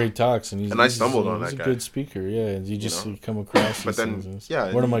really great talks, and he's And I stumbled on he's that a guy. good speaker. Yeah, and you just know? come across. But these then, things.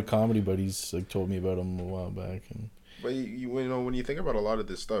 yeah, one of my comedy buddies like told me about him a while back, and But you know when you think about a lot of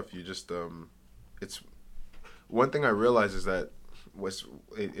this stuff, you just it's one thing I realize is that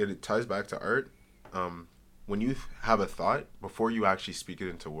it ties back to art. When you have a thought before you actually speak it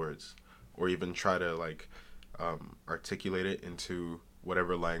into words, or even try to like articulate it into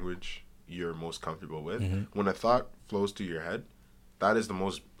whatever language you're most comfortable with. When a thought flows through your head, that is the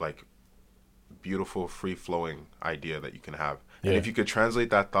most like beautiful, free-flowing idea that you can have. Yeah. And if you could translate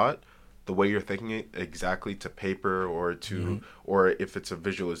that thought, the way you're thinking it, exactly to paper or to, or if it's a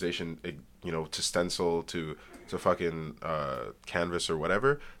visualization, to stencil, to fucking canvas or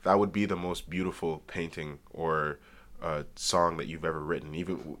whatever, that would be the most beautiful painting or song that you've ever written.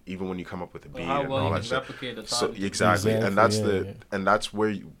 Even when you come up with a beat and all that stuff. Replicate the So thought. exactly, and that's yeah. and that's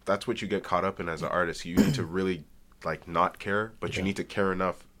what you get caught up in as an artist. You need to really like not care, but you need to care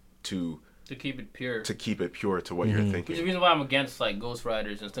enough to keep it pure. to keep it pure to what you're Which is thinking. the reason why I'm against like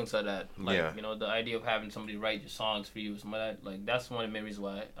ghostwriters and things like that. Like, Yeah. the idea of having somebody write your songs for you, something like that. Like, that's one of the main reasons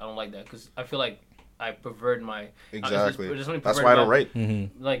why I don't like that. Because I feel like I pervert my... Exactly. I just want to That's pervert why I don't my- write.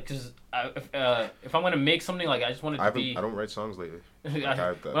 Mm-hmm. Like, because if I'm going to make something, like, I just want it to be... I don't write songs lately. Like,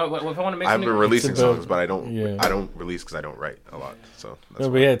 if I want to make I've something... been releasing It's about- songs, but I don't. yeah. I don't release because I don't write a lot. So that's No,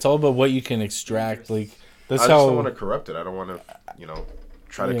 why. but yeah, it's all about what you can extract. Like that's I just how. don't want to corrupt it. I don't want to,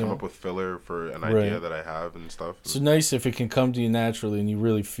 try to come Yeah. up with filler for an Right. idea that I have and stuff. It's nice if it can come to you naturally and you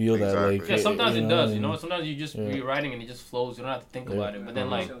really feel that. Exactly. Like Yeah, sometimes it does, and- Sometimes you just Yeah. be writing and it just flows. You don't have to think Yeah. about it. But then,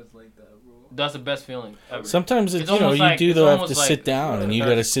 like, Shows like that, bro. that's the best feeling ever. Sometimes It's it's almost you like- do it's though have to almost like- sit down and you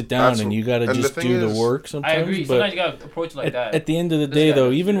That's- got to sit down that's and you got to and the just thing do the is- work I sometimes. agree. But Sometimes you got to approach it like that. at the end of the This day guy though,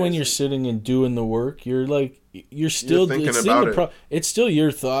 was even when you're seriously- sitting and doing the work, you're like you're still thinking it's about still it's still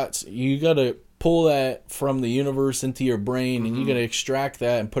your thoughts. You got to pull that from the universe into your brain and you got to extract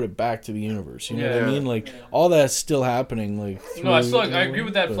that and put it back to the universe. You know what I Yeah. mean? Like all that's still happening like I agree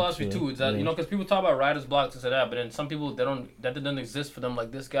with that but, philosophy too. Is that yeah. because people talk about writer's blocks and that, but then some people that doesn't exist for them,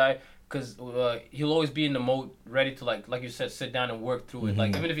 like this guy, because he'll always be in the mode ready to like you said, sit down and work through it.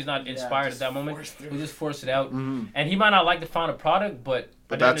 Like even if he's not inspired at just that moment, force through he'll just force it out. And he might not like the final product, but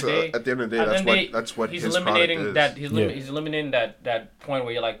But at the that's end of the day, at the end of the day, that's what he's his eliminating product that. is. He's eliminating that point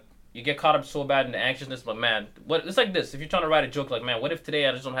where you're like. You get caught up so bad in the anxiousness, but man, what it's like this. If you're trying to write a joke, like man, what if today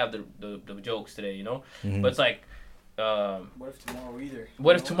I just don't have the jokes today, But it's like, What if tomorrow either?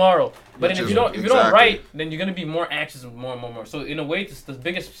 what if tomorrow? But then Which if is- you don't exactly. write, then you're gonna be more anxious and more. So in a way, the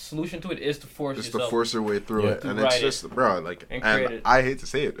biggest solution to it is to force Just to yourself. force your way through Yeah. it, and To it's write it just, bro, like, and create and it. I hate to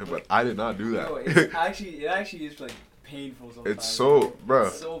say it, but I did not do No, that. it actually is like painful sometimes. It's so, bro.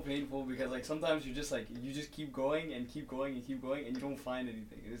 It's so painful because like sometimes you just keep going and keep going and keep going and you don't find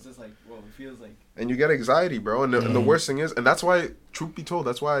anything. It's just like, whoa, it feels like. And you get anxiety, bro. And the worst thing is, and that's why, truth be told,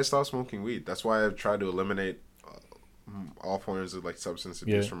 that's why I stopped smoking weed. That's why I've tried to eliminate all forms of like substance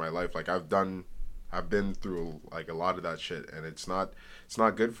abuse Yeah. from my life. Like I've been through like a lot of that shit, and it's not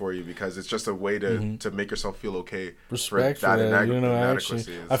good for you because it's just a way to make yourself feel okay. Respect for that. Actually,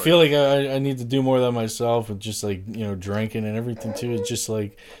 inadequacy. I feel like I need to do more of that myself with just like drinking and everything too. It's just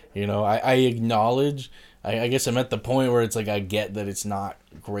like I acknowledge. I guess I'm at the point where it's like I get that it's not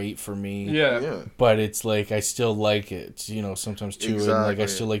great for me. yeah. But it's like I still like it. Sometimes too, and like I Exactly.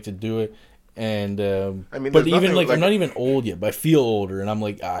 still like to do it. And I mean, but there's even nothing, like I'm like- not even old yet, but I feel older, and I'm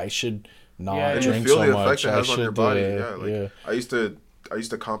like I should not Yeah, and you drink feel so the much. effect it I has on your should, body. yeah. I used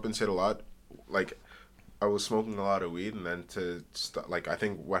to compensate a lot. Like I was smoking a lot of weed, and then like I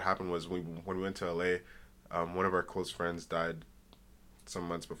think what happened was when we went to LA, one of our close friends died some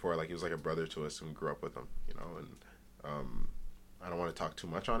months before. Like he was like a brother to us, and we grew up with him. And I don't want to talk too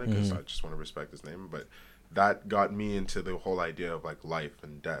much on it because I just want to respect his name, but that got me into the whole idea of like life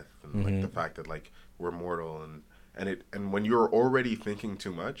and death and like the fact that like we're mortal and when you're already thinking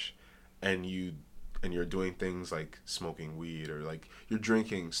too much and you're doing things like smoking weed or like you're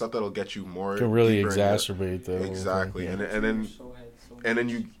drinking stuff that'll get you more Can really deeper into- exacerbate the whole thing, exactly yeah. and then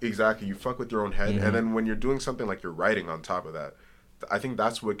you fuck with your own head and then when you're doing something like you're writing on top of that, I think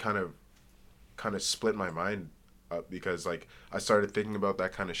that's what kind of split my mind up because like I started thinking about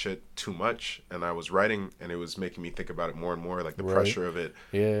that kind of shit too much and I was writing and it was making me think about it more and more, like the Right. pressure of it.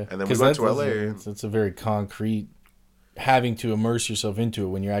 Yeah, And then we went to LA. It's a very concrete having to immerse yourself into it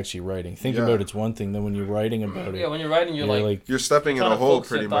when you're actually writing. Thinking Yeah. about it's one thing, then when you're writing about it, Yeah, when you're writing, you're like You're stepping in trying a to hole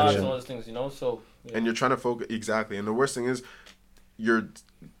focus your pretty thoughts much. and all those things, So yeah. And you're trying to focus exactly. And the worst thing is you're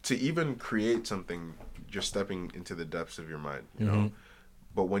to even create something, you're stepping into the depths of your mind, you know.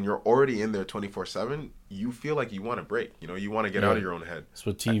 But when you're already in there 24/7, you feel like you want to break. You want to get out of your own head. that's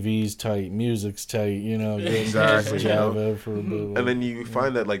what TV's tight, music's tight. Exactly, you know? Java for a bit. And then you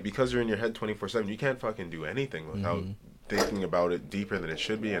find that like because you're in your head 24/7, you can't fucking do anything without thinking about it deeper than it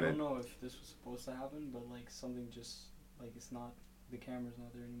should be. I And don't it, know if this was supposed to happen, but like something just like it's not the camera's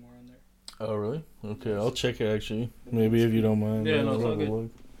not there anymore on there. Oh really? Okay, I'll check it actually. Maybe if you don't mind. Yeah, no, I'll it's all have a good.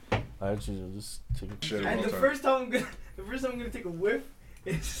 look. I'll just take a Shit. And all the time. first time I'm gonna take a whiff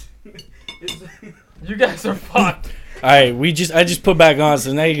is You guys are fucked. All right, I just put back on,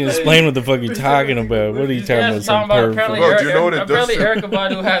 so now you can explain what the fuck you're talking about. What are you talking about? Yes, Some talking about perv apparently, fuck? Bro, do you know what it does? apparently Erykah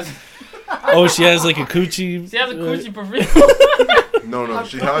Badu has Oh, she has like a coochie. She has a coochie perfume. No,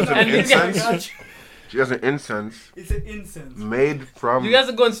 she has an And you guys- incense. She has an incense It's an incense. made from. You guys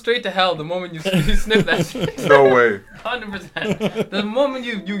are going straight to hell the moment you sniff that shit. No way. 100%. The moment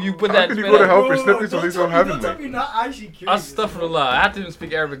you put How that could you spit go to out- hell for sniffing something so Don't heavenly? tell me you're not actually curious. Astaghfirullah. I have to even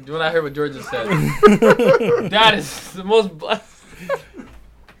speak Arabic when I heard what George just said. That is the most blessed.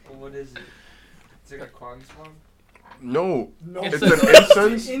 What is it? It's like a Kwan song. No, No, It's it's a-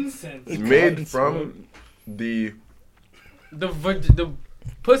 an incense incense. made from the The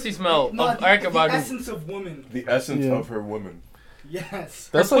pussy smell No, of the Erykah Badu. essence of woman. essence Yeah. of her woman. Yes.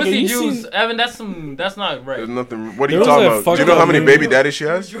 Her That's like, pussy you juice, seen- Evan. That's not right. There's nothing. What are There you was talking that about? Do you fucked know how up many movie- baby daddies she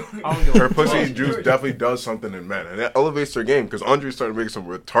has? I don't give a Her fuck. pussy juice definitely does something in men, and that elevates her game. Because Andre started making some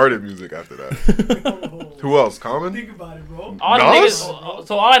retarded music after that. Who else? Common? Think about it, bro. All the Nas? niggas.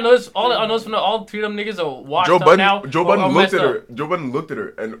 So all I know is from all three of them niggas are washed Joe up Budden. now. Joe or Budden looked messed at up. her. Joe Budden looked at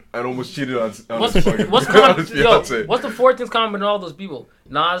her and almost cheated on What's his fucking what's on common? his Yo, fiance. what's the 14th common with all those people?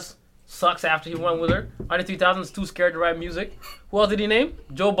 Nas sucks after he went with her. Under 3000's too scared to write music. Who else did he name?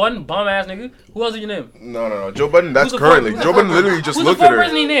 Joe Budden, bum ass nigga. Who else did you name? No. Joe Budden. That's Who's the currently. fourth- Joe Budden literally just Who's the looked at fourth her.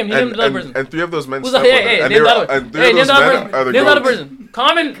 person he named? He named the other person. And three of those men Who's the slept with her. hey, And name the other and three hey, of name those the other men person. are the Name the other goats. person.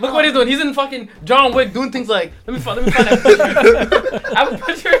 Common, look what he's doing. He's in fucking John Wick doing things like let me find that picture. I have a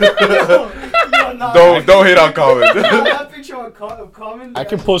picture. Don't hate on Common. That picture of Common. I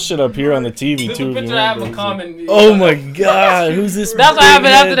can pull shit up here on the TV There's too. a if you picture I have want, of bro. Common. Oh my god, who's this? That's what big happened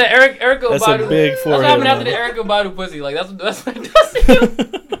after head? the Erykah That's Badu. a big That's forehead. what happened after the man. Erykah Badu pussy. Like that's what it does to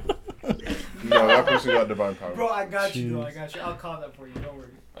you. No, that person got divine power. Bro, I got you, though. I got you. I'll call that for you. Don't worry.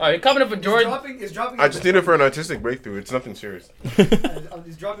 All right, coming up for George. It's dropping. I just need it for an artistic breakthrough. It's nothing serious.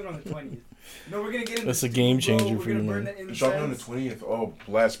 It's dropping on the 20th. No, we're gonna get into That's a the game studio, changer bro. for We're you, gonna burn man. the It's dropping on the incense. 20th. Oh,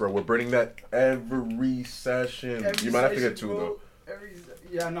 bless, bro. We're burning that every session. Every You might have to session, get two, bro. though.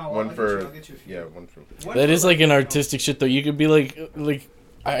 Yeah, no. One I'll for. get you a few. Yeah, one for. One That for, is like an you know, artistic shit though. You could be like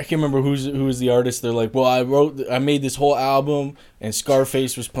I can't remember who was the artist. They're like, well, I made this whole album and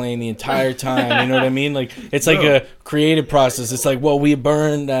Scarface was playing the entire time. You know what I mean? Like it's like a creative process. It's like, well, we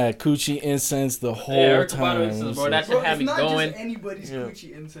burned coochie incense the whole Erykah Badu time. incense, It's bro, like, that Bro, should have it's me not going. just anybody's Yeah.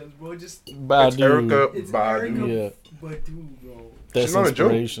 Gucci incense, bro. Just It's Badu. Erica it's Badu. Erykah Yeah. Badu, bro. That's She's not a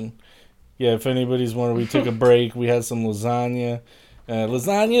joke. inspiration. Yeah, if anybody's wondering, we took a break. We had some lasagna.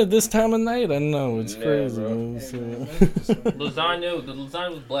 Lasagna this time of night? I know it's Yeah, crazy. bro. Man. Hey, So- man, that's just- Lasagna, the lasagna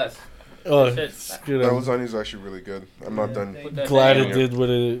was blessed. oh, Shit. it's good. That I'm lasagna is actually really good. I'm not done. Put that glad thing it on. did what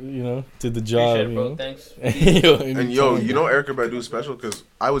it, did the job. Appreciate it, You bro. know? Thanks. And yo, you know Erykah Badu's special because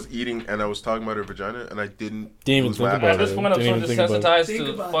I was eating and I was talking about her vagina and I didn't even lose think my about At it. this point, I'm Didn't so even think about it. desensitized Think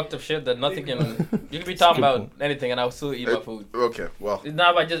to about fucked it. up shit that nothing Think can. You can be talking good about point. anything, and I will still eat my food. Okay, well, It's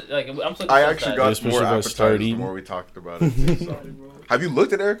not about just like I'm so. I actually desensitized. got Especially more if I appetized start the eating. more we talked about it. too, so. Sorry, bro. Have you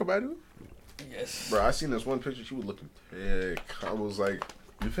looked at Erykah Badu? Yes. Bro, I seen this one picture. She was looking thick. I was like,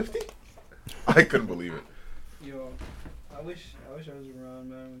 "You 50?" I couldn't believe it. Yo, I wish I was around,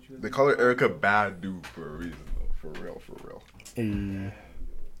 man. When she was They call her Erykah Badu for a reason, though. For real, for real. Hey.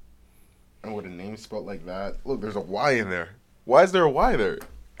 And with a name spelled like that, look, there's a Y in there. Why is there a Y there?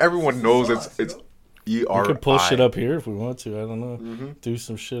 Everyone knows Sauce, it's yo. ERI. We could pull shit up here if we want to. I don't know. Mhm. Do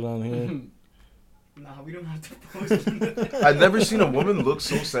some shit on here. Nah, we don't have to post. I've never seen a woman look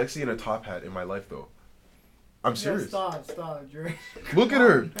so sexy in a top hat in my life, though. I'm serious. Stop, Dre. Look at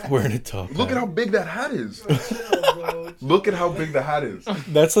her. Wearing a top. Look hat. at how big that hat is. Yo, chill, bro. Look at how big the hat is.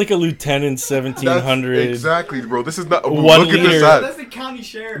 That's like a lieutenant That's 1700. exactly, bro. This is not. One look at this liter. hat. That's the county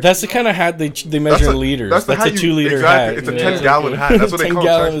sheriff. That's the you kind of hat they measure in liters. That's, the a hat 2-liter exactly. hat. It's a you know? 10-gallon hat. That's what they 10 call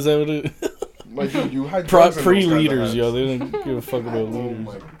gallon, it. is that what it Like you had drugs in those kinds of pre-liters, hats. yo. They don't give a fuck about Oh liters.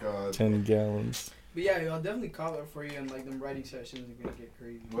 my god. 10 gallons. But yeah, I'll definitely call her for you, and like them writing sessions are gonna get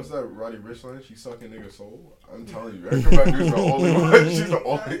crazy. What's that Roddy Ricch line? She sucking nigga's soul. I'm telling you, Erykah Badu's the only one. She's the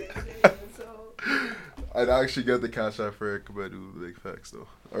only. I'd actually get the cash out for Erykah Badu. Big facts though.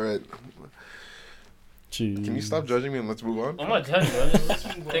 All right, Jeez. can you stop judging me and let's move on? I'm not telling you. I'm just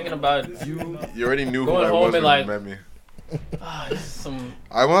thinking about you. You already knew who Going I home was when and, like, you met me. This is some.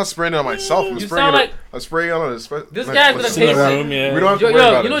 I'm not spraying it on myself. I'm You spraying sound it. like- I'm spraying it on a This guy's gonna Just in the taste it. room, yeah. We don't have to Yo, worry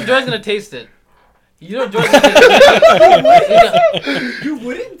about you know it. Joy's gonna taste it. You know Joy's gonna taste it. You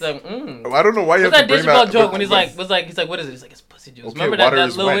wouldn't? It's like, I don't know why you What's have that to bring Dave Chappelle that. joke when he's like, what is it? He's like, it's pussy juice. okay, Remember water that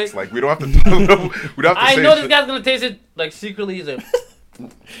is little wet. way? Like we don't have to. we don't have to I say know this shit. guy's gonna taste it like secretly. He's like,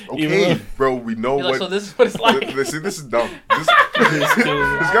 Okay, bro, we know he's like, what. so this is what it's like. See, this is dumb. This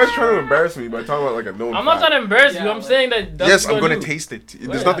guy's trying to embarrass me by talking about like a known I'm not fact. trying to embarrass you. Yeah, I'm like- saying that. That's Yes, what I'm you're gonna do. taste it. Yeah,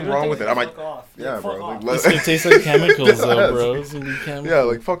 There's nothing I'm wrong gonna with it. taste I'm like, Fuck off. yeah, Fuck bro. off. Like, It's gonna taste like chemicals, though, Yes. bro. It's gonna be chemicals. yeah,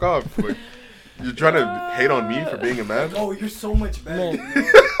 like fuck off. Like, you're trying to hate on me for being a man. Oh, you're so much better. Man. you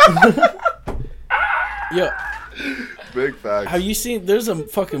know? Yo, Big facts. have you seen? There's a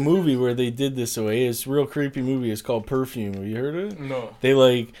fucking movie where they did this away. It's a real creepy movie. It's called Perfume. Have you heard of it? No. They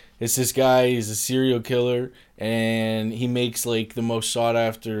like it's this guy. He's a serial killer, and he makes like the most sought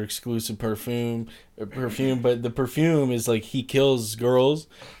after exclusive perfume. But the perfume is like he kills girls,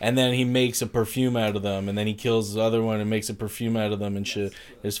 and then he makes a perfume out of them, and then he kills the other one and makes a perfume out of them and shit.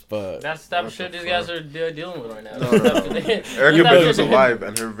 It's fuck. That's the type of shit these guys are dealing with right now. No. Erica Badu is alive,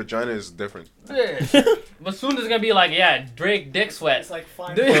 and her vagina is different. Yeah. But soon there's gonna be like, yeah, Drake dick sweat. It's like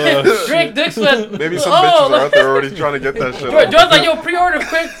fine. Drake dick sweat. Maybe some bitches are out there already trying to get that shit. John's like, yo, pre-order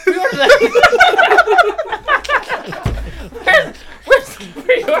quick. Pre-order that. Where's the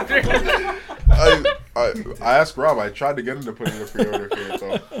pre-order? I asked Rob. I tried to get him to put in a pre-order for it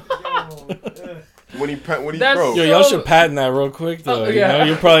though. When he That's bro. Yo, y'all should patent that real quick though. Yeah. You know,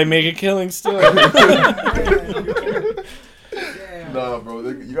 you'll probably make a killing still. Nah, bro.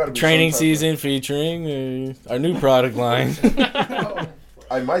 You gotta be Training some type season featuring our new product line.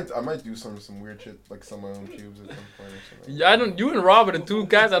 I might do some weird shit like some of my own cubes at some point or something. Yeah, you and Rob are the two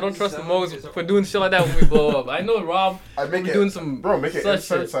guys I don't trust the most for doing shit like that when we blow up. I know Rob I make be it, doing some make it such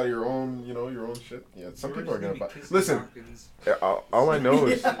inserts shit. out of your own, your own shit. Yeah, some people are gonna buy. Kissing Listen, napkins. all I know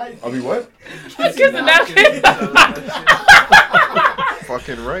is I'll be what? Kiss the napkin.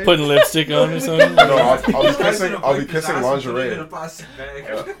 Fucking right. Putting lipstick on or something. No, I'll be kissing lingerie.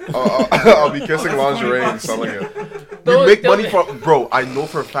 I'll be kissing lingerie and selling it. We make money from, bro. I know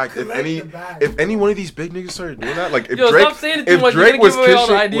for a fact if any one of these big niggas started doing that, like if Yo, Drake, stop saying it too much. You're Drake gonna was give away all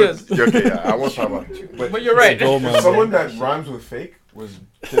the kissing, ideas. okay, yeah, I won't talk about it. But you're right. Gold If mine. someone that rhymes with fake was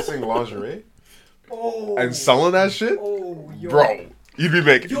kissing lingerie and selling that shit, bro, you'd be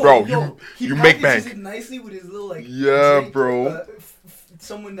making, you make bank. It nicely with his little like. Yeah, Drake, bro.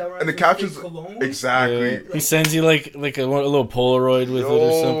 Someone that And the captions, exactly. Yeah. He sends you like a little Polaroid with it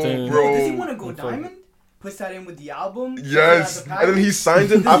or something. bro. Does he want to go diamond? Puts that in with the album. Yes, and then he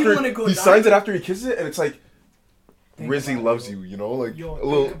signs it Does he after wanna go he signs it diamond? after he kisses it, and it's like Rizzy loves you, like Yo, a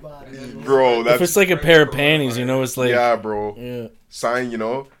little, think about it. bro. That's If it's like a pair of panties, it's like yeah, bro. yeah. Sign,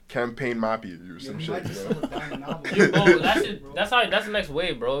 campaign Mappy or some He shit. might just sell a diamond album. Bro, that's the next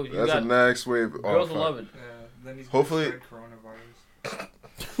wave, bro. You That's got, the next wave. Oh, girls will fuck. love it. Yeah, then he's Hopefully- gonna spread coronavirus.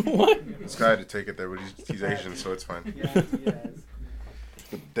 What? This guy had to take it there, but he's Asian, so it's fine. Yeah.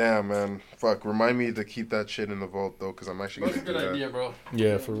 But damn, man, fuck. Remind me to keep that shit in the vault though, because I'm actually That's a gonna do good that. idea, bro.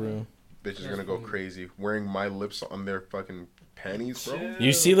 Yeah, for real. Bitch is gonna go crazy, wearing my lips on their fucking panties, bro.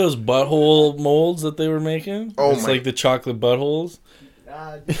 You see those butthole molds that they were making? Oh it's my- like the chocolate buttholes.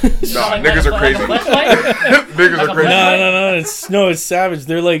 Nah, niggas are crazy. Flashlight? Niggas are crazy. No, it's savage.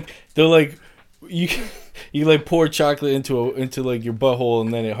 They're like you you like pour chocolate into like your butthole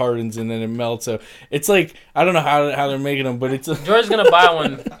and then it hardens and then it melts out. It's like I don't know how they're making them, but it's George's gonna buy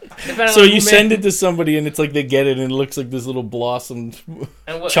one. Depending so on you who send made- it to somebody and it's like they get it and it looks like this little blossomed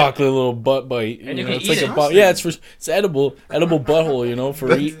and what, chocolate little butt bite. And you can it's eat like it. a yeah, it's edible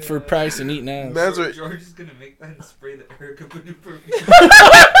butthole. For practicing eating ass. Man's are, George is gonna make that and spray the Erica Badu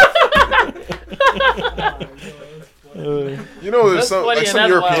perfume. Uh, there's That's some funny like and some that's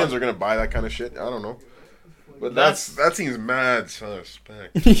Europeans wild. are gonna buy that kind of shit. I don't know, but That's- that seems mad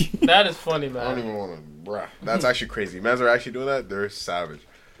suspect. That is funny, I don't man. even want to, bruh. That's actually crazy. Mans are actually doing that. They're savage.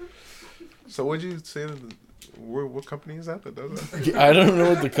 So what'd you say? What company is that does that? I don't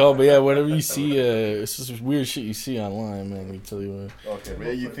know what to call, but yeah, whatever you see, it's just weird shit you see online, man. Let me tell you what. Okay,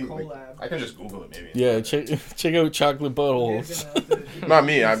 maybe you think like, Collab. I can just Google it maybe. Yeah, check out chocolate buttholes. Not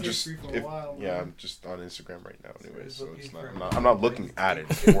me. I'm just I'm I'm just on Instagram right now anyway, so it's not. I'm not looking at it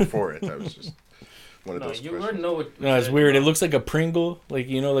or for it. That was just one of No, those you questions. already know what. No, it's weird. It looks like a Pringle, like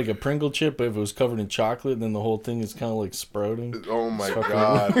a Pringle chip, but if it was covered in chocolate, then the whole thing is kind of like sprouting. Oh my Fucking-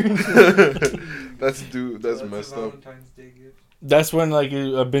 god, that's That's messed a up. Valentine's Day gift. That's when like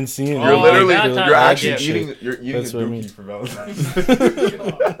I've been seeing. Oh, You're literally, Valentine's you're Day actually gift. eating, you're eating That's a what I dookie mean. for Valentine's.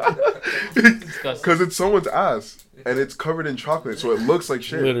 Disgusting. Because it's someone's ass and it's covered in chocolate, so it looks like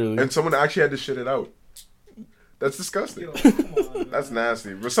shit. Literally. And someone actually had to shit it out. That's disgusting. That's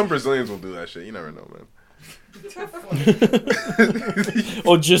nasty. But some Brazilians will do that shit. You never know, man.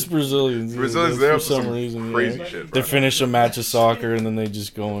 Oh, just Brazilians. Brazilians, Yeah, they're for up to some some reason. crazy Yeah. shit, They bro. finish a match of soccer and then they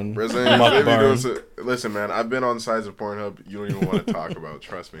just go and Brazilians, muck they be barn. doing listen, man, I've been on sides of Pornhub you don't even want to talk about,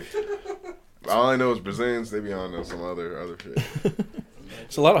 trust me. All I know is Brazilians, they be on some other shit.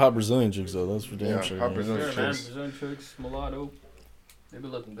 It's a lot of hot Brazilian chicks though. That's for damn Yeah, sure. hot man. Brazilian Sure, man. chicks. Brazilian chicks, mulatto. They be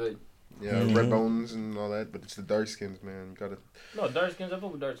looking good. Yeah, Mhm. red bones and all that, but it's the dark skins, man. You gotta. No, dark skins. I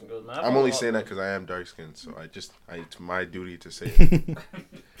fuck with dark skins, girls, man. I I'm fuck only with saying all- that because I am dark skinned, so it's my duty to say it.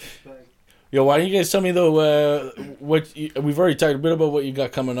 Yo, why don't you guys tell me though? We've already talked a bit about what you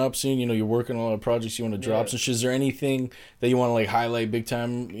got coming up soon. You know, you're working on a lot of projects you want to drop. So, is there anything that you want to like highlight big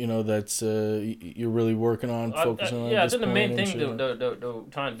time? You know, that's you're really working on, focusing on. Yeah, I think the main thing the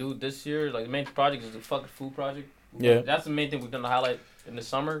trying to do this year, like the main project, is the fucking food project. Yeah, that's the main thing we're gonna highlight in the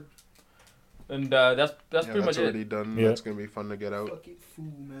summer. And that's pretty much already it. done. Yeah. That's gonna be fun to get out. Fucking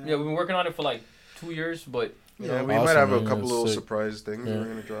food, man. Yeah, we've been working on it for like 2 years, but Yeah, we Awesome, might have a man. couple That's little sick. surprise things Yeah. we're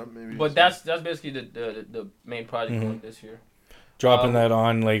gonna drop. Maybe. but that's basically the main project Mhm. going this year. dropping that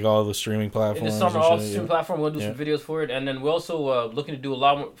on like all the streaming In platforms. the summer, and all shit, streaming yeah. platform, we'll do some videos for it, and then we're also looking to do a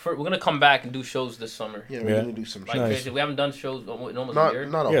lot more. We're gonna come back and do shows this summer. Yeah, we're Yeah. gonna do some Like shit. Nice. crazy. We haven't done shows in almost a Not year. a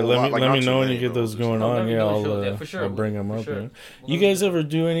Yeah, whole let lot, me like, let not me too know when many, you get though. those Just going No, on. let me Yeah, know I'll, shows. Yeah, for sure. I'll bring them For up. sure. Man. You guys ever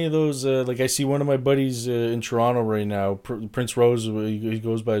do any of those? Like I see one of my buddies in Toronto right now, Prince Rose. He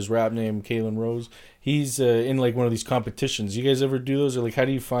goes by his rap name, Kalen Rose. He's in like one of these competitions. You guys ever do those, or like how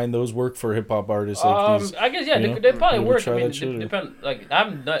do you find those work for hip hop artists? Like these, I guess yeah, you know? they probably Maybe work. try I mean, that shit, or- depend. Like I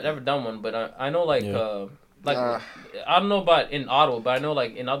haven't never done one, but I know like Yeah. I don't know about in Ottawa, but I know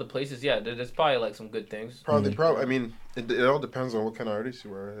like in other places, yeah, there's probably like some good things. Probably. I mean, it all depends on what kind of artist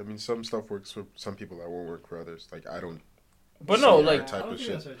you are. I mean, some stuff works for some people that won't work for others. Like I don't. But no, see that like type of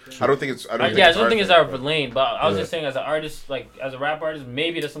shit. that's I don't think it's. I don't. yeah, I don't hard think it's for our it, but- lane. But I was Yeah. just saying, as an artist, like as a rap artist,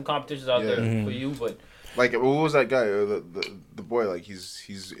 maybe there's some competitions out there Mhm. for you, but. Like, what was that guy? The boy, like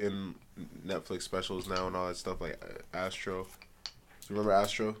he's in Netflix specials now and all that stuff. Like Astro. Do you remember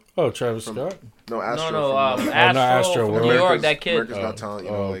Astro? Oh, Travis From- Scott. No, Astro. No, from, Astro, Astro, from World. New York, America's- that kid. America's Got Talent.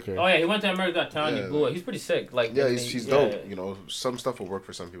 You know, like okay. Oh yeah, he went to America's Got Talent. He Yeah, blew it. He's pretty sick. Like yeah, he's yeah, dope. You know, some stuff will work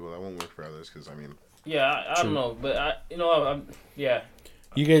for some people that won't work for others. Because I mean, Yeah, I don't know, but yeah.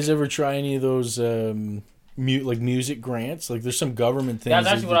 You guys ever try any of those like music grants? Like there's some government things. That's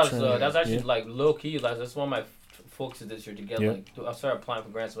actually what I was. they're trying to- That's actually yeah. like low key. Like that's one of my focuses this year to get Yeah. like. I started applying for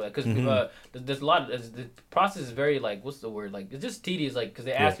grants for that because Mhm. there's a lot. The process is very like what's the word like it's just tedious like because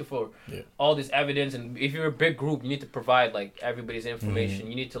they ask you for all this evidence and if you're a big group you need to provide like everybody's information.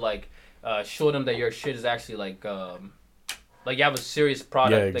 You need to like show them that your shit is actually like you have a serious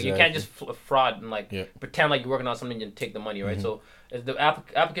product. Yeah, Like you can't just fraud and like Yeah. pretend like you're working on something and take the money, right? So the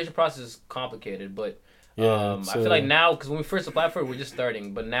application process is complicated, but I feel like now because when we first applied for it, we're just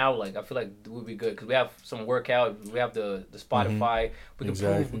starting. But now, like I feel like we'll be good because we have some workout. We have the Spotify.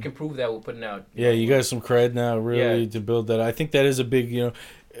 We can prove that we're putting out. Yeah, you got some cred now, really, to build that. I think that is a big,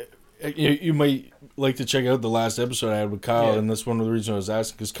 you might like to check out the last episode I had with Kyle, and that's one of the reasons I was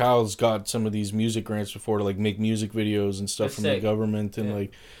asking, because Kyle's got some of these music grants before to, like, make music videos and stuff That's from sick. the government, and,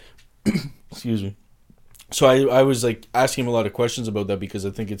 like, excuse me. So I was, like, asking him a lot of questions about that, because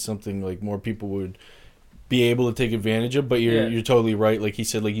I think it's something, like, more people would be able to take advantage of, but you're totally right. Like he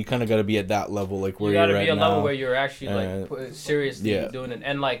said, like, you kind of got to be at that level, like, where you gotta you're be at a level now. where you're actually, like, seriously doing it.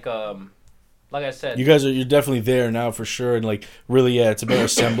 And, like I said, you're definitely there now for sure, and like really, it's about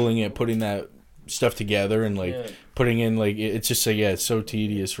assembling it, putting that stuff together, and like putting in like it's just like it's so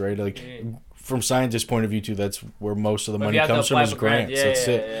tedious, right? Like from scientist point of view too, that's where most of the money comes from is grants. That's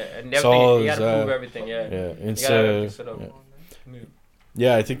it. And everything, you gotta prove everything.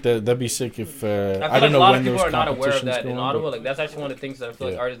 Yeah, I think that'd be sick if I don't know when those competitions a lot of people are not aware of that in Ottawa. Like that's actually one of the things that I feel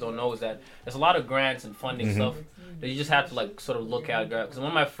like artists don't know is that there's a lot of grants and funding stuff that you just have to like sort of look at. Because one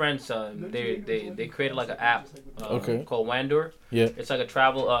of my friends, they created like an app called Wandour. Yeah, it's like a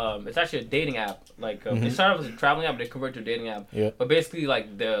travel. It's actually a dating app. Like they started off as a traveling app, but they converted to a dating app. Yeah, but basically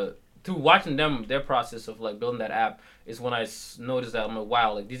like through watching their process of like building that app is when I noticed that I'm like,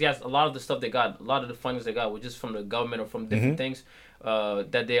 wow, like these guys, a lot of the stuff they got, a lot of the fundings they got were just from the government or from different things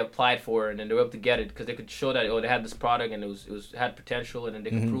that they applied for, and then they were able to get it because they could show that they had this product and it had potential, and then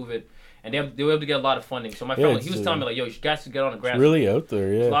they could prove it, and they were able to get a lot of funding. So my friend, he was telling me like, yo, you guys should get on a grant. It's really out there,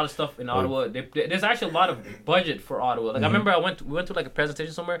 There's a lot of stuff in Ottawa. There's actually a lot of budget for Ottawa. Like I remember we went to like a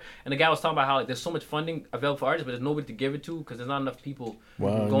presentation somewhere, and the guy was talking about how like there's so much funding available for artists, but there's nobody to give it to because there's not enough people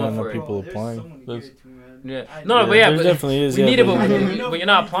going for it. People applying. There definitely is. We need it, but you're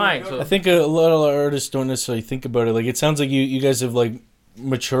not applying. So I think a lot of artists don't necessarily think about it. Like it sounds like you guys have like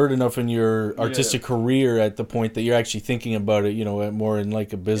matured enough in your artistic career at the point that you're actually thinking about it, more in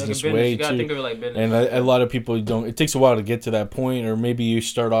like a business way you gotta too. think of it like business. And a lot of people don't. It takes a while to get to that point, or maybe you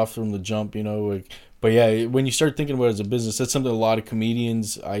start off from the jump, But yeah, when you start thinking about it as a business, that's something a lot of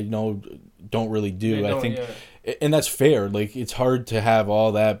comedians I know don't really do. I think, and that's fair. Like it's hard to have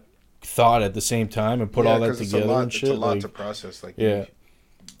all that thought at the same time and put all that together and shit. It's a lot like, to process. Like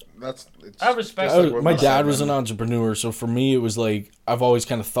I have respect. My dad was an entrepreneur, so for me it was like I've always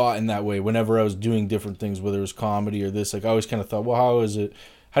kind of thought in that way. Whenever I was doing different things, whether it was comedy or this, like I always kind of thought, well,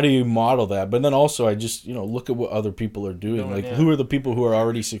 how do you model that? But then also, I just, you know, look at what other people are doing. Like, who are the people who are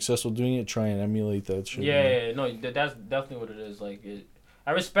already successful doing it? Try and emulate that shit. Yeah, no, that's definitely what it is. Like,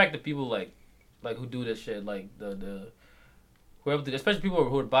 I respect the people like who do this shit. Like the whoever, especially people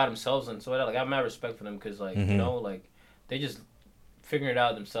who are by themselves and so like I have mad respect for them because like you know like they just figuring it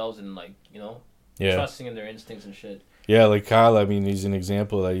out themselves and like you know trusting in their instincts and shit. Yeah, like Kyle, I mean, he's an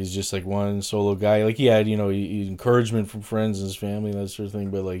example of that. He's just like one solo guy. Like he had, you know, encouragement from friends and his family and that sort of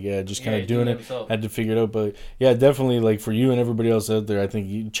thing. But like, yeah, just kind of doing it. Had to figure it out. But yeah, definitely like for you and everybody else out there, I think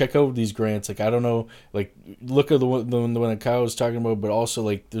you check out these grants. Like I don't know, like look at the one that Kyle was talking about. But also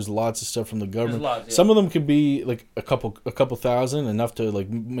like there's lots of stuff from the government. Lots, Some of them could be like a couple thousand, enough to like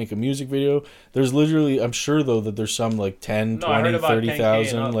make a music video. There's literally, I'm sure though that there's some like 10, 20,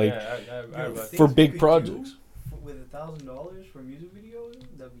 30,000 like for big projects. With $1,000 for a music video,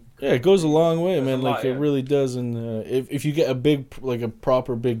 that'd be yeah, it goes a long way, That's man. a lot, Like it really does. And if you get a big, like a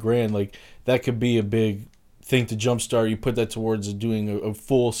proper big grant, like that could be a big thing to jumpstart. You put that towards doing a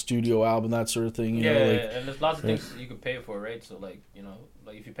full studio album, that sort of thing. You know, like, and there's lots of things you can pay for, right? So like you know,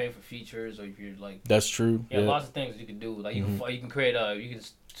 like if you pay for features or if you're like that's true. Yeah, lots of things you can do. Like you can create you can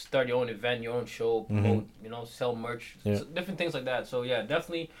start your own event, your own show, promote, you know, sell merch, so different things like that. So yeah,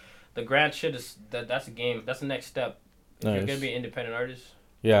 definitely. The grant shit is that's a game. That's the next step. If you're gonna be an independent artist.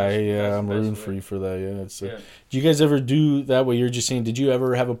 Yeah, I'm rooting for you for that. Yeah, it's. Do you guys ever do that? What you're just saying? Did you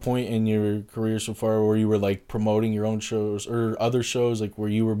ever have a point in your career so far where you were like promoting your own shows or other shows, like where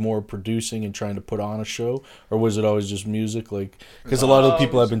you were more producing and trying to put on a show, or was it always just music? Like, because a lot of the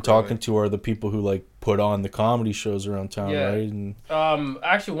people I've been talking to are the people who like put on the comedy shows around town, right? And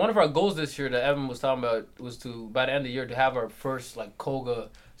actually, one of our goals this year that Evan was talking about was to by the end of the year to have our first like Koga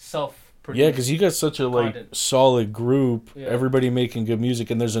self-produced. Yeah, because you got such a like solid group, everybody making good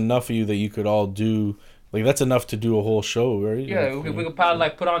music, and there's enough of you that you could all do. Like that's enough to do a whole show, right? Yeah, like, we could probably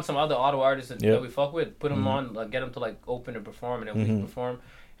like put on some other Ottawa artists that we fuck with, put them on, like get them to like open and perform, and then we can perform,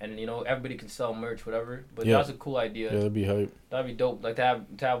 and you know everybody can sell merch, whatever. But that's a cool idea. Yeah, that'd be hype. That'd be dope. Like to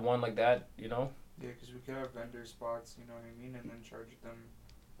have one like that, you know. Yeah, because we could have vendor spots, you know what I mean, and then charge them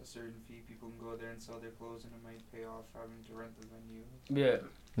a certain fee. People can go there and sell their clothes, and it might pay off having to rent the venue. Yeah.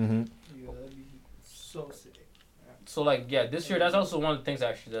 Yeah, that'd be so sick. So like this year that's also one of the things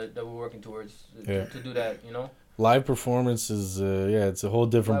actually that we're working towards to do that, you know. Live performance is it's a whole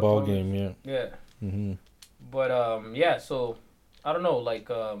different ball game, yeah. But so I don't know, like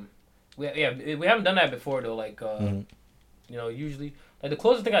we haven't done that before though, like you know, usually like the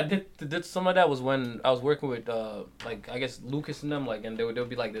closest thing I did some of that was when I was working with like I guess Lucas and them, like, and there would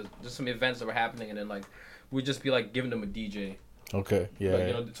be like there's some events that were happening, and then like we'd just be like giving them a DJ. Okay. Yeah. Like,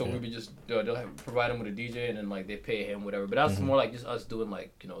 you know, so we'd be just they'll provide him with a DJ, and then like they pay him whatever. But that's more like just us doing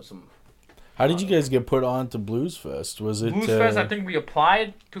like you know some. How did you guys get put on to Blues Fest? Was it Blues Fest? I think we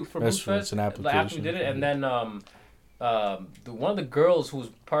applied for Blues Fest. It's an application. After we did it, and then one of the girls who was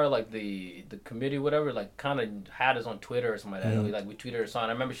part of like the committee, whatever, like kind of had us on Twitter or something like that. We tweeted her song.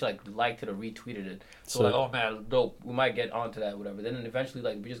 I remember she like liked it or retweeted it. So like, oh man, dope. We might get onto that, whatever. Then eventually,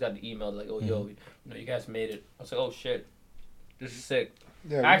 like we just got the email like, oh yo, you know, you guys made it. I was like, oh shit, this is sick.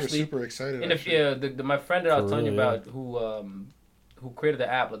 Yeah, actually, we were super excited. And my friend that I was telling you about who created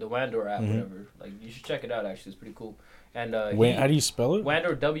the app, like the Wandor app, whatever. Like you should check it out. Actually, it's pretty cool. And how do you spell it?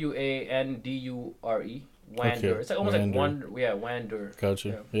 Wandor, Wandure. Wandor. Okay. It's like almost like Wonder. Yeah, Wandor.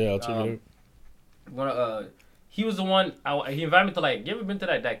 Gotcha. Yeah, I'll check it out. He was the one. He invited me to like. You ever been to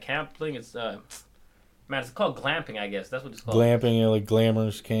that camp thing? It's man, it's called glamping. I guess that's what it's called. Glamping, like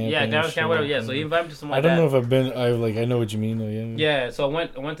glamorous camping. Yeah, glamorous camp, whatever. Yeah, so he invited me to something like that. I don't know if I've been. I know what you mean though. Yeah. So I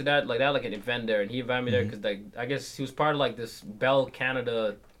went to that like an event there, and he invited me there because like I guess he was part of like this Bell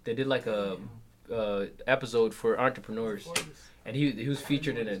Canada. They did like a episode for entrepreneurs. And he was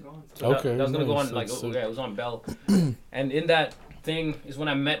featured in it. So that was gonna go on like it was on Bell, and in that thing is when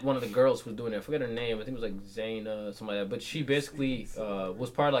I met one of the girls who was doing it. I forget her name. I think it was like Zaina, something like that. But she basically was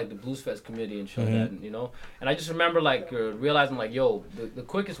part of like the Blues Fest committee and shit like that, and, you know. And I just remember like realizing like, yo, the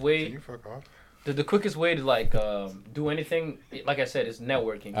quickest way. Can you fuck off? The quickest way to like do anything, like I said, is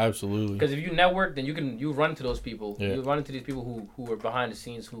networking. Absolutely. Because if you network, then you run into those people. Yeah. You run into these people who are behind the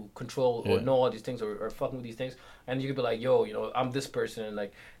scenes, who control or know all these things or fucking with these things, and you could be like, yo, you know, I'm this person, and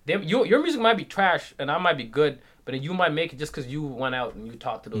like, your music might be trash, and I might be good, but then you might make it just because you went out and you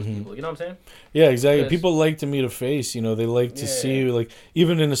talked to those people. You know what I'm saying? Yeah, exactly. People like to meet a face. You know, they like to see you, like,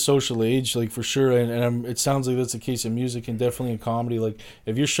 even in a social age, like, for sure. And it sounds like that's the case in music and definitely in comedy. Like,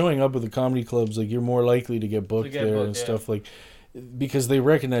 if you're showing up at the comedy clubs, like, you're more likely to get booked there and stuff. Like, because they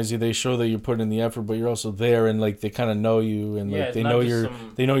recognize you, they show that you're putting in the effort, but you're also there, and like they kind of know you, and like they know your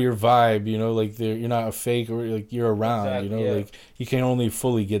vibe, you know, like you're not a fake, or like you're around, exactly, you know, like you can only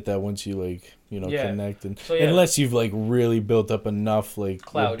fully get that once you like, you know, connect, and unless you've like really built up enough like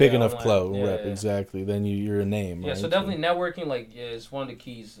clout, big enough clout, exactly, then you're a name. Yeah, right? So definitely networking like is one of the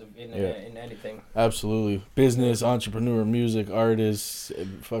keys in anything. Absolutely, business, entrepreneur, music, artists,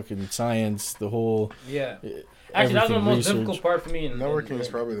 fucking science, the whole Actually, that's the most difficult part for me. Networking is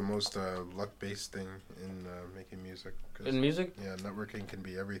probably the most luck-based thing in making music. In music? Yeah, networking can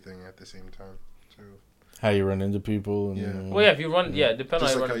be everything at the same time, too. How you run into people. And, well, if you run, depends on how you run.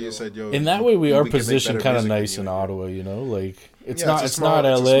 Just like how you said, yo. In that way, we are positioned kind of nice in Ottawa, you know? Like, it's not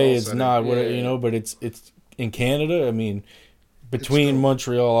LA, it's not what, you know, but it's in Canada, I mean, between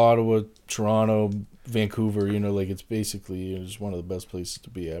Montreal, Ottawa, Toronto, Vancouver, you know, like it's basically just one of the best places to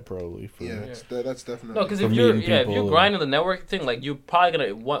be at, probably. That's definitely. No, because if you're grinding the network thing, like you're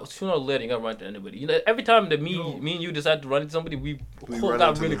probably gonna sooner or later you're gonna run into anybody. You know, every time that me and you decide to run into somebody, we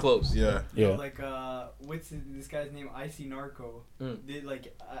got really close. Yeah. Like what's this guy's name? Icy Narco. Did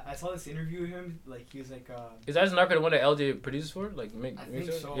like I saw this interview with him. Like he was like. Is Icy Narco the one that LJ produces for? Like I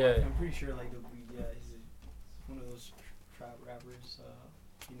think so. Yeah. I'm pretty sure like he's one of those trap rappers.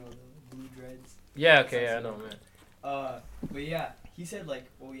 You know, the blue dreads. Yeah, okay, I know, man. But yeah, he said like,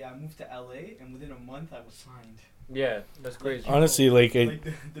 oh yeah, I moved to LA, and within a month I was signed. Yeah, that's crazy. Honestly, like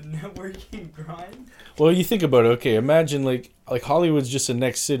the networking grind. Well, you think about it. Okay, imagine like Hollywood's just the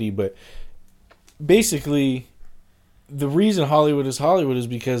next city, but basically, the reason Hollywood is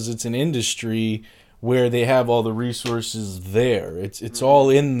because it's an industry where they have all the resources there. It's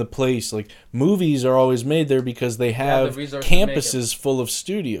all in the place. Like movies are always made there because they have campuses full of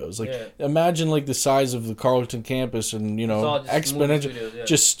studios. Like imagine like the size of the Carleton campus, and you know, exponential studios,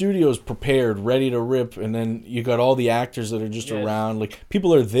 just studios prepared, ready to rip, and then you got all the actors that are just around. Like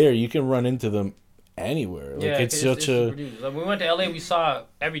people are there. You can run into them anywhere. Like it's such a. Like, we went to LA. We saw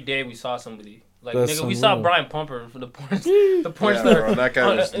every day. We saw somebody. Like nigga, we saw Brian Pumper for the porn star. Bro, that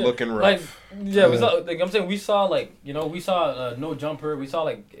guy was looking rough. Like, we saw. Like I'm saying, we saw like we saw No Jumper. We saw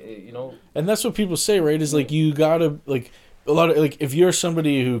like And that's what people say, right? Is like you gotta like a lot of like if you're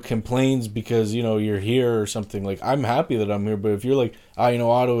somebody who complains because you know you're here or something, like I'm happy that I'm here, but if you're like you know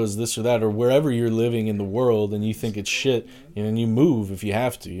Ottawa is this or that or wherever you're living in the world and you think it's shit, you know, and you move if you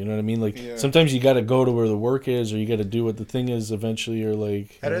have to, you know what I mean? Like sometimes you got to go to where the work is, or you got to do what the thing is. Eventually, you're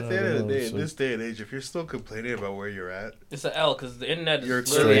like. And at the end of the day, in this day and age, if you're still complaining about where you're at, it's an L because the internet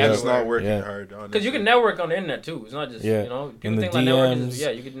is clearly not working hard. Because you can network on the internet too. It's not just you know. In the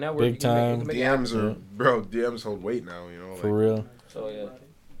DMs, you can network big time. DMs are DMs hold weight now. You know, for real.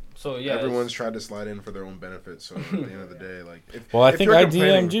 So yeah, everyone's tried to slide in for their own benefit. So at the end of the day, like, I think I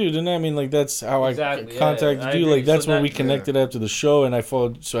DM'd you, didn't I? I mean, like that's how I contacted you. Like that's when we connected after the show, and I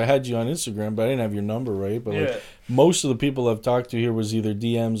followed. So I had you on Instagram, but I didn't have your number, right? But like most of the people I've talked to here was either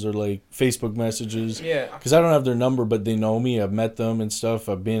DMs or like Facebook messages. Yeah. Because I don't have their number, but they know me. I've met them and stuff.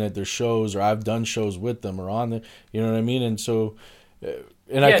 I've been at their shows, or I've done shows with them, or on there. You know what I mean? And so.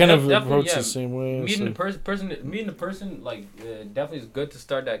 And I kind of approach the same way. Meeting the person, like definitely is good to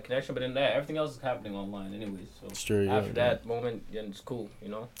start that connection. But then everything else is happening online, anyways. So after that moment, it's cool, you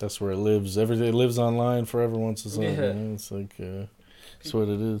know. That's where it lives. Everything lives online forever once it's on. You know? It's like that's what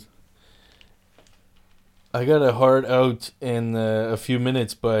it is. I got a hard out in a few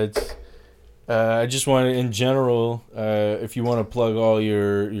minutes, but I just wanted, in general, if you want to plug all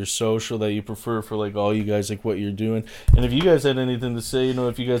your social that you prefer for like all you guys, like what you're doing, and if you guys had anything to say, you know,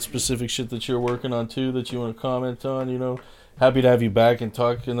 if you got specific shit that you're working on too that you want to comment on, you know, happy to have you back and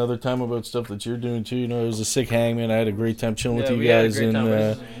talk another time about stuff that you're doing too. You know, it was a sick hang, man. I had a great time chilling with you guys, and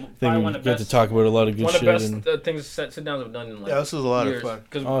I think we got to talk about a lot of good shit. One of the best things sit downs we've done in like this was a lot years. of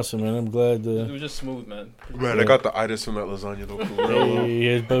fun. Awesome, man. I'm glad. It was just smooth, man. Man, I got the itis from that lasagna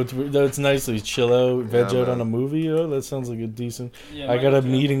though. That's nicely chill out, veg out on a movie. Oh, that sounds like a decent. I got up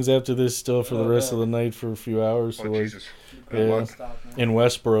meetings after this still for the rest of the night for a few hours. So like, in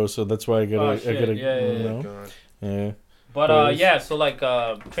Westboro, so that's why I gotta. But so like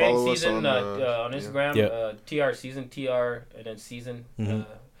training season on Instagram, TR season, TR and then season, and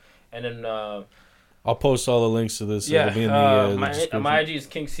then I'll post all the links to this. Yeah, it'll be in the my IG is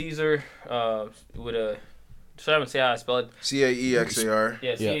King Caesar with a. So I haven't say how I spell it. CAEXAR.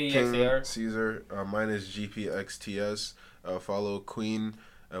 Yeah, CAEXAR. King Caesar. Mine is GPXTS. Follow Queen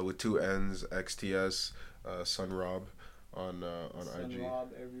with 2 N's XTS. Sun Rob on IG. Sun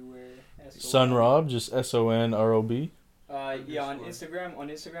Rob everywhere. Sun Rob, just SONROB. On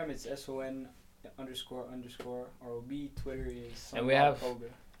Instagram it's SON__ROB. Twitter is and we have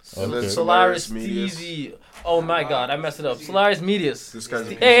And then Solaris Medius. TV. Oh my God, I messed it up. Solaris Medius. This guy's a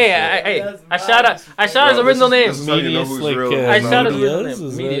piece of Hey! shit. I shout his Bro, original this name. is how you know Medius, who's like, real. I shout his original Medius, name.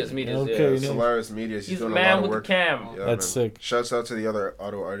 is Medius, that- Medius. okay, Yeah. yeah. Solaris Medius. He's the doing a man lot of with the work. cam. Yeah, That's man. sick. Shouts out to the other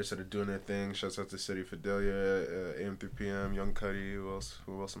auto artists that are doing their thing. Shouts out to City Fidelia, AM 3 PM, Young Cuddy. Who else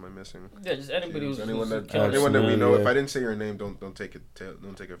am I missing? Yeah, just anybody who's anyone that killing it. anyone that we know. Yeah. If I didn't say your name, don't take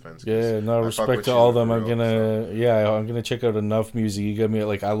offense. 'cause Yeah, no I fuck respect with to you all of for them. I'm real, gonna check out enough music. You got me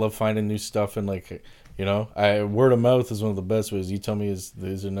like I love finding new stuff and like you know, word of mouth is one of the best ways. You tell me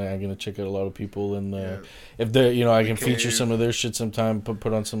these are I'm gonna check out a lot of people and if they I can feature some of their shit sometime.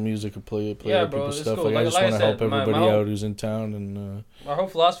 Put on some music or play Yeah, other bro, people's it's stuff. cool. Like, I Like just I want to said, help my everybody whole- out who's in town and My whole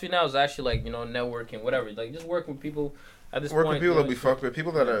philosophy now is actually like networking, whatever. Like just working with people at this Work point. with people you that we know, fuck with,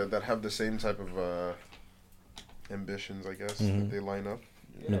 people that have the same type of ambitions, I guess, that they line up.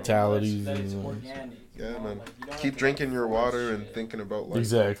 mentalities. That it's and, organic. Yeah, you know? man. Like, you don't have Keep to, drinking like, your force water and shit. thinking about life.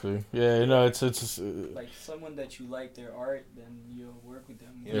 exactly. Yeah, it's Like someone that you like their art, then you'll work with them.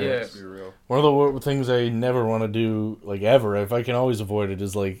 Yeah. Let's be real. one of the things I never want to do, like ever, if I can always avoid it,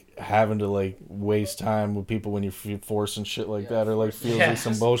 is like having to like waste time with people when you're forcing shit like that, or like feels like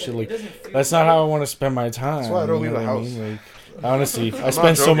some bullshit. Like that's not how I want to spend my time. That's why I don't you leave know the what I house. mean? Like, honestly, I not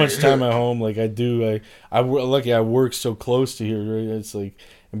spend so joking. much time at home. Like I do. Lucky I work so close to here. Right? It's like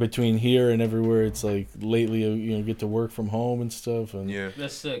in between here and everywhere. It's like lately, get to work from home and stuff, and Yeah.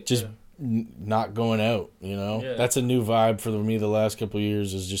 That's sick. just yeah. not going out. Yeah. That's a new vibe for me. The last couple of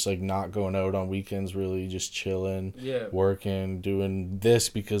years is just like not going out on weekends. Really, just chilling, Yeah. working, doing this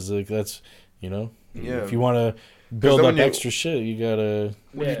because like that's Yeah. If you want to build then up when you- extra shit, you gotta.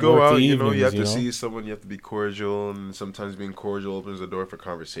 When Yeah. you go Work out, the you evenings, have to you know? see someone, you have to be cordial, and sometimes being cordial opens the door for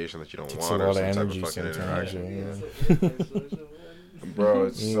conversation that you don't Takes a want, lot or of some type of energy fucking sometimes. interaction. Yeah. Bro,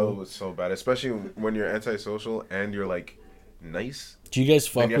 it's Yeah. so bad, especially when you're antisocial and you're like nice. Do you guys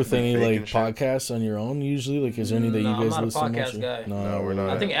Then fuck you have with to be any fake like and shit. podcasts on your own usually? Like, is there any that you No, I'm guys not a listen podcast to? guy. No, we're not.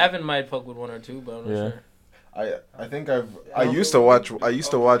 I think Evan might fuck with one or two, but I'm not Yeah. sure. I think I used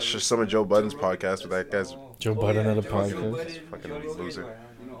to watch some of Joe Budden's podcasts, but that guy's Joe Budden at a podcast. fucking loser.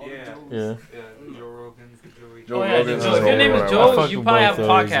 Yeah. Yeah. Yeah. Joe Rogan's the Joey. Joe Oh, yeah, Rogan's Joe, is if your name all is right. I Joe, fuck you with probably have a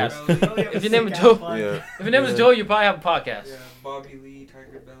both those, podcast. If your name is Joe, Yeah. if your name is Joe, you probably have a podcast. Yeah. Bobby Lee,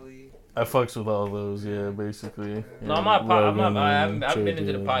 Tiger Belly. I fucks with all those, yeah, basically. No, I'm not. Rogan I haven't and been into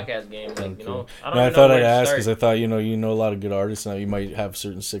the Joe, podcast game. Like, Okay. you know, I No, don't I even thought know I'd where to ask start. because I thought you know a lot of good artists now. You might have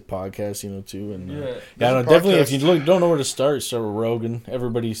certain sick podcasts, too. And Yeah. yeah, There's no, a definitely. If podcast- you don't know where to start with Rogan.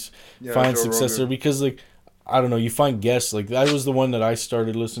 Everybody's Yeah, find Joe success there Rogan. because like I don't know. You find guests like that was the one that I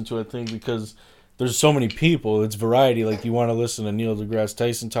started listening to. I think because there's so many people. It's variety. Like you want to listen to Neil deGrasse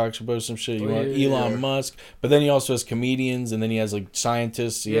Tyson talks about some shit. You Oh, want yeah, Elon yeah. Musk, but then he also has comedians, and then he has like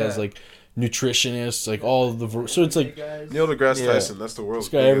scientists. He has Yeah. like nutritionists, like all the. So it's like Neil deGrasse Yeah. Tyson, that's the world's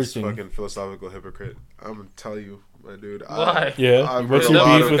This guy biggest everything. fucking philosophical hypocrite. I'm gonna tell you, my dude. Why? yeah. I've What's heard your a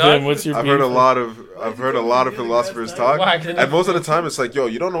lot beef of- with him? What's your I've beef? heard a with- lot of philosophers talk, Why? 'Cause and most of the time it's like, yo,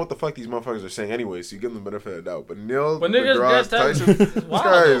 you don't know what the fuck these motherfuckers are saying anyway, so you give them the benefit of the doubt. But Neil When niggas deGrasse get Tyson, that, it's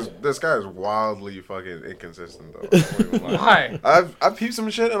wild, this guy is wildly fucking inconsistent though. I'm not gonna lie. Why? I've peeped some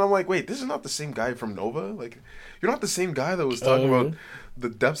shit, and I'm like, wait, this is not the same guy from Nova. Like, you're not the same guy that was talking Oh, about yeah. the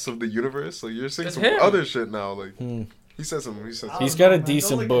depths of the universe. Like, you're saying It's some him. other shit now. Like, Hmm. he said some. He's got a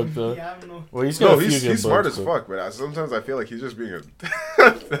decent book, though. Well, he's got No, a few he's good smart books, as but- fuck, but sometimes I feel like he's just being a. Nah,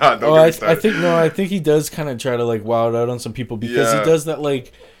 don't Oh, get me I started. I think he does kind of try to like wild out on some people because Yeah. he does that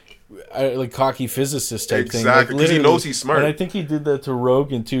like cocky physicist type thing. Exactly, 'cause he literally. knows he's smart. And I think he did that to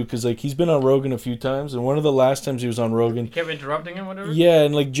Rogan too, because like he's been on Rogan a few times, and one of the last times he was on Rogan, You kept interrupting him, whatever. yeah,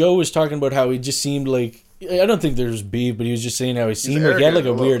 and like Joe was talking about how he just seemed like I don't think there's beef, but he was just saying how he seemed like he had like a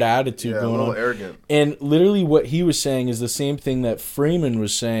arrogant, weird attitude Yeah, a going little on. arrogant. And literally what he was saying is the same thing that Freeman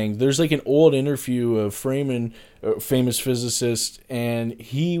was saying. There's like an old interview of Freeman, a famous physicist, and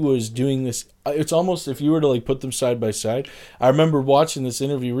he was doing this. It's almost if you were to like put them side by side. I remember watching this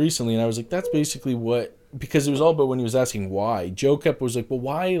interview recently, and I was like, that's basically what, because it was all about when he was asking why. Joe kept was like, well,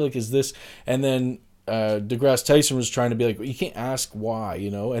 why? Like, is this? And then deGrasse Tyson was trying to be like, well, you can't ask why,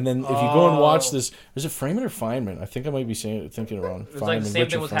 And then if you go and watch this, was it Freeman or Feynman? I think I might be thinking it wrong. It's like the Feynman, same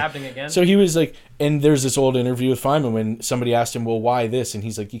Richard thing was Feynman. happening again. So he was like, and there's this old interview with Feynman when somebody asked him, well, why this? And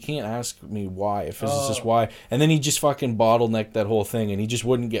he's like, you can't ask me why, a physicist, why. And then he just fucking bottlenecked that whole thing, and he just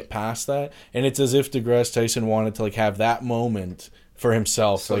wouldn't get past that. And it's as if deGrasse Tyson wanted to like have that moment for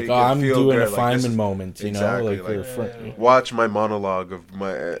himself. So like, he oh, could I'm feel doing good, a like, this Feynman is- moment, exactly, Like, like, or fr- Watch my monologue of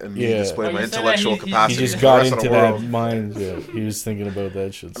my and me Yeah. display Oh, my you said that intellectual he capacity. he just to the got rest of into the that world. mind. Yeah, he was thinking about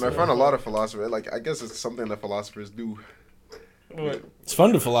that shit. And I so. find a lot of philosophers, like, I guess it's something that philosophers do. It's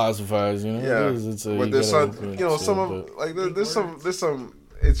fun to philosophize, Yeah, It is. It's a, but you there's gotta some, open it you know, to some it, of but- like there's some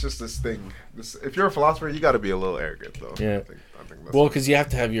it's just this thing. If you're a philosopher, you got to be a little arrogant, though. Yeah. I think that's Well, because you have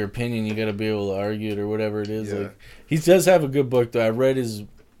to have your opinion. You got to be able to argue it or whatever it is. Yeah. Like, he does have a good book, though. I read his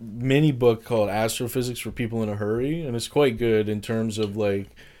mini book called Astrophysics for People in a Hurry, and it's quite good in terms of, like,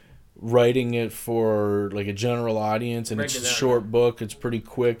 writing it for, like, a general audience, and it's a short book. It's pretty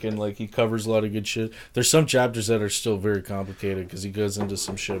quick, and, like, he covers a lot of good shit. There's some chapters that are still very complicated because he goes into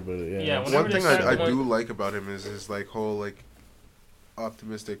some shit, but, yeah. One thing I do like about him is his, like, whole, like,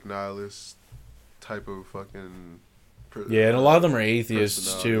 optimistic nihilist type of fucking... Yeah, and a lot of them are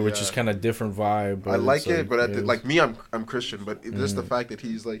atheists too, which is kind of different vibe. I like it, but like me, I'm Christian, but just the fact that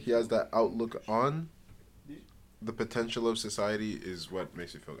he's like he has that outlook on the potential of society is what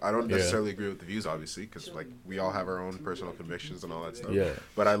makes me feel. I don't necessarily agree with the views, obviously, because like we all have our own personal convictions and all that stuff. Yeah.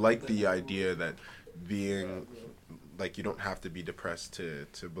 But I like the idea that being like you don't have to be depressed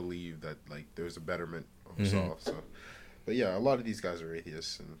to believe that like there's a betterment of us all. So, but yeah, a lot of these guys are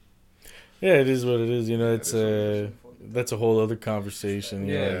atheists and. Yeah, it is what it is. You know, it's that's a whole other conversation.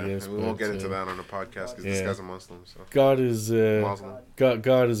 You know, I guess, we won't get into that on the podcast because this guy's a Muslim. So God is Muslim.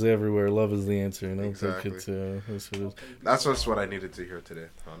 God is everywhere. Love is the answer. You know, exactly. That's just what I needed to hear today.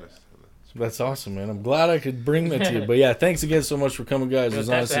 Honest. That's awesome, man. I'm glad I could bring that to you. But yeah, thanks again so much for coming, guys. It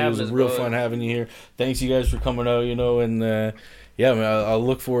was real fun having you here. Thanks you guys for coming out. You know, and man, I'll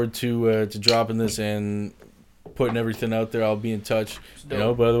look forward to dropping this and putting everything out there. I'll be in touch, you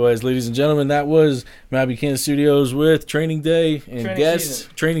know. But otherwise, ladies and gentlemen, that was Matt Buchanan Studios with Training Day and guests.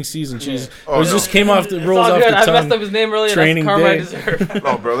 Training Season. Jesus, it just came off the rolls off the tongue. I messed up his name earlier. Training Day.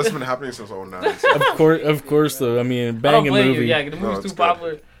 No, bro, this has been happening since 09. Of course, though. I mean, banging movie. Yeah, the movie's too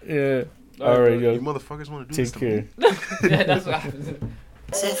popular. Yeah. All right, yo. You motherfuckers want to do this to me? Yeah, that's what happens.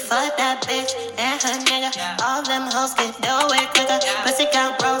 Say fuck that bitch and her nigga. All them hoes get nowhere quicker. Pussy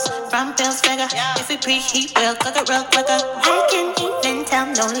got rose from Bill's figure. If we preheat, we'll cook it real quicker. I can't even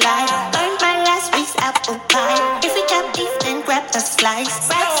tell no lie. Earned my last week's apple pie. If we got beef, then grab a slice.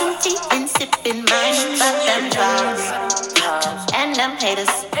 Grab some teeth and sip in mine. Fuck them drugs and them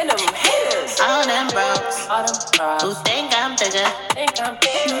haters. All them bros who think I'm bigger.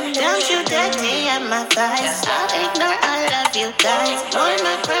 Don't you dare DM my thighs. I'll ignore all of you guys. Boy,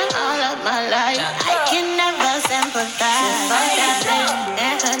 my friend all of my life. I can never sympathize. Fuck that bitch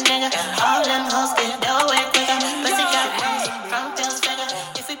and her nigga. All them hoes get nowhere quicker. Pussy got rose from Bill's figure.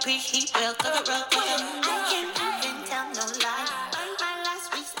 If we preheat, we'll cook it real quicker. I can't even tell no lie. Earned my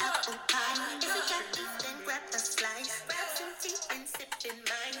last week's apple pie. If we got beef, then grab a slice. Grab some teeth and sip in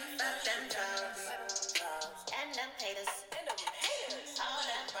mine.